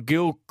 Adam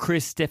Gill,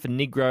 Chris Stefan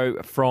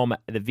Negro from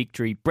the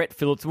Victory, Brett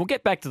Phillips. And we'll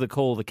get back to the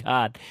call of the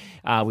card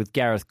with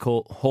Gareth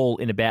Hall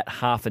in about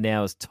half an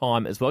hour's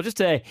time as well. Just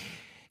a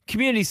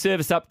community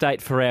service update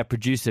for our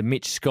producer,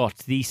 Mitch Scott.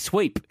 The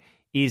sweep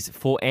is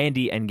for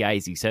Andy and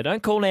Gazy. So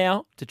don't call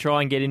now to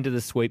try and get into the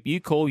sweep. You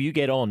call, you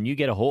get on, you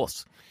get a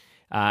horse.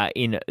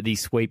 In the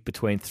sweep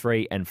between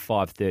 3 and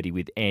 5:30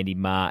 with Andy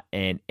Marr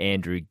and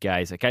Andrew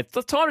Gaze. Okay,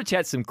 it's time to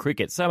chat some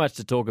cricket. So much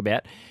to talk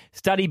about.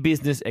 Study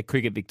business at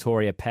Cricket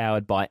Victoria,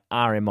 powered by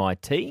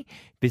RMIT.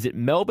 Visit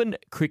Melbourne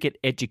Cricket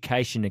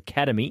Education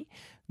Academy.com.au,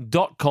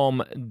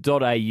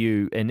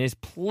 and there's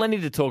plenty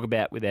to talk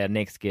about with our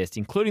next guest,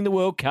 including the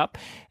World Cup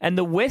and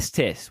the West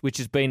Test, which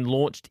has been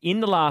launched in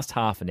the last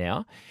half an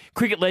hour.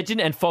 Cricket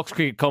legend and Fox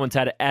Cricket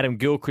commentator Adam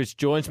Gilchrist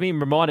joins me. And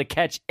reminder,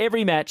 catch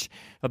every match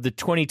of the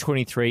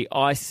 2023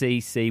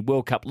 ICC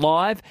World Cup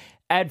live,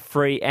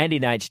 ad-free and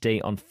in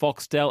HD on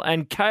Foxtel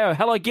and KO.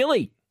 Hello,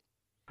 Gilly.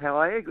 How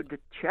are you? Good to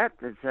chat.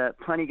 There's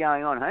plenty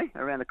going on, hey,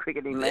 around the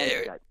cricketing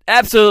landscape.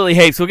 Absolutely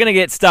heaps. We're going to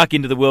get stuck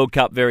into the World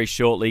Cup very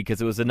shortly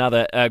because it was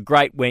another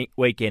great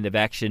weekend of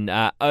action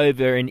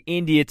over in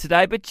India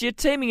today. But you're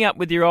teaming up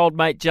with your old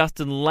mate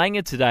Justin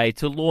Langer today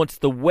to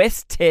launch the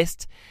West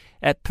Test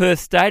at Perth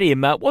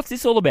Stadium. What's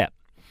this all about?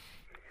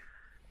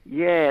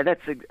 Yeah,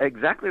 that's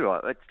exactly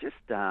right. It's just,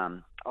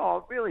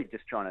 really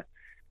just trying to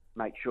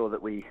make sure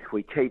that we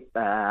keep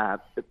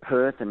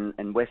Perth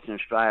and Western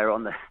Australia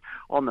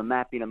on the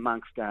map in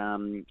amongst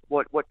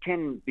what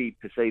can be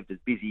perceived as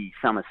busy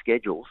summer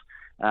schedules.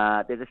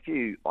 There's a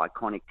few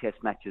iconic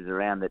Test matches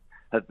around that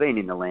have been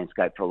in the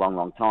landscape for a long,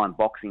 long time.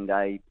 Boxing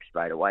Day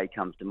straight away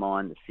comes to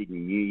mind. The Sydney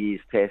New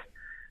Year's Test,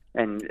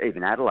 and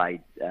even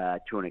Adelaide,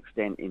 to an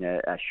extent, in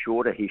a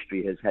shorter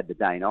history, has had the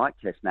day-night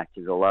Test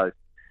matches. Although I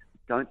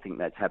don't think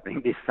that's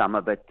happening this summer,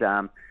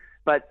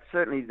 But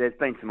certainly there's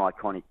been some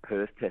iconic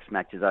Perth Test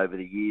matches over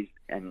the years,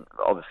 and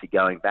obviously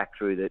going back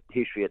through the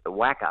history at the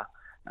WACA,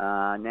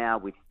 now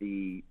with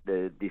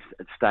this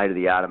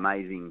state-of-the-art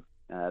amazing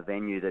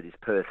venue that is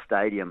Perth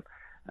Stadium,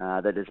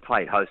 that has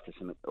played host to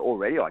some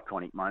already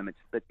iconic moments,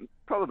 but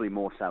probably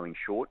more so in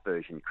short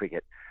version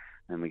cricket.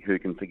 And who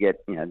can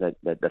forget,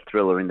 the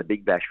thriller in the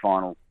Big Bash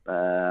final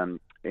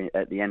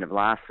at the end of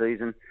last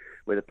season,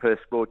 where the Perth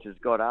Scorchers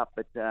got up.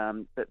 But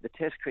the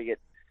Test cricket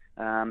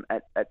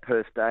at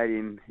Perth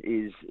Stadium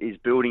is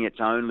building its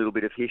own little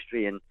bit of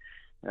history, and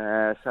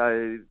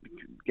so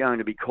going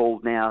to be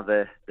called now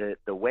the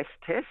West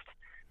Test.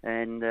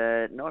 And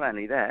not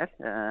only that,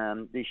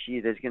 this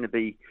year there's going to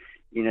be,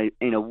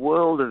 in a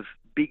world of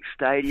big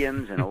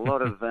stadiums and a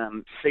lot of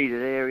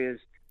seated areas,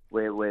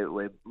 where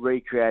we're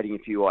recreating a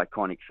few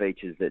iconic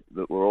features that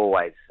were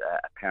always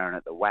apparent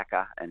at the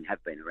WACA and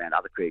have been around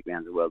other cricket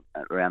grounds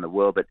around the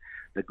world. But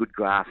the good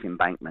grass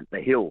embankment,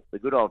 the hill, the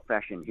good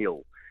old-fashioned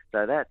hill.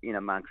 So that, in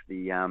amongst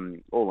the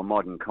all the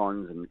modern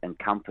cons and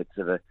comforts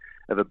of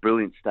a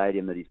brilliant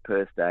stadium that is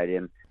Perth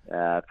Stadium,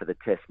 for the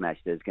Test match,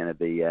 there's going to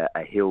be a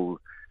hill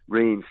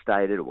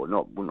reinstated, or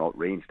not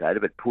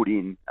reinstated, but put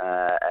in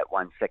at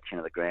one section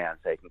of the ground,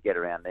 so you can get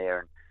around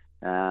there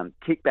and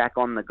kick back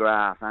on the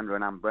grass under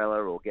an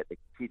umbrella, or get the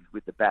kids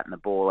with the bat and the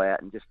ball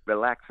out and just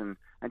relax and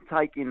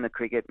take in the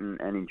cricket and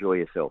enjoy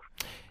yourself.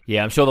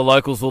 Yeah, I'm sure the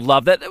locals will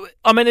love that.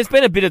 I mean, there's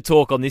been a bit of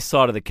talk on this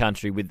side of the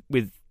country with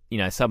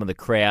some of the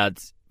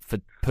crowds for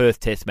Perth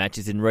Test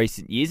matches in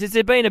recent years. Has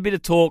there been a bit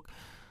of talk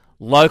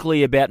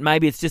locally about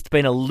maybe it's just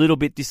been a little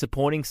bit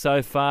disappointing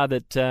so far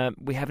that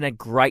we haven't had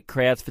great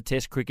crowds for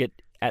Test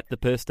cricket at the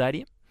Perth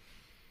Stadium?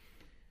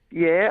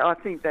 Yeah, I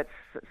think that's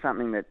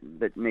something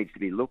that needs to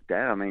be looked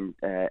at. I mean,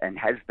 and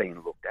has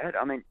been looked at.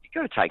 I mean, you've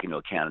got to take into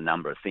account a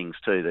number of things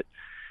too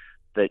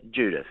that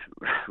due to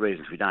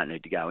reasons we don't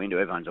need to go into,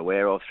 everyone's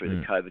aware of through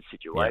the COVID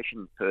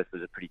situation. Yeah. Perth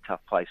was a pretty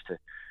tough place to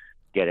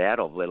get out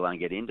of, let alone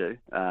get into.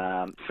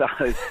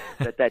 So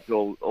that's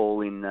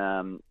all in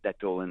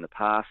the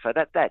past. So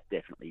that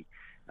definitely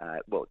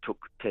took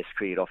Test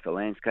cricket off the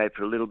landscape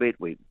for a little bit.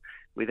 We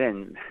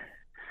then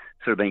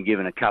sort of been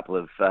given a couple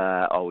of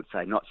I would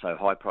say not so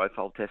high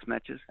profile Test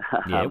matches.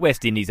 Yeah,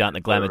 West Indies aren't the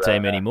glamour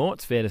team anymore.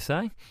 It's fair to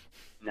say.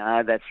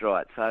 No, that's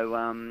right.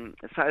 So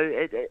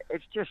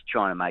it's just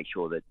trying to make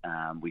sure that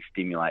we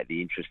stimulate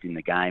the interest in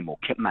the game, or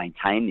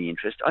maintain the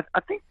interest. I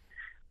think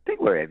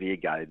wherever you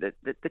go, that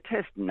the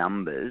Test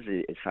numbers,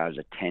 as far as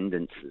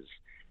attendances,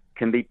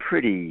 can be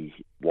pretty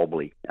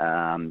wobbly.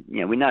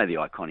 We know the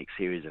iconic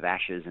series of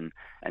Ashes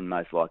and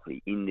most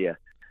likely India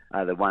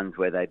are the ones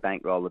where they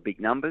bankroll the big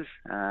numbers,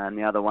 and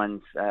the other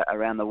ones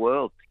around the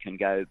world can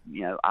go,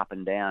 up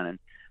and down.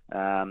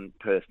 And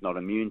Perth's not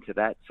immune to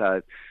that,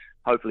 so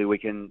hopefully we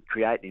can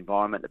create the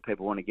environment that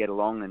people want to get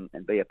along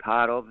and be a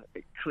part of.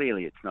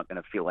 Clearly, it's not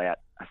going to fill out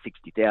a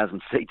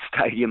 60,000 seat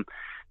stadium.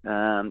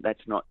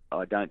 That's not,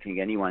 I don't think,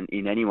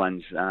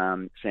 anyone's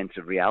sense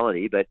of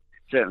reality, but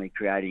certainly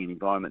creating an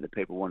environment that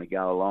people want to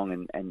go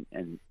along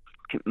and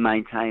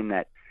maintain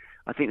that.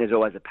 I think there's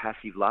always a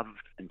passive love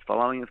and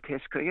following of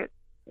Test cricket.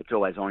 It's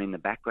always on in the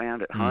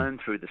background at home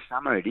through the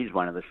summer. It is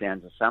one of the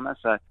sounds of summer.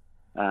 So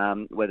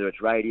whether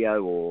it's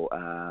radio or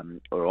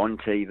on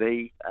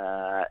TV,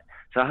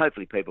 so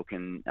hopefully people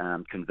can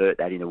convert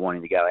that into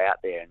wanting to go out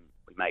there, and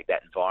we make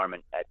that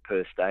environment at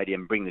Perth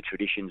Stadium, bring the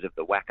traditions of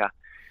the Wacker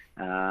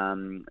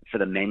for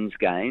the men's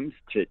games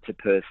to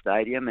Perth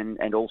Stadium,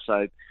 and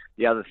also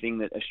the other thing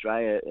that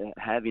Australia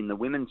have in the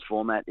women's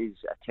format is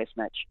a test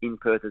match in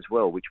Perth as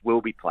well, which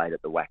will be played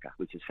at the Wacker,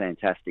 which is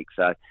fantastic.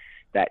 So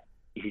that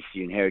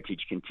history and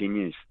heritage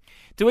continues.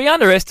 Do we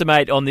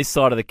underestimate on this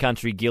side of the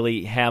country,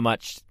 Gilly, how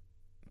much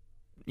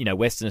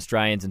Western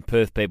Australians and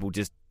Perth people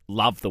just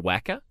love the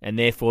Wacker, and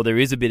therefore there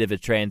is a bit of a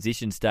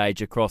transition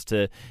stage across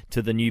to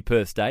the new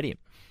Perth Stadium?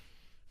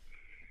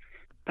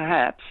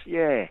 Perhaps,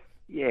 yeah.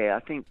 I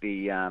think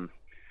the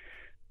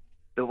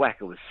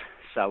Wacker was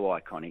so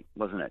iconic,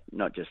 wasn't it?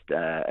 Not just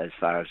as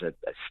far as a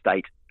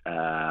state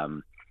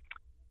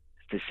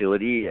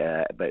facility,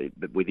 but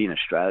within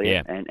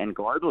Australia and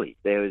globally.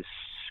 There was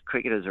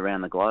cricketers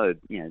around the globe.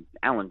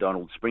 Alan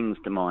Donald springs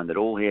to mind that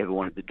all he ever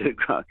wanted to do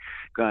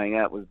growing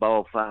up was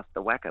bowl fast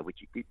the Wacker, which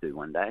he did do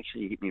one day.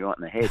 Actually, he hit me right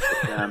in the head.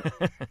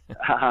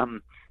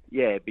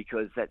 But,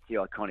 because that's the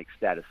iconic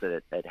status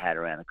that it had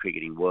around the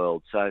cricketing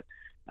world. So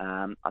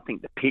I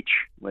think the pitch,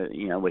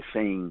 we're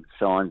seeing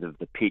signs of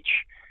the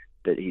pitch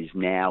that is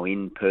now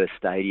in Perth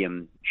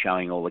Stadium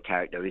showing all the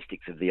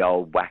characteristics of the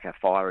old Wacker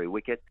fiery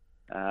wicket.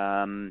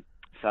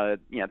 So,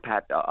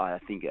 Pat, I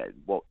think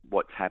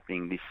what's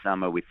happening this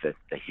summer with the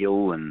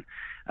Hill and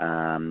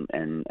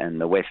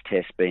the West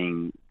Test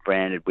being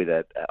branded with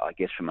I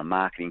guess from a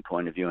marketing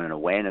point of view and an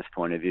awareness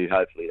point of view,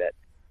 hopefully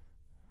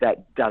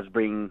that does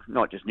bring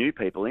not just new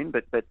people in,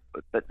 but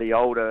the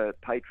older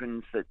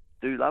patrons that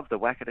do love the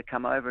Wacker to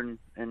come over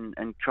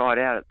and try it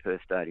out at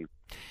Perth Stadium.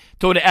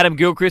 Talking to Adam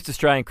Gilchrist,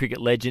 Australian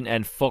cricket legend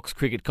and Fox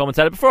cricket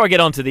commentator. Before I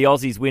get on to the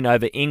Aussies win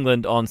over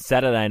England on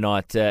Saturday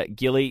night,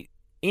 Gilly,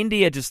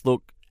 India just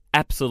look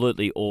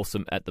absolutely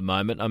awesome at the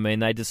moment. I mean,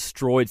 they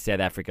destroyed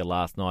South Africa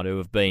last night, who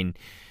have been,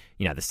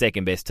 the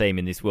second best team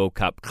in this World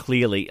Cup,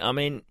 clearly. I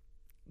mean,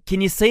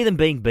 can you see them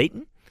being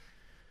beaten?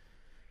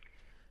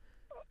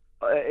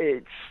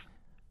 It's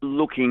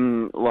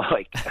looking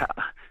like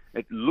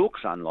it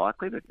looks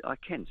unlikely, but I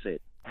can see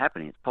it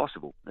happening. It's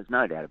possible. There's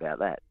no doubt about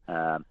that.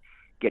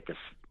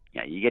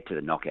 You get to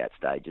the knockout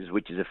stages,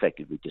 which is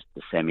effectively just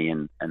the semi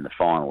and the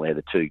final. They're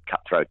the two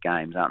cutthroat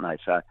games, aren't they?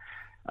 So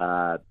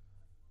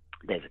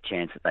there's a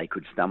chance that they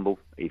could stumble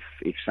if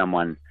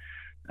someone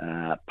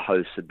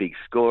posts a big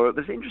score. It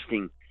was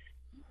interesting,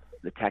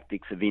 the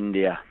tactics of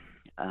India.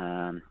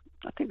 I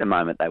think the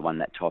moment they won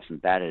that toss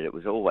and batted, it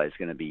was always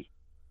going to be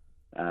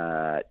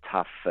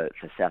tough for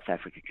South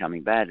Africa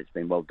coming back. It's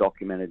been well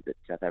documented that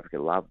South Africa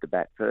loved to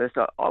bat first.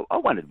 I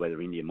wondered whether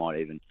India might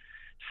even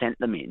sent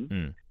them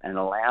in and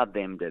allowed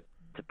them to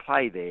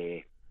play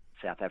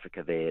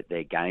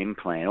their game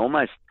plan,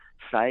 almost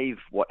save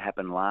what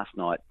happened last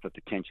night for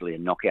potentially a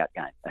knockout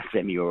game, a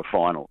semi or a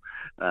final.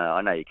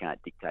 I know you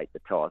can't dictate the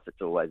toss.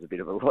 It's always a bit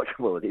of a lottery.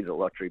 Well, it is a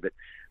lottery, but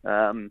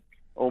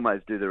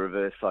almost do the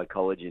reverse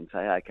psychology and say,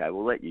 okay,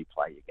 we'll let you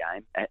play your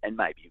game, and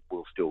maybe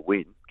we'll still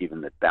win,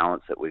 given the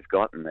balance that we've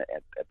got and the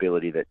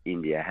ability that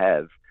India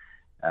have.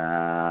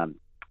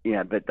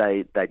 But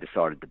they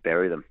decided to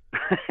bury them,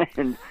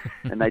 and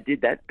they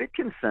did that. A bit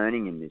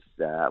concerning in this.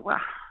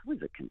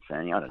 Was it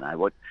concerning? I don't know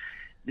what.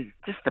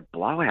 Just the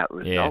blowout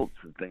results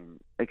have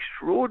been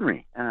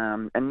extraordinary,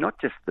 and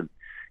not just the.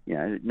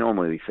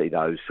 Normally we see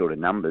those sort of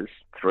numbers,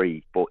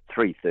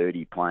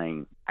 330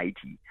 playing 80,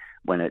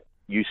 when it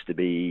used to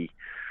be,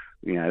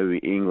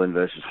 England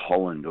versus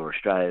Holland or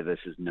Australia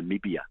versus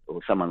Namibia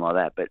or someone like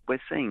that. But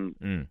we're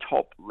seeing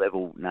top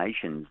level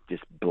nations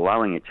just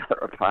blowing each other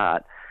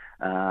apart.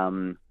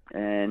 And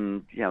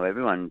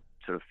everyone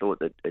sort of thought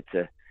that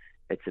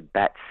it's a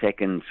bat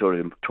second sort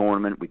of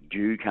tournament with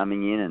Dew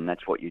coming in, and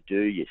that's what you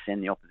do. You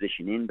send the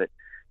opposition in, but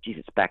geez,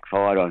 it's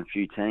backfired on a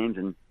few teams,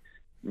 and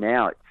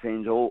now it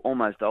seems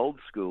almost old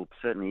school.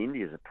 Certainly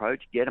India's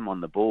approach: get them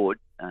on the board,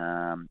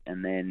 and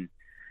then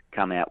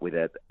come out with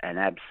an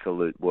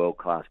absolute world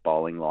class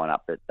bowling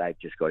lineup that they've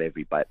just got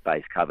every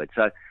base covered.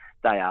 So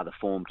they are the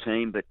form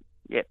team, but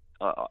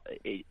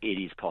it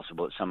is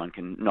possible that someone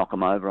can knock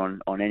them over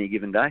on any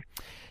given day.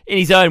 In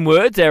his own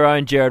words, our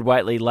own Gerard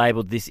Whateley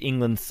labelled this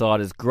England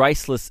side as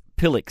graceless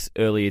pillocks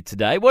earlier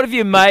today. What have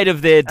you made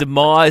of their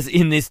demise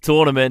in this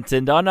tournament?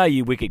 And I know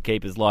you wicket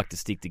keepers like to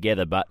stick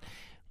together, but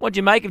what do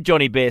you make of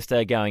Johnny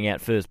Bairstow going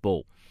out first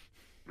ball?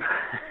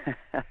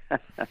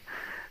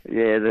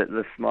 Yeah,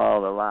 the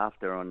smile, the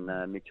laughter on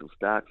Mitchell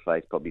Stark's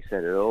face probably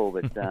said it all.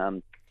 But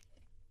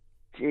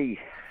gee,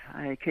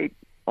 they keep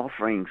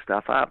offering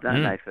stuff up,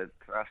 don't they, for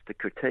us to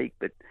critique?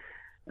 But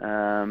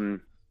I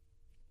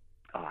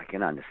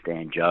can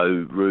understand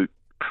Joe Root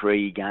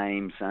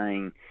pre-game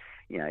saying,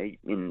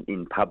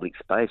 in public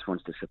space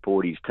wants to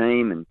support his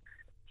team and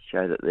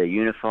show that they're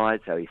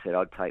unified. So he said,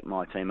 I'd take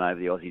my team over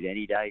the Aussies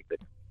any day. But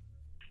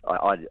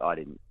I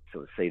didn't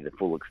sort of see the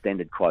full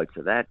extended quotes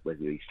of that, whether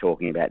he's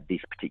talking about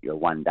this particular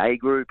one-day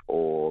group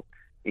or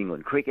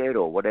England cricket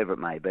or whatever it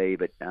may be.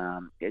 But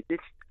they're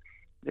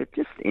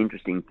just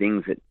interesting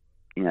things that,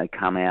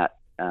 come out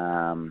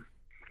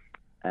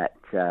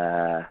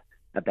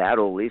about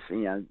all this.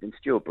 And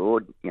Stuart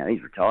Broad,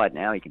 he's retired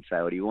now. He can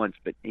say what he wants,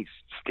 but he's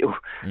still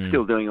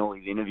doing all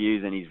his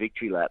interviews and his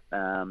victory lap,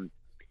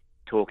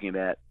 talking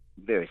about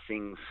various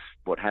things,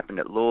 what happened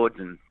at Lord's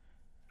and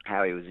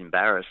how he was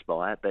embarrassed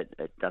by it, but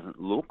it doesn't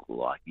look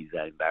like he's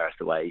that embarrassed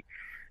the way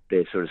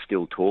they're sort of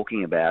still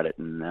talking about it.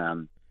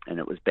 And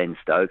it was Ben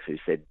Stokes who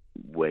said,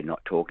 we're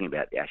not talking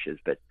about the Ashes,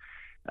 but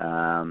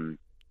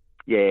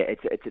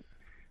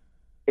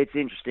it's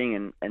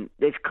interesting, and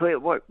there's clear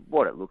what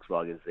it looks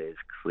like is there's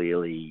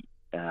clearly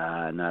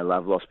no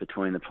love lost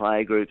between the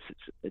player groups.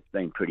 It's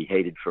been pretty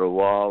heated for a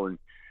while, and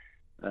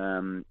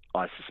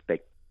I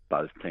suspect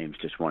both teams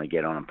just want to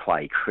get on and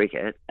play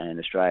cricket, and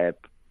Australia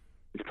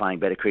is playing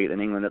better cricket than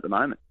England at the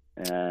moment.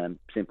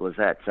 Simple as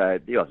that. So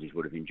the Aussies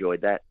would have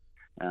enjoyed that,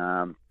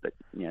 but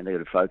they've got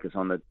to focus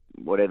on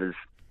whatever's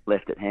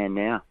left at hand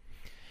now.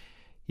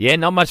 Yeah,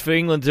 not much for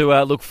England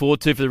to look forward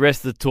to for the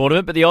rest of the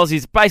tournament, but the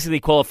Aussies basically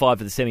qualified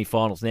for the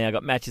semi-finals now.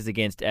 Got matches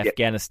against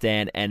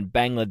Afghanistan and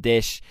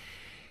Bangladesh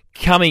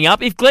coming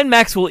up. If Glenn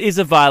Maxwell is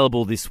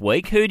available this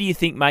week, who do you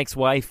think makes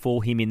way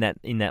for him in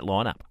that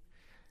lineup?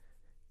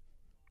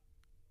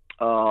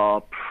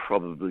 Oh,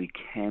 probably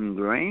Cam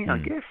Green, I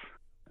guess.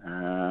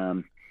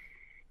 And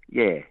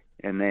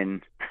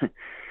then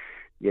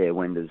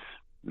Wender's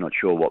not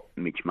sure what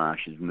Mitch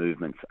Marsh's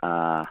movements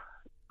are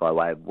by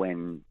way of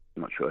when.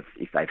 I'm not sure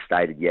if they've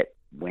stated yet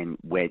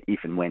if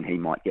and when he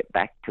might get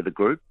back to the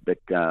group. But,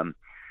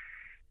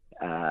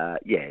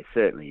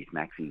 certainly if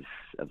Max is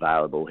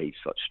available, he's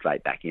sort of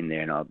straight back in there.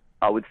 And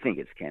I would think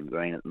it's Cam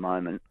Green at the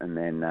moment. And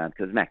then,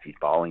 because Max's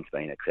bowling's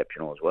been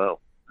exceptional as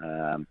well.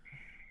 So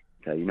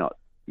you're not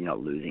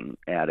losing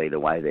out either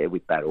way there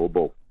with bat or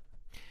ball.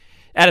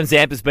 Adam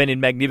Zampa's been in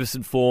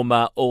magnificent form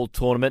all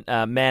tournament,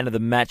 man of the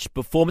match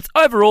performance.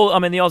 Overall, I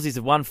mean, the Aussies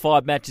have won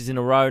 5 matches in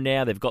a row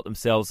now. They've got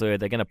themselves there.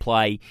 They're going to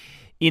play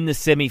in the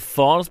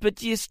semi-finals, but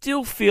do you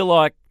still feel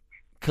like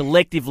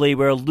collectively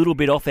we're a little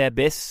bit off our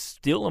best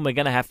still, and we're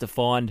going to have to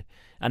find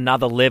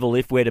another level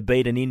if we're to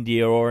beat an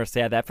India or a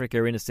South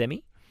Africa in a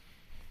semi?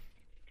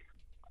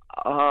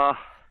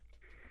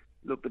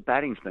 Look, the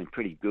batting's been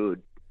pretty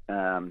good.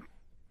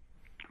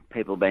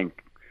 People have been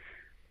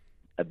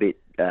a bit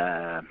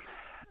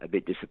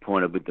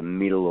disappointed with the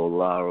middle or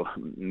lower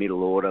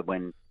middle order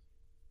when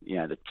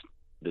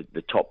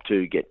the top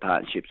two get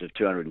partnerships of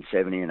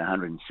 270 and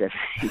 170.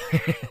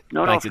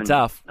 Makes it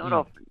tough.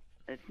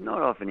 It's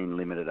not often in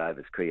limited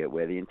overs cricket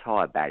where the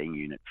entire batting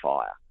unit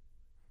fire,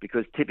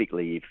 because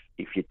typically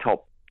if your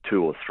top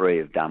 2 or 3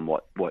 have done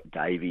what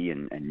Davey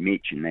and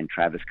Mitch and then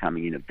Travis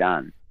coming in have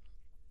done,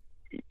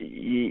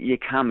 you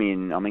come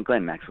in. I mean,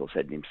 Glenn Maxwell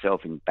said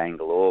himself in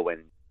Bangalore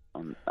when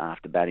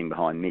after batting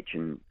behind Mitch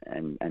and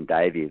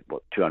Davey,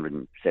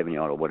 270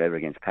 odd or whatever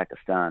against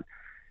Pakistan.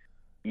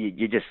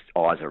 You just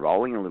eyes are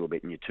rolling a little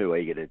bit, and you're too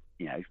eager to,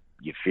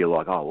 you feel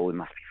like, oh well, it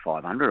must be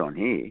 500 on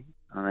here.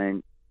 I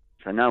mean,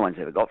 so no one's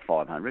ever got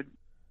 500.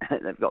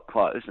 They've got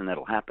close, and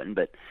that'll happen.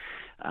 But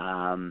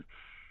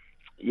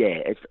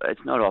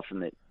it's not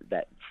often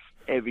that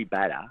every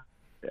batter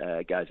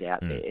goes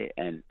out there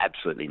and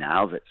absolutely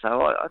nails it.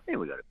 So I think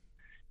we've got to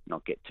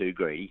not get too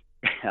greedy.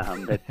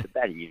 The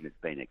batting unit's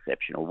been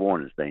exceptional.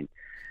 Warner's been,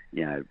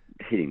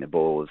 hitting the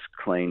ball as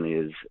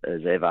cleanly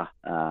as ever.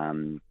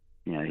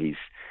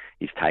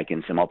 He's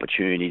taken some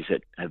opportunities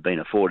that have been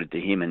afforded to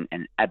him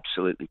and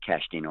absolutely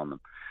cashed in on them.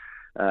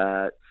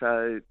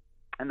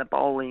 And the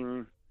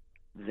bowling,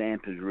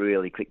 Zamp has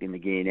really clicked in the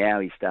gear now.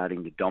 He's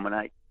starting to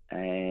dominate,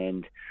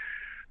 and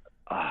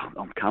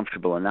I'm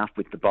comfortable enough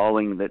with the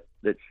bowling that's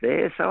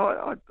there.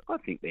 So I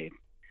think there's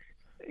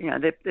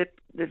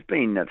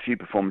been a few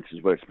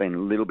performances where it's been a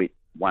little bit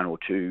 1 or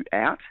 2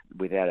 out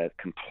without a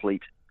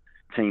complete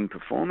team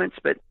performance.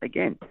 But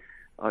again,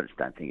 I just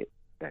don't think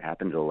that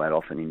happens all that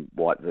often in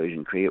white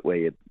version cricket where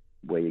you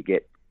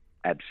get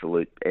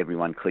absolute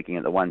everyone clicking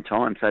at the one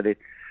time. So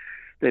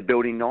they're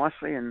building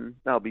nicely, and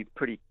they'll be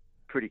pretty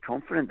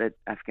confident that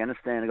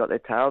Afghanistan have got their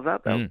tails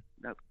up. That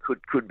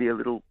could be a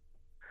little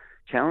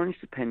challenge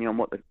depending on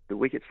what the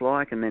wicket's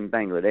like, and then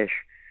Bangladesh.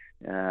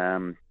 They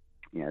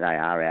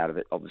are out of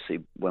it, obviously,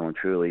 well and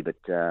truly, but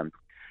I'm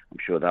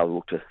sure they'll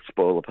look to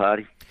spoil the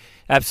party.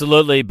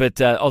 Absolutely, but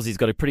Aussie's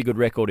got a pretty good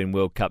record in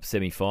World Cup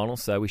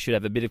semi-finals, so we should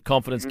have a bit of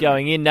confidence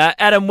going in.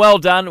 Adam, well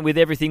done with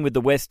everything with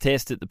the West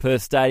Test at the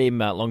Perth Stadium,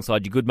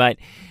 alongside your good mate,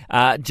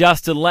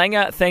 Justin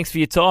Langer. Thanks for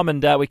your time,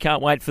 and we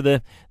can't wait for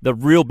the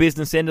real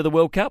business end of the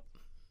World Cup.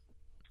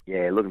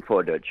 Yeah, looking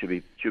forward to it.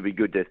 Should be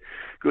good to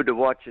good to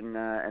watch, and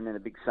then a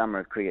big summer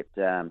of cricket.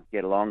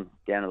 Get along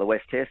down to the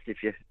West Test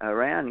if you're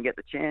around and get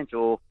the chance,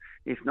 or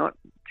if not,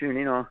 tune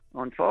in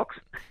on Fox.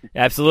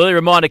 Absolutely.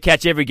 Reminder,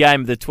 catch every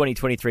game of the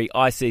 2023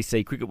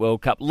 ICC Cricket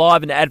World Cup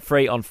live and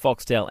ad-free on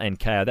Foxtel and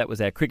KO. That was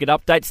our cricket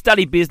update.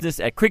 Study business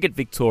at Cricket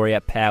Victoria,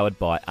 powered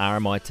by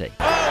RMIT.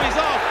 Oh, he's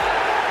off.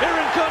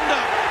 Irankunda,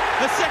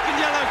 the second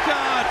yellow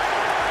card.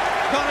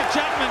 Connor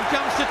Chapman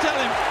comes to tell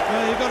him,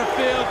 well, you've got a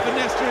field for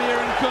Nestor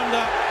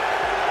Irankunda.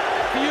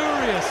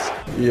 Furious.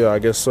 Yeah, I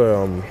guess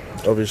so.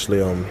 Obviously,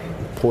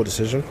 poor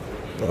decision.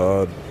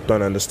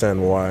 Don't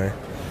understand why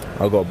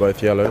I got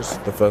both yellows.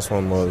 The first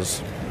one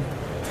was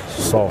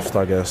soft,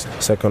 I guess.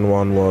 Second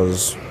one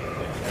was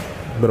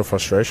a bit of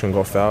frustration.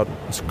 Got fouled.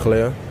 It's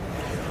clear.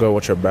 Go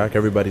watch your back.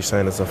 Everybody's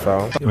saying it's a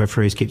foul. The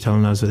referees keep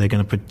telling us that they're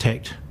going to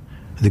protect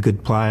the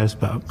good players,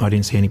 but I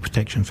didn't see any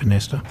protection for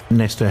Nestor.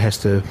 Nestor has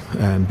to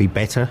be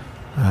better,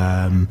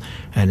 and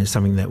it's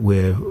something that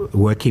we're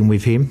working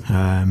with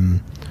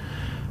him.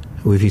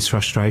 With his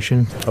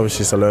frustration.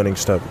 Obviously it's a learning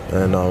step,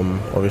 and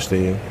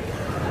obviously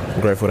I'm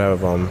grateful to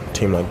have a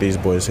team like these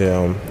boys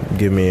here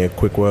give me a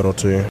quick word or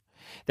two.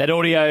 That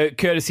audio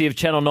courtesy of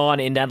Channel 9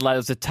 in Adelaide. It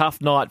was a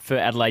tough night for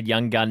Adelaide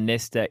young gun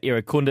Nestor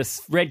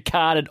Irankunda. Red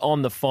carded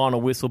on the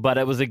final whistle, but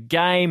it was a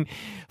game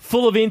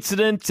full of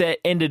incidents. It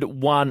ended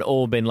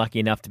 1-1. Been lucky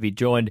enough to be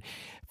joined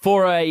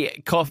for a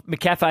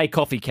McCafe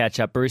coffee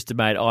catch-up,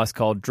 barista-made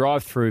ice-cold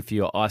drive-through for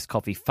your iced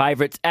coffee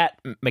favourites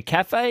at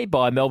McCafe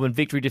by Melbourne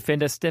Victory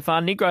defender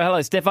Stefan Negro.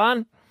 Hello,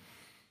 Stefan.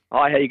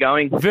 Hi, how you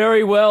going?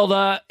 Very well.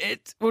 We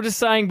were just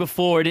saying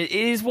before, it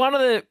is one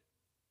of the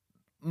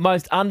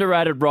most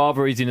underrated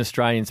rivalries in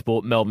Australian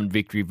sport, Melbourne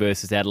Victory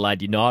versus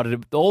Adelaide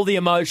United. All the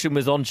emotion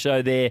was on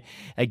show there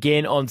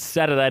again on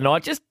Saturday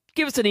night. Just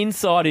give us an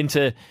insight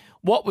into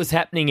what was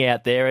happening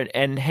out there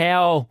and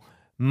how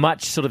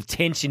much sort of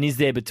tension is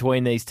there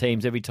between these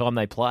teams every time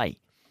they play?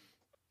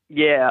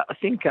 Yeah, I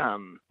think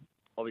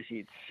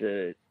obviously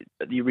it's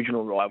the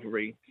original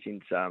rivalry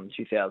since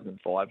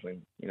 2005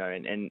 when,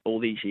 and all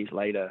these years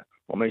later,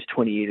 almost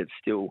 20 years, it's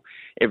still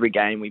every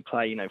game we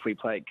play, if we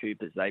play at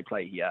Coopers, they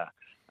play here.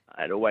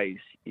 It always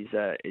is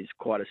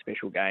quite a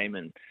special game,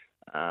 and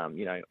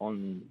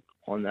on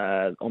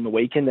the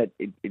weekend that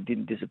it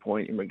didn't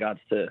disappoint in regards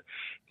to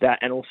that,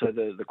 and also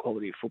the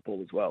quality of football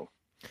as well.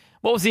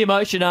 What was the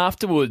emotion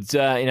afterwards,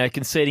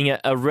 conceding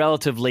a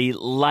relatively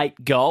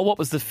late goal? What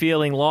was the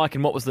feeling like,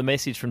 and what was the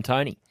message from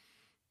Tony?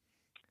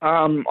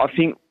 I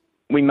think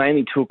we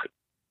mainly took,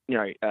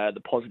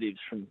 the positives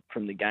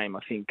from the game. I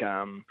think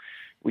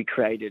we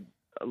created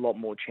a lot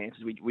more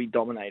chances. We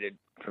dominated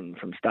from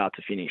start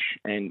to finish,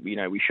 and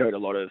we showed a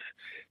lot of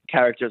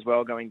character as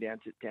well, going down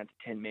to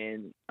 10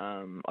 men.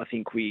 I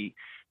think we,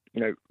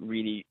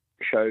 really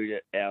showed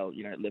our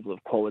level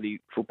of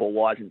quality football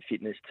wise and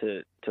fitness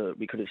to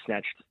we could have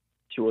snatched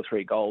 2 or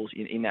 3 goals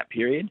in that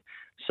period.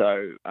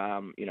 So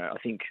I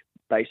think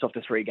based off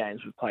the 3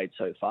 games we've played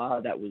so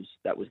far, that was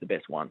the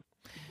best one.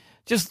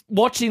 Just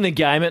watching the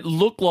game, it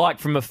looked like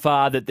from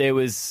afar that there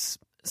was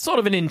sort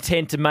of an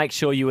intent to make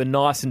sure you were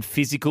nice and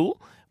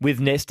physical with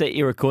Nestor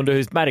Irankunda,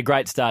 who's made a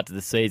great start to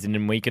the season,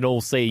 and we can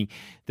all see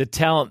the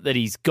talent that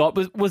he's got.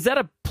 Was that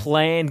a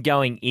plan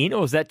going in,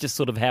 or was that just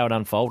sort of how it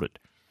unfolded?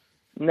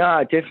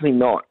 No, definitely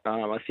not.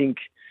 I think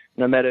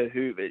no matter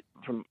who,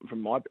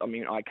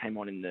 I came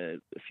on in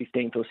the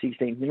 15th or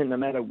 16th minute. No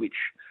matter which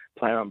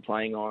player I'm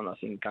playing on, I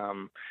think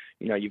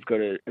you've got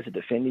to, as a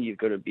defender, you've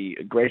got to be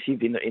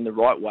aggressive in the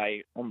right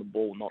way on the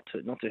ball, not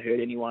to hurt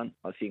anyone.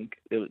 I think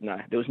there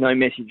was no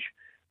message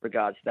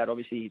regards to that.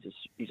 Obviously,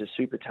 he's a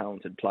super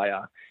talented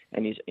player,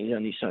 and he's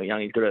only so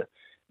young. He's got a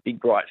big,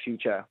 bright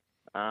future,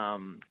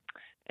 and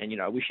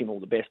I wish him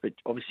all the best. But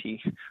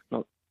obviously,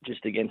 not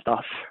just against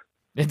us.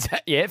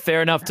 Yeah,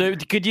 fair enough too.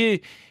 Could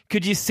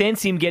you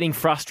sense him getting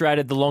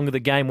frustrated the longer the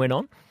game went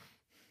on?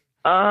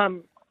 I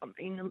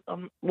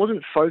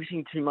wasn't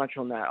focusing too much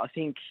on that. I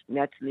think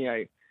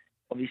naturally,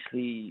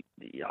 obviously,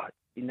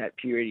 in that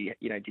period,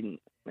 he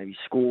didn't maybe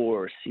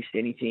score or assist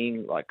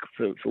anything. Like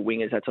for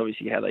wingers, that's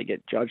obviously how they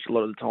get judged a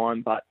lot of the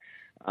time. But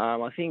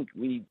I think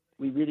we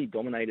really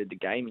dominated the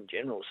game in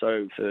general.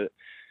 So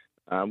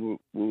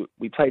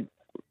we played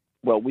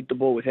well with the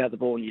ball, without the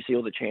ball, and you see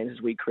all the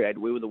chances we created.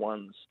 We were the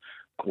ones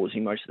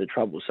causing most of the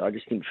trouble. So I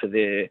just think for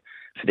their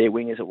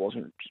wingers, it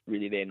wasn't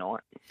really their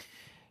night.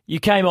 You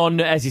came on,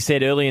 as you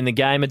said, early in the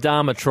game.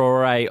 Adama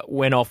Traore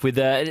went off with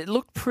it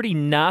looked pretty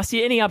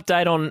nasty. Any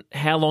update on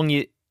how long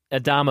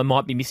Adama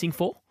might be missing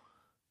for?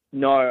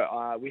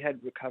 No, we had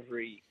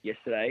recovery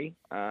yesterday,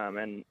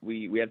 and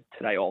we have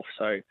today off.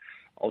 So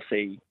I'll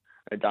see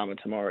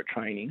Adama tomorrow at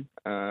training.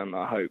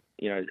 I hope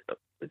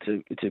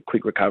it's a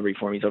quick recovery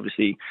for him. He's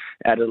obviously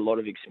added a lot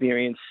of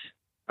experience,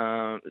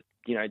 to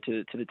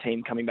the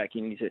team coming back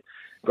in. He's a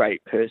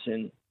great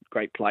person,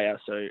 great player.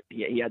 So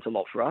he adds a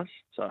lot for us.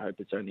 So I hope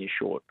it's only a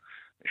short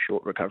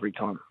recovery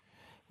time.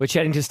 We're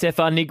chatting to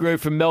Stefan Negru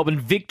from Melbourne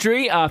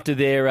Victory after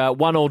their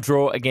 1-1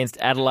 draw against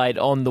Adelaide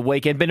on the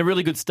weekend. Been a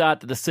really good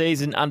start to the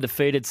season,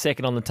 undefeated,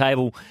 second on the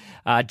table,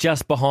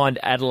 just behind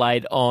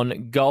Adelaide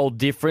on goal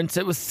difference.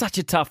 It was such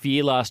a tough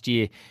year last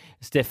year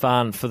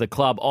Stefan, for the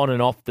club on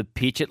and off the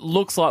pitch. It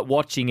looks like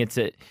watching it's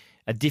a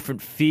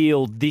different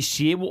feel this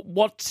year.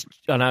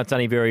 I know it's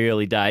only very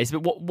early days,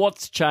 but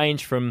what's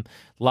changed from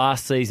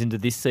last season to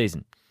this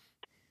season?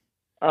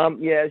 As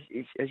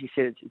you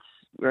said,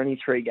 we're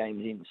only 3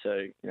 games in,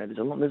 so there's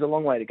a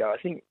long way to go.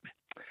 I think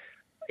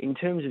in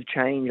terms of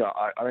change,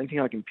 I don't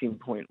think I can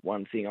pinpoint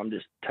one thing. I'm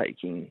just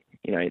taking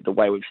the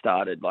way we've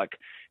started. Like,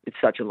 it's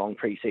such a long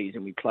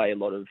pre-season. We play a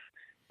lot of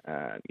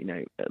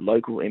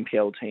local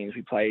NPL teams.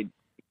 We played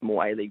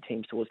more A-League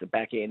teams towards the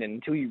back end, and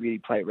until you really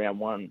play round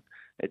one,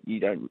 you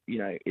don't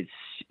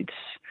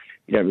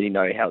really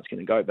know how it's going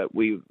to go. But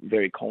we're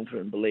very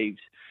confident and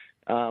believed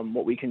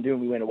what we can do.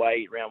 And we went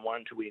away round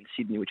one to win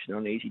Sydney, which is not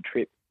an easy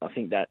trip. I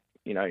think that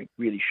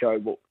really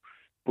showed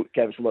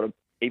gave us a lot of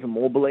even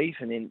more belief.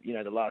 And then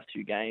the last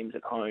 2 games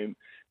at home,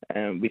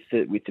 with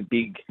the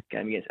big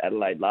game against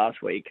Adelaide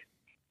last week,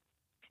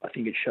 I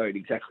think it showed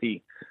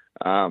exactly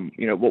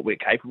what we're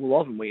capable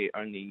of, and we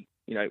only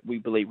we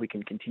believe we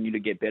can continue to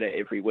get better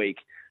every week,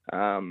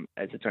 as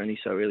it's only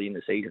so early in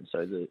the season.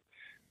 So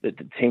the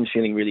team's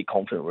feeling really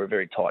confident. We're a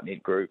very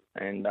tight-knit group,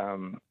 and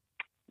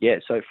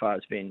so far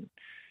it's been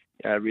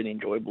really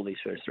enjoyable these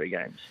first 3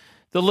 games.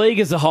 The league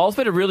as a whole has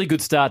been a really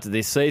good start to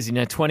this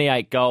season.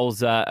 28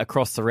 goals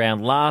across the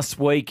round last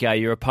week.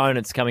 Your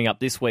opponents coming up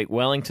this week,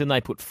 Wellington, they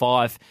put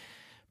 5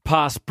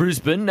 past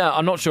Brisbane.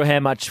 I'm not sure how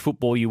much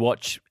football you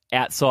watch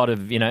outside of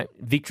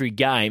victory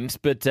games,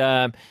 but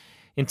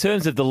in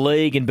terms of the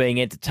league and being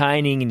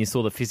entertaining, and you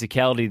saw the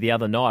physicality the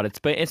other night,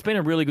 it's been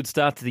a really good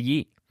start to the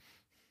year.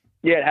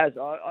 Yeah, it has.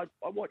 I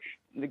watch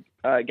the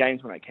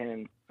games when I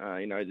can.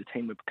 The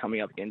team we're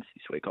coming up against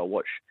this week, I'll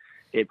watch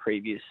their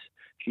previous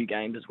few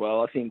games as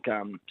well. I think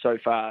so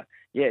far,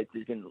 there's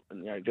been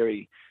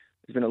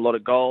there's been a lot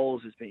of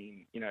goals. There's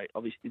been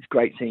obviously it's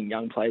great seeing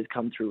young players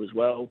come through as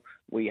well.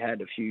 We had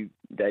a few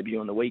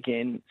debut on the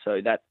weekend, so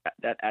that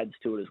adds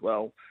to it as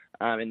well.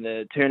 And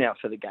the turnout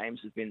for the games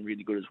has been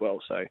really good as well.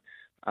 So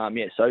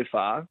so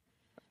far,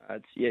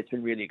 it's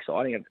been really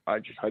exciting, and I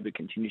just hope it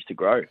continues to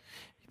grow.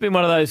 You've been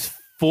one of those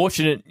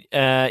fortunate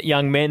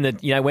young men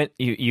that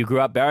you grew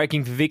up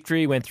barracking for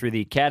Victory, went through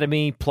the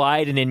academy,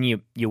 played, and then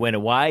you went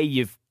away.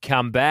 You've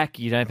come back.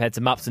 You've had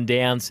some ups and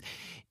downs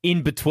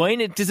in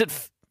between.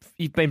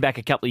 You've been back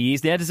a couple of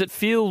years now. Does it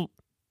feel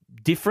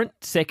different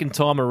second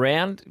time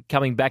around,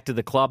 coming back to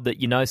the club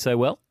that you know so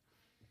well?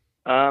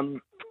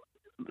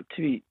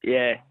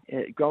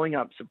 Growing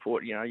up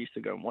support, I used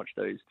to go and watch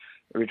those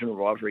original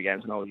rivalry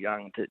games when I was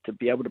young. To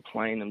be able to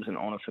play in them is an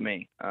honour for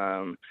me.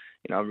 I'm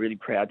really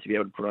proud to be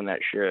able to put on that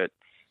shirt.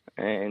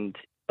 And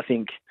I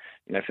think,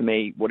 for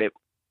me,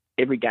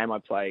 every game I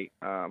play,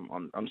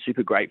 I'm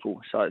super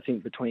grateful. So I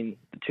think between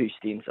the 2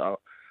 stints,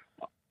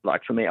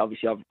 for me,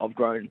 obviously I've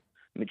grown,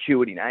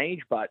 matured in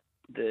age, but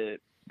the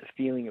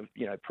feeling of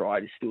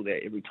pride is still there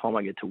every time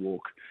I get to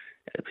walk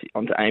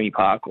onto Amy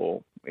Park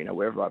or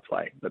wherever I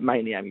play, but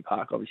mainly Amy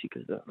Park, obviously,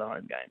 because of the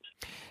home games.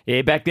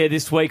 Yeah, back there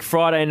this week,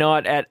 Friday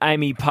night at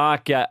Amy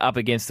Park, up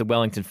against the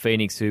Wellington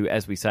Phoenix, who,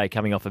 as we say,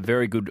 coming off a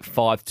very good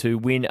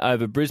 5-2 win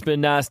over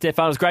Brisbane.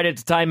 Stefan, it was great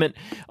entertainment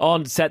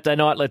on Saturday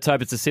night. Let's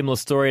hope it's a similar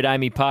story at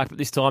Amy Park, but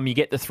this time you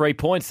get the 3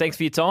 points. Thanks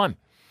for your time.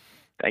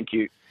 Thank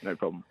you. No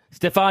problem.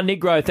 Stefan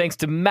Nigro, thanks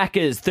to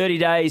Macca's. 30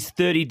 days,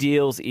 30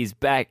 deals is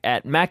back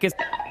at Macca's.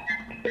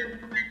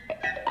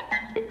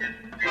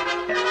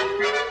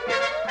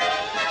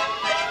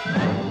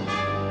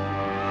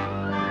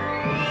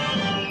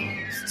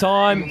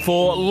 Time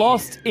for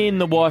Lost in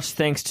the Wash,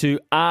 thanks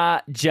to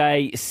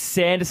R.J.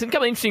 Sanderson. A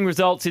couple of interesting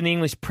results in the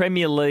English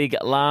Premier League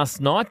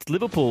last night.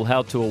 Liverpool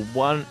held to a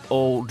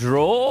 1-1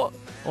 draw.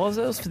 Well,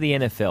 it was for the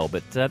NFL,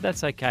 but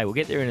that's okay. We'll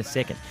get there in a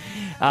second.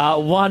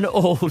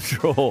 1-1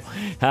 draw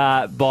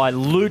by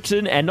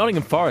Luton, and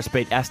Nottingham Forest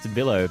beat Aston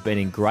Villa, who have been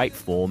in great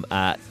form,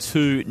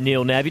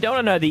 2-0. Now, if you don't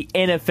want to know the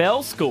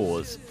NFL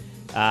scores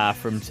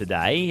from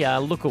today,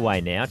 look away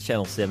now.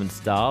 Channel 7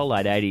 style,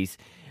 late 80s.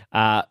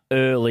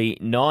 Early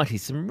 90s.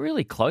 Some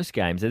really close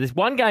games. There's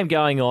one game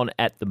going on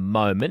at the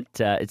moment.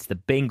 It's the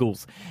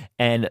Bengals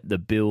and the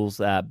Bills.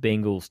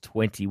 Bengals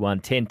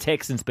 21-10.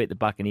 Texans beat the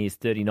Buccaneers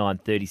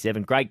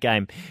 39-37. Great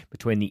game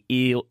between the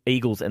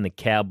Eagles and the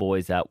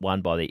Cowboys,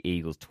 won by the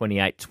Eagles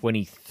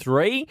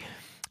 28-23.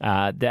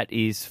 That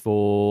is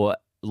for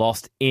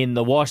Lost in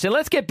the Wash. And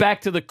let's get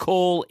back to the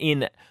call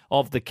in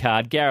of the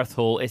card. Gareth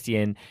Hall,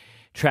 SEN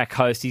track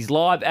host. He's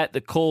live at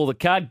the call of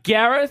the card.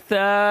 Gareth,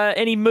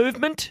 any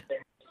movement?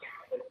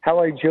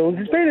 Hello, Jules.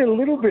 There's been a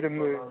little bit of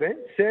movement.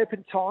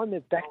 Serpentine,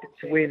 they've backed it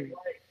to win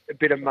a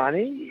bit of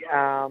money.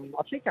 I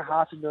think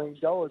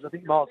 $500,000. I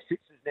think Miles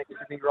Fitz is next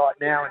to me right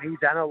now, and he's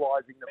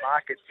analysing the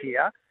markets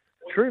here.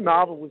 True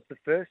Marvel was the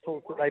first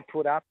horse that they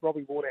put up.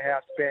 Robbie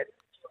Waterhouse bet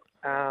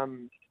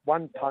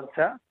one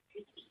punter,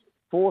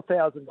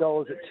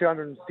 $4,000 at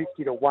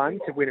 250 to 1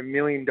 to win $1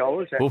 million at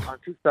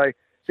punter. So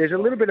there's a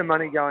little bit of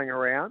money going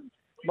around.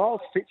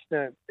 Miles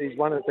Fitchner is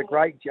one of the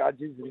great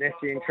judges and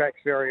SEN Track's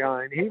very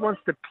own. He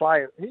wants to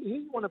play.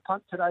 He want to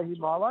punt today,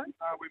 Milo?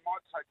 We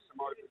might take some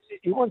overs.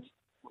 He wants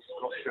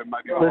Scotcher,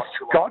 maybe the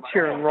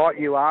Scotcher, and right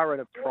you are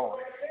at a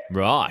price.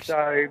 Right.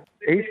 So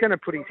he's going to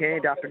put his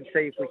hand up and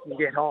see if we can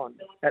get on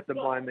at the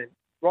moment.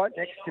 Right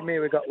next to me,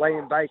 we've got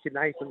Liam Baker,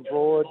 Nathan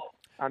Broad,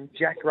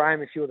 Jack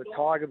Rame, a few of the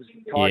Tiger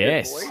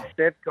Yes. boys.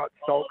 They've got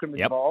Solcombe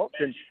involved.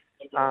 And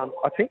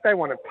I think they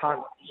want to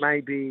punt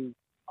maybe...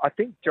 I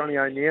think Johnny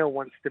O'Neill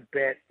wants to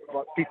bet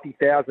like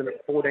 50,000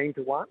 at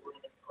 14-1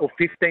 or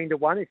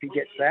 15-1 if he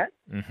gets that.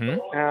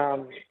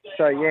 Mm-hmm.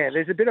 So yeah,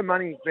 there's a bit of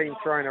money being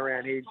thrown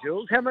around here,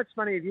 Jules. How much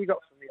money have you got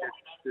for me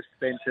to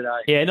spend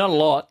today? Yeah, not a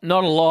lot.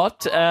 Not a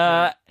lot.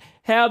 How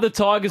are the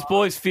Tigers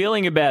boys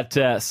feeling about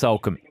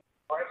Solcombe?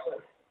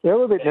 They're a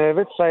little bit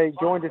nervous. They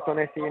joined us on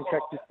SEN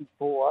track just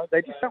before.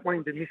 They just don't want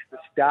him to miss the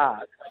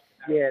start.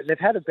 Yeah, they've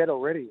had a bet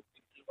already.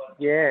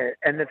 Yeah,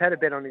 and they've had a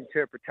bet on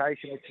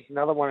interpretation, which is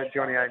another one of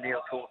Johnny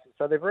O'Neill's horses.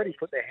 So they've already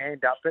put their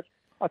hand up. But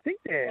I think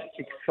they're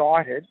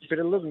excited, but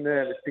a little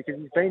nervous because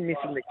he's been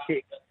missing the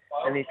kick.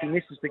 And if he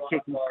misses the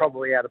kick, he's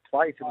probably out of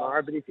play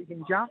tomorrow. But if he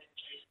can jump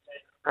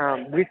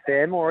with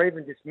them or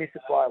even just miss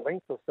it by a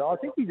length or so, I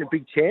think he's a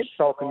big chance,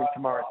 Solcombe, in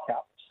tomorrow's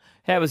Cup.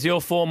 How was your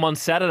form on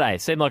Saturday?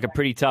 It seemed like a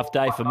pretty tough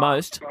day for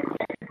most.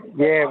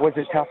 Yeah, it was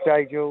a tough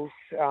day, Jules.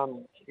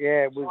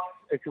 Yeah, it was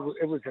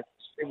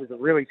a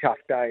really tough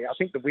day. I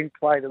think the wind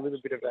played a little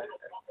bit of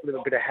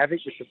havoc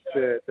with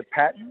the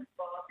pattern.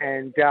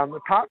 And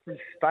apart from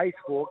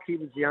Spacewalk, he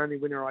was the only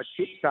winner I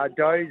tipped.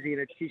 Dozy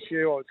and a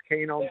Tissue I was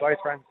keen on, both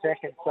ran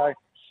second. So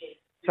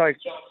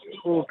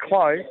we were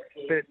close,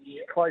 but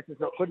close is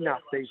not good enough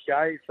these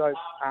days. So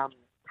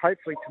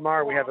hopefully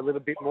tomorrow we have a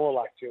little bit more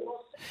luck,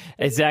 Jules.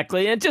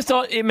 Exactly. And just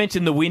you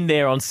mentioned the wind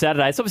there on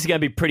Saturday. It's obviously going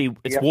to be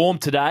it's warm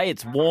today,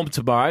 it's warm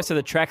tomorrow, so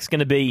the track's going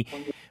to be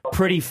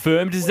pretty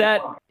firm. Does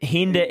that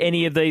hinder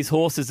any of these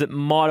horses that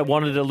might have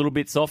wanted it a little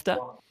bit softer?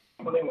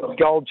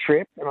 Gold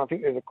Trip, and I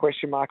think there's a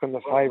question mark on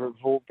the favourite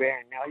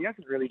Vauban. Now, he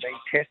hasn't really been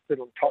tested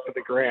on top of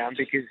the ground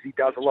because he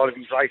does a lot of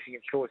his racing,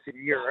 of course, in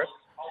Europe,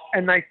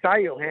 and they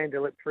say he'll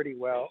handle it pretty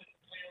well.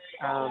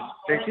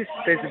 There's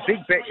a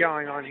big bet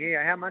going on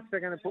here. How much they're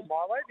going to put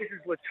Milo? This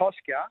is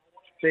Latoshka,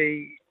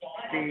 the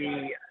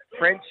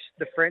French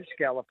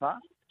galloper.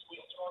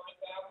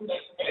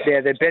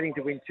 Yeah, they're betting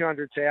to win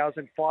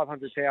 200,000,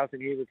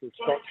 500,000 here with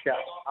Latoshka.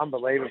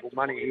 Unbelievable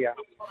money here.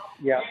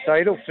 Yeah, so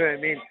it'll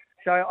firm in.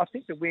 So I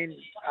think the win,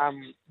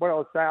 what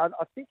I'll say, I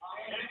think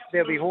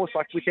there'll be a horse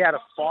like without a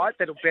fight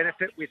that'll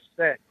benefit with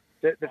the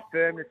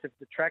firmness of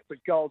the track.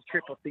 But Gold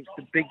Trip, I think,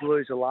 is the big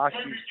loser last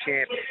year's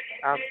champ.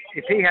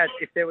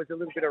 If there was a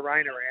little bit of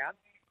rain around,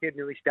 he'd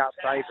nearly start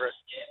favourite.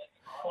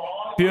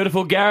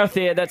 Beautiful, Gareth.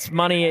 There, that's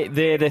money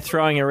there they're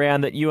throwing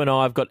around that you and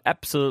I have got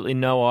absolutely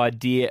no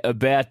idea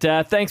about.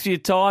 Thanks for your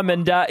time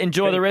and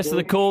enjoy the rest of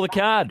the Call the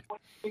Card.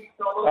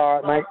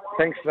 All right, mate.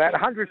 Thanks for that.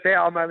 100,000.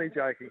 I'm only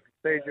joking.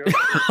 See you, George.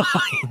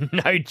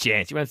 No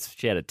chance. You won't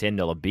shout a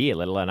 $10 beer,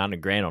 let alone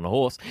 $100,000 on a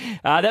horse.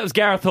 That was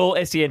Gareth Hall,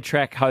 SEN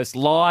Track host,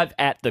 live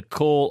at the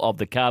Call of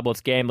the Card.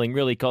 What's gambling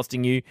really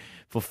costing you?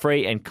 For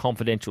free and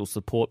confidential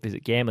support,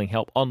 visit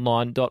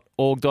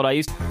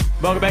gamblinghelponline.org.au.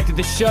 Welcome back to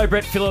the show.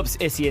 Brett Phillips,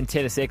 SEN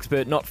tennis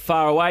expert, not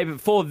far away. But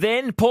before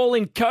then, Paul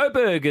in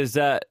Coburg has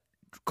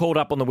called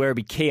up on the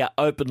Werribee Kia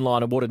Open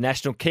Line awarded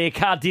National Kia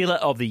Car Dealer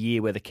of the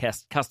Year, where the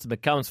customer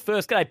comes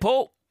first. G'day,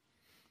 Paul.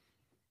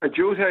 Hey,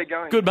 Jules, how you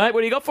going? Good, mate. What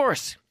do you got for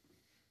us?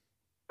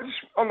 Just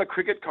on the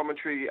cricket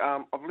commentary,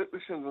 I've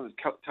listened to the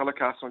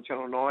telecast on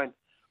Channel 9. I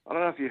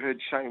don't know if you heard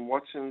Shane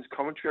Watson's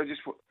commentary. I just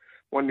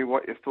wondering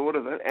what you thought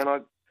of it. And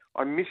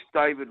I missed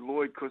David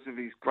Lloyd because of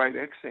his great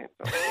accent.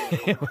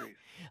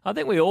 I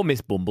think we all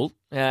miss Bumble.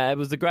 It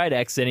was a great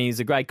accent.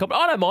 He's a great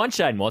I don't mind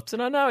Shane Watson.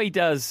 I know he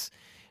does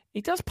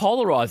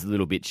polarise a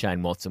little bit,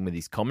 Shane Watson, with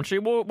his commentary.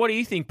 What do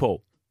you think,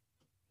 Paul?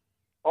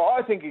 Oh,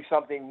 I think he's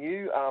something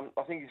new.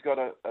 I think he's got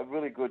a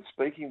really good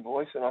speaking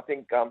voice, and I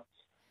think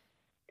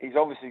he's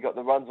obviously got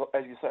the runs,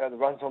 as you say, the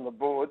runs on the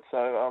board.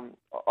 So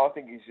I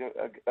think he's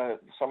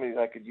somebody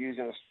they could use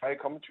in Australia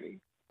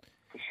commentary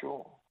for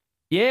sure.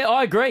 Yeah,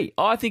 I agree.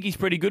 I think he's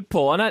pretty good,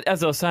 Paul. I know,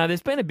 as I was saying,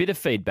 there's been a bit of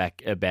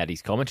feedback about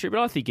his commentary, but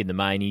I think in the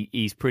main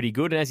he's pretty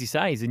good. And as you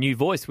say, he's a new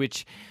voice,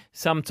 which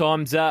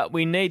sometimes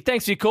we need.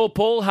 Thanks for your call,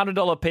 Paul.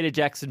 $100 Peter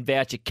Jackson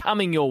voucher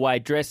coming your way.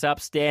 Dress up,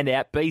 stand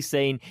out, be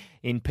seen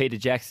in Peter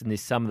Jackson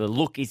this summer. The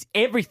look is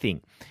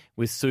everything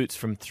with suits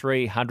from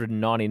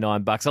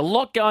 $399. A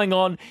lot going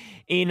on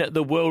in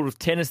the world of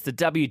tennis. The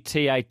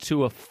WTA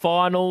Tour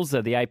Finals,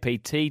 the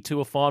APT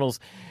Tour Finals,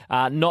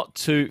 not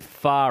too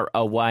far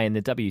away. And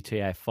the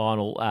WTA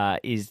Final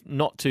is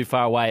not too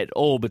far away at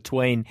all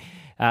between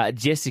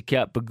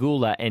Jessica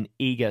Pegula and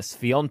Iga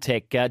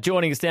Swiatek.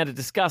 Joining us now to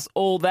discuss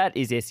all that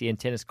is SEN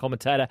tennis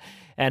commentator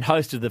and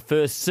host of The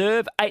First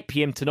Serve, 8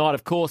 p.m. tonight,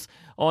 of course,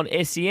 on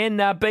SEN.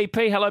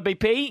 BP, hello,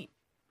 BP.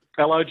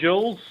 Hello,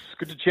 Jules.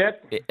 Good to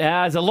chat.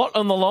 There's a lot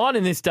on the line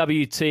in this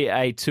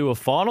WTA Tour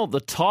Final,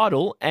 the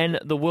title and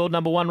the world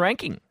number one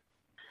ranking.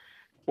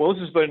 Well,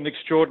 this has been an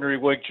extraordinary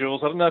week,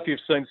 Jules. I don't know if you've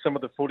seen some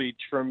of the footage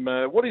from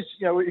what is,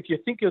 if you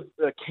think of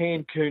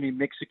Cancun in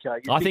Mexico,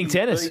 I think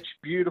tennis. Beach,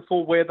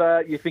 beautiful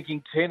weather, you're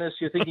thinking tennis,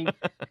 you're thinking,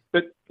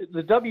 but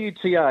the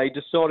WTA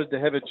decided to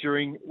have it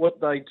during what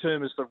they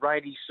term as the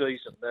rainy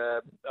season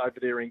over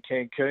there in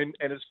Cancun,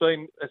 and it's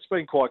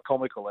been quite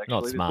comical, actually.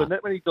 Not smart. There's been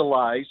that many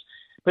delays,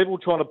 people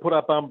trying to put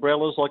up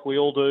umbrellas like we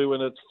all do,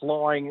 and it's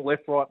flying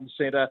left, right and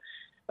centre.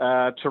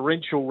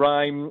 Torrential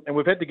rain, and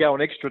we've had to go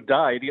an extra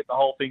day to get the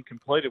whole thing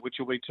completed, which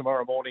will be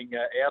tomorrow morning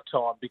our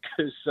time,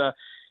 because,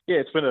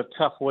 it's been a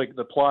tough week.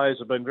 The players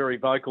have been very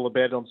vocal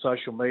about it on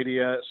social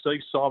media. Steve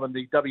Simon,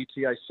 the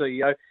WTA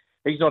CEO,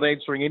 he's not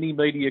answering any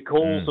media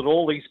calls at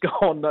all. He's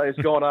gone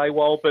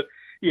AWOL. But,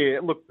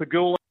 look,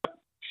 Pegula,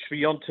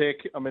 Swiatek,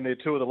 they're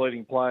two of the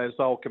leading players.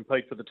 They'll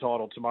compete for the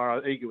title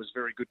tomorrow. Iga was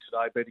very good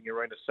today, beating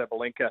Arena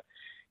Sabalenka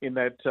in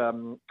that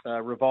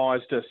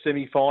revised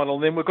semi-final.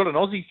 And then we've got an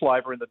Aussie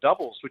flavour in the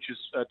doubles, which is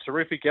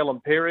terrific. Ellen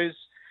Perez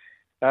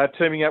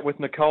teaming up with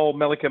Nicole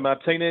Malika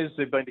Martinez.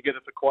 They've been together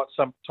for quite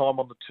some time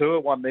on the tour,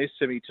 won their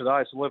semi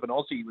today. So we'll have an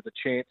Aussie with a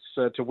chance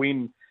to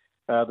win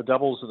the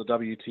doubles of the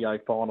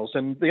WTA finals.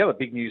 And the other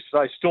big news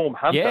today, Storm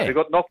Hunter, who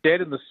got knocked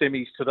out in the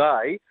semis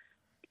today,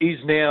 is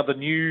now the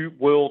new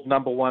world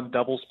number one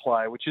doubles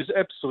player, which is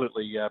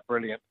absolutely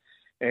brilliant.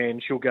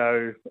 And she'll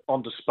go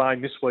on to Spain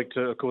this week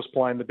to, of course,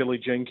 play in the Billie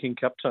Jean King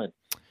Cup team.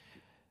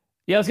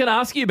 Yeah, I was going to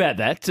ask you about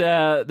that.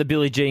 The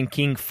Billie Jean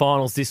King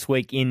finals this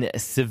week in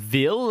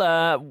Seville.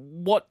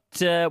 What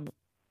do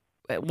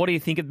you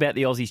think about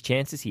the Aussies'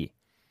 chances here?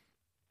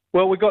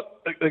 Well, we've got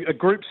a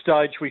group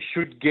stage we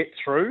should get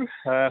through.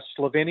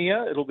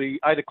 Slovenia, it'll be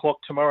 8 o'clock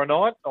tomorrow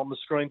night on the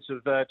screens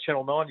of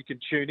Channel 9. You can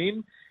tune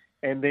in.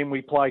 And then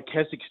we play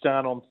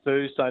Kazakhstan on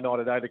Thursday night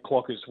at 8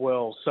 o'clock as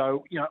well.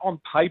 So, on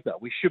paper,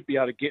 we should be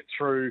able to get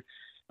through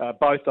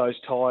both those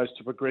ties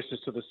to progress us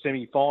to the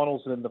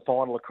semi-finals and then the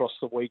final across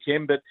the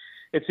weekend. But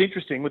it's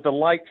interesting, with the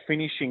late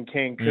finish in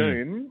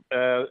Cancun,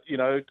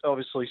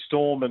 obviously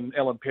Storm and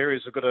Ellen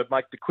Perez have got to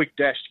make the quick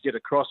dash to get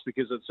across,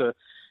 because it's a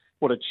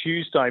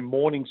Tuesday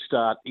morning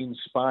start in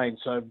Spain.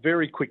 So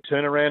very quick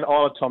turnaround.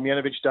 Isla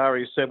Tomjanovic,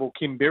 Daria Sebel,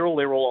 Kim Birrell,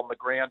 they're all on the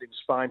ground in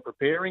Spain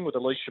preparing, with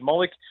Alicia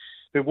Molik,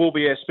 who will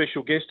be our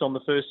special guest on the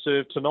first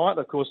serve tonight.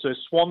 Of course, her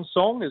swan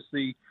song as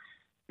the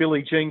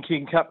Billie Jean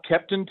King Cup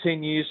captain,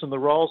 10 years in the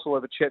role. So we'll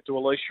have a chat to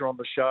Alicia on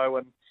the show.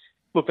 And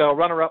look, they were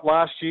runner-up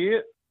last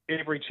year.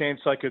 Every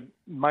chance they could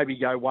maybe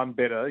go one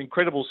better.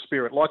 Incredible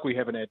spirit, like we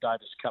have in our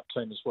Davis Cup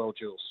team as well,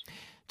 Jules.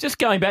 Just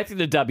going back to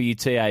the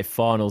WTA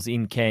finals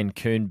in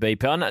Cancun,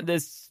 BP, I know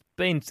there's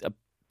been a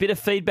bit of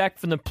feedback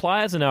from the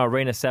players. I know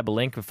Arena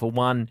Sabalenka, for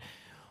one,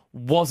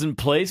 wasn't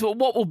pleased. Well,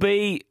 what will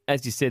be,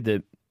 as you said,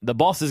 the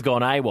boss has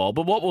gone AWOL,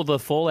 but what will the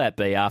fallout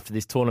be after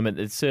this tournament?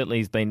 It certainly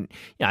has been,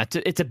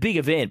 it's a big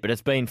event, but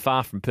it's been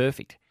far from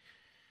perfect.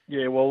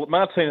 Yeah, well,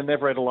 Martina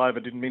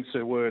Navratilova didn't mince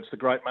her words. The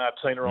great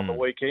Martina on the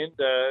weekend.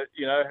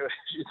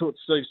 She thought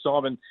Steve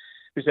Simon,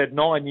 who's had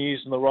 9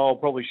 years in the role,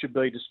 probably should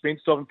be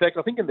dispensed of. In fact,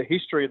 I think in the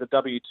history of the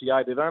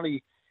WTA, they've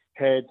only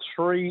had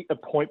 3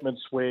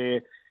 appointments where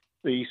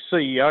the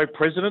CEO,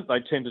 president, they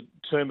tend to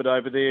term it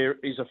over there,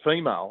 is a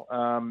female.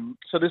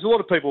 So there's a lot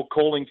of people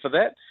calling for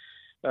that.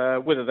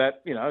 Whether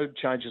that,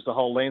 changes the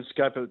whole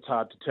landscape, it's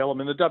hard to tell.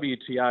 The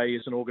WTA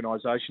as an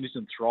organisation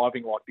isn't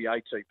thriving like the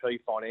ATP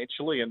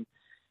financially, and,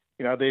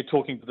 they're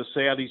talking to the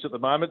Saudis at the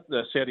moment.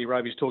 Saudi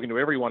Arabia's talking to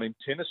everyone in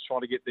tennis,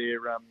 trying to get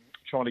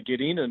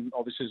in, and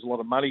obviously there's a lot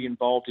of money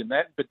involved in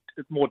that, but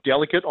it's more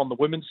delicate on the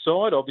women's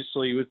side,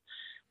 obviously, with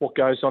what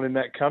goes on in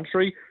that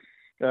country.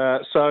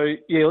 So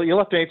you'll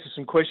have to answer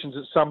some questions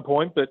at some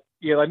point, but,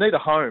 they need a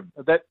home.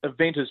 That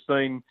event has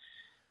been...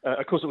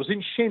 of course, it was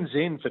in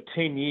Shenzhen for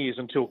 10 years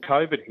until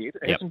COVID hit.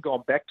 It hasn't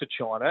gone back to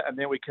China, and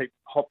now we keep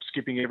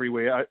hop-skipping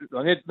everywhere.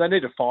 They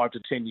need a 5 to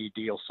 10 year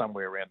deal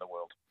somewhere around the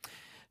world.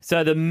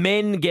 So the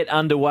men get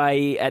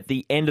underway at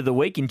the end of the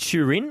week in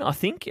Turin, I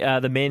think,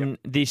 the men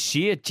this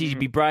year. Geez, you'd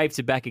be brave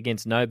to back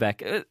against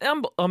Novak.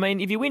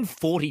 If you win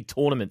 40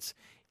 tournaments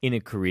in a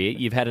career,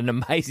 you've had an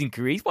amazing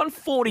career. He's won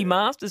 40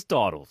 Masters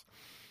titles.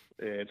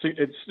 Yeah,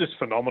 it's just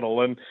phenomenal.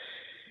 And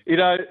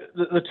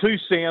the two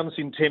sounds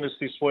in tennis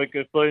this week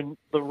have been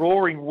the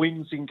roaring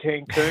winds in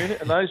Cancun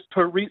and those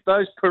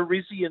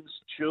Parisians,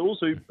 Jules,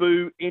 who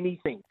boo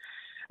anything.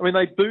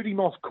 They booed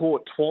him off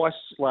court twice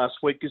last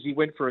week because he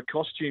went for a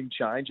costume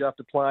change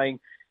after playing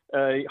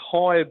a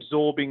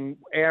high-absorbing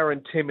hour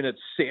and 10-minute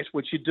set,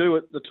 which you do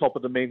at the top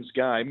of the men's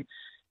game,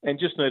 and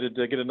just needed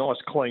to get a nice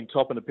clean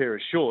top and a pair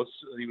of shorts.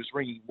 He was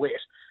wringing wet.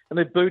 And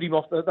they booed him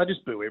off. They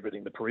just boo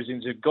everything, the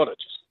Parisians. They've got to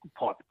just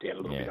pipe it down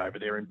a little bit over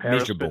there in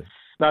Paris. Miserable.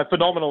 But, no,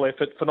 phenomenal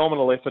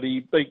effort.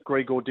 He beat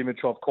Grigor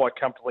Dimitrov quite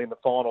comfortably in the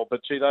final.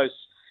 But, gee, those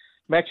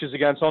matches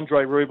against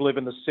Andrei Rublev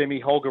in the semi,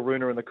 Holger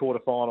Rune in the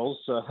quarterfinals,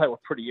 they were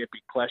pretty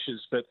epic clashes.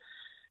 But,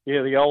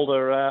 yeah, the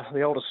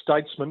older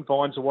statesman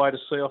finds a way to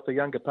see off the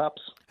younger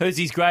pups. Who's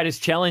his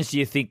greatest challenge, do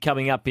you think,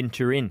 coming up in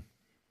Turin?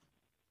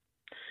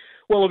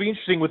 Well, it'll be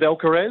interesting with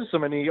Alcaraz.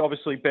 He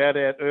obviously bowed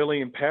out early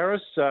in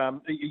Paris.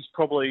 He's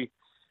probably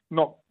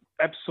not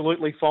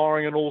absolutely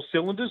firing on all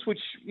cylinders, which,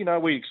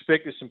 we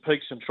expect. There's some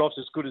peaks and troughs.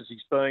 As good as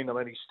he's been, I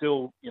mean, he's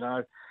still,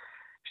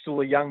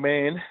 still a young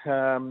man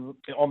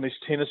on this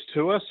tennis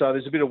tour, so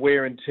there's a bit of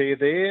wear and tear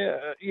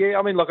there.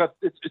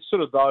 It's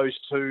sort of those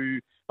two.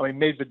 I mean,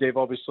 Medvedev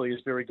obviously is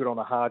very good on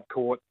a hard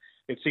court.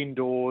 It's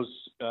indoors.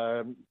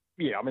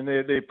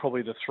 They're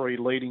probably the three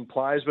leading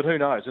players, but who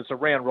knows? It's a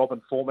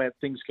round-robin format.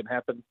 Things can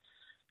happen.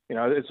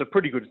 It's a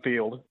pretty good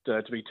field,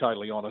 to be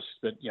totally honest,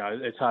 but,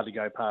 it's hard to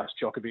go past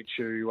Djokovic,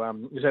 who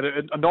has had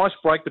a nice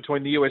break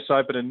between the US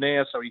Open and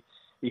now, so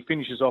he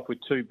finishes off with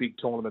two big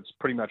tournaments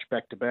pretty much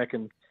back-to-back,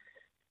 and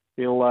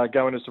he'll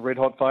go in as the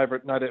red-hot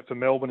favourite, no doubt, for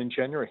Melbourne in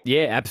January.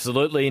 Yeah,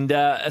 absolutely. And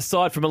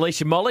aside from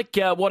Alicia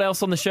Molik, what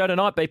else on the show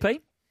tonight,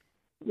 BP?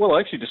 Well,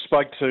 I actually just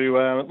spoke to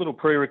a little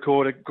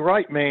pre-record, a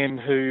great man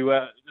who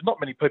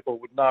not many people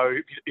would know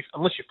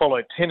unless you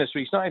follow tennis. But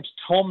his name's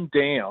Tom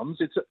Downs.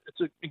 It's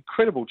an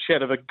incredible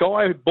chat of a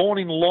guy born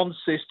in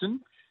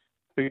Launceston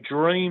who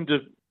dreamed of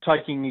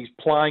taking his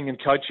playing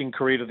and coaching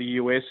career to the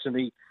US, and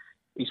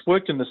he's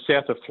worked in the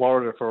south of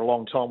Florida for a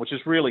long time, which is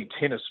really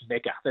tennis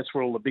mecca. That's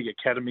where all the big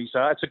academies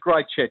are. It's a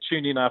great chat.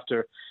 Tune in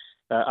after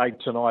 8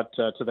 tonight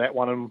to that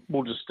one, and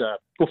we'll just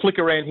we'll flick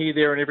around here,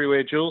 there, and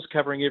everywhere, Jules,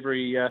 covering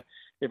every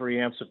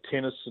ounce of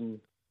tennis and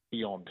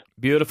beyond.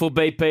 Beautiful,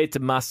 BP. It's a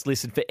must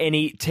listen for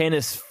any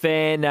tennis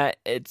fan.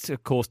 It's,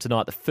 of course,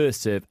 tonight, the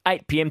first serve,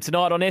 8 p.m.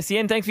 tonight on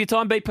SEN. Thanks for your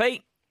time,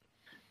 BP.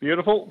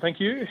 Beautiful. Thank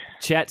you.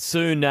 Chat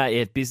soon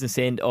at business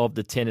end of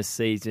the tennis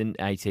season.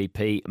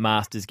 ATP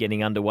Masters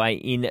getting underway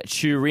in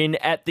Turin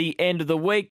at the end of the week.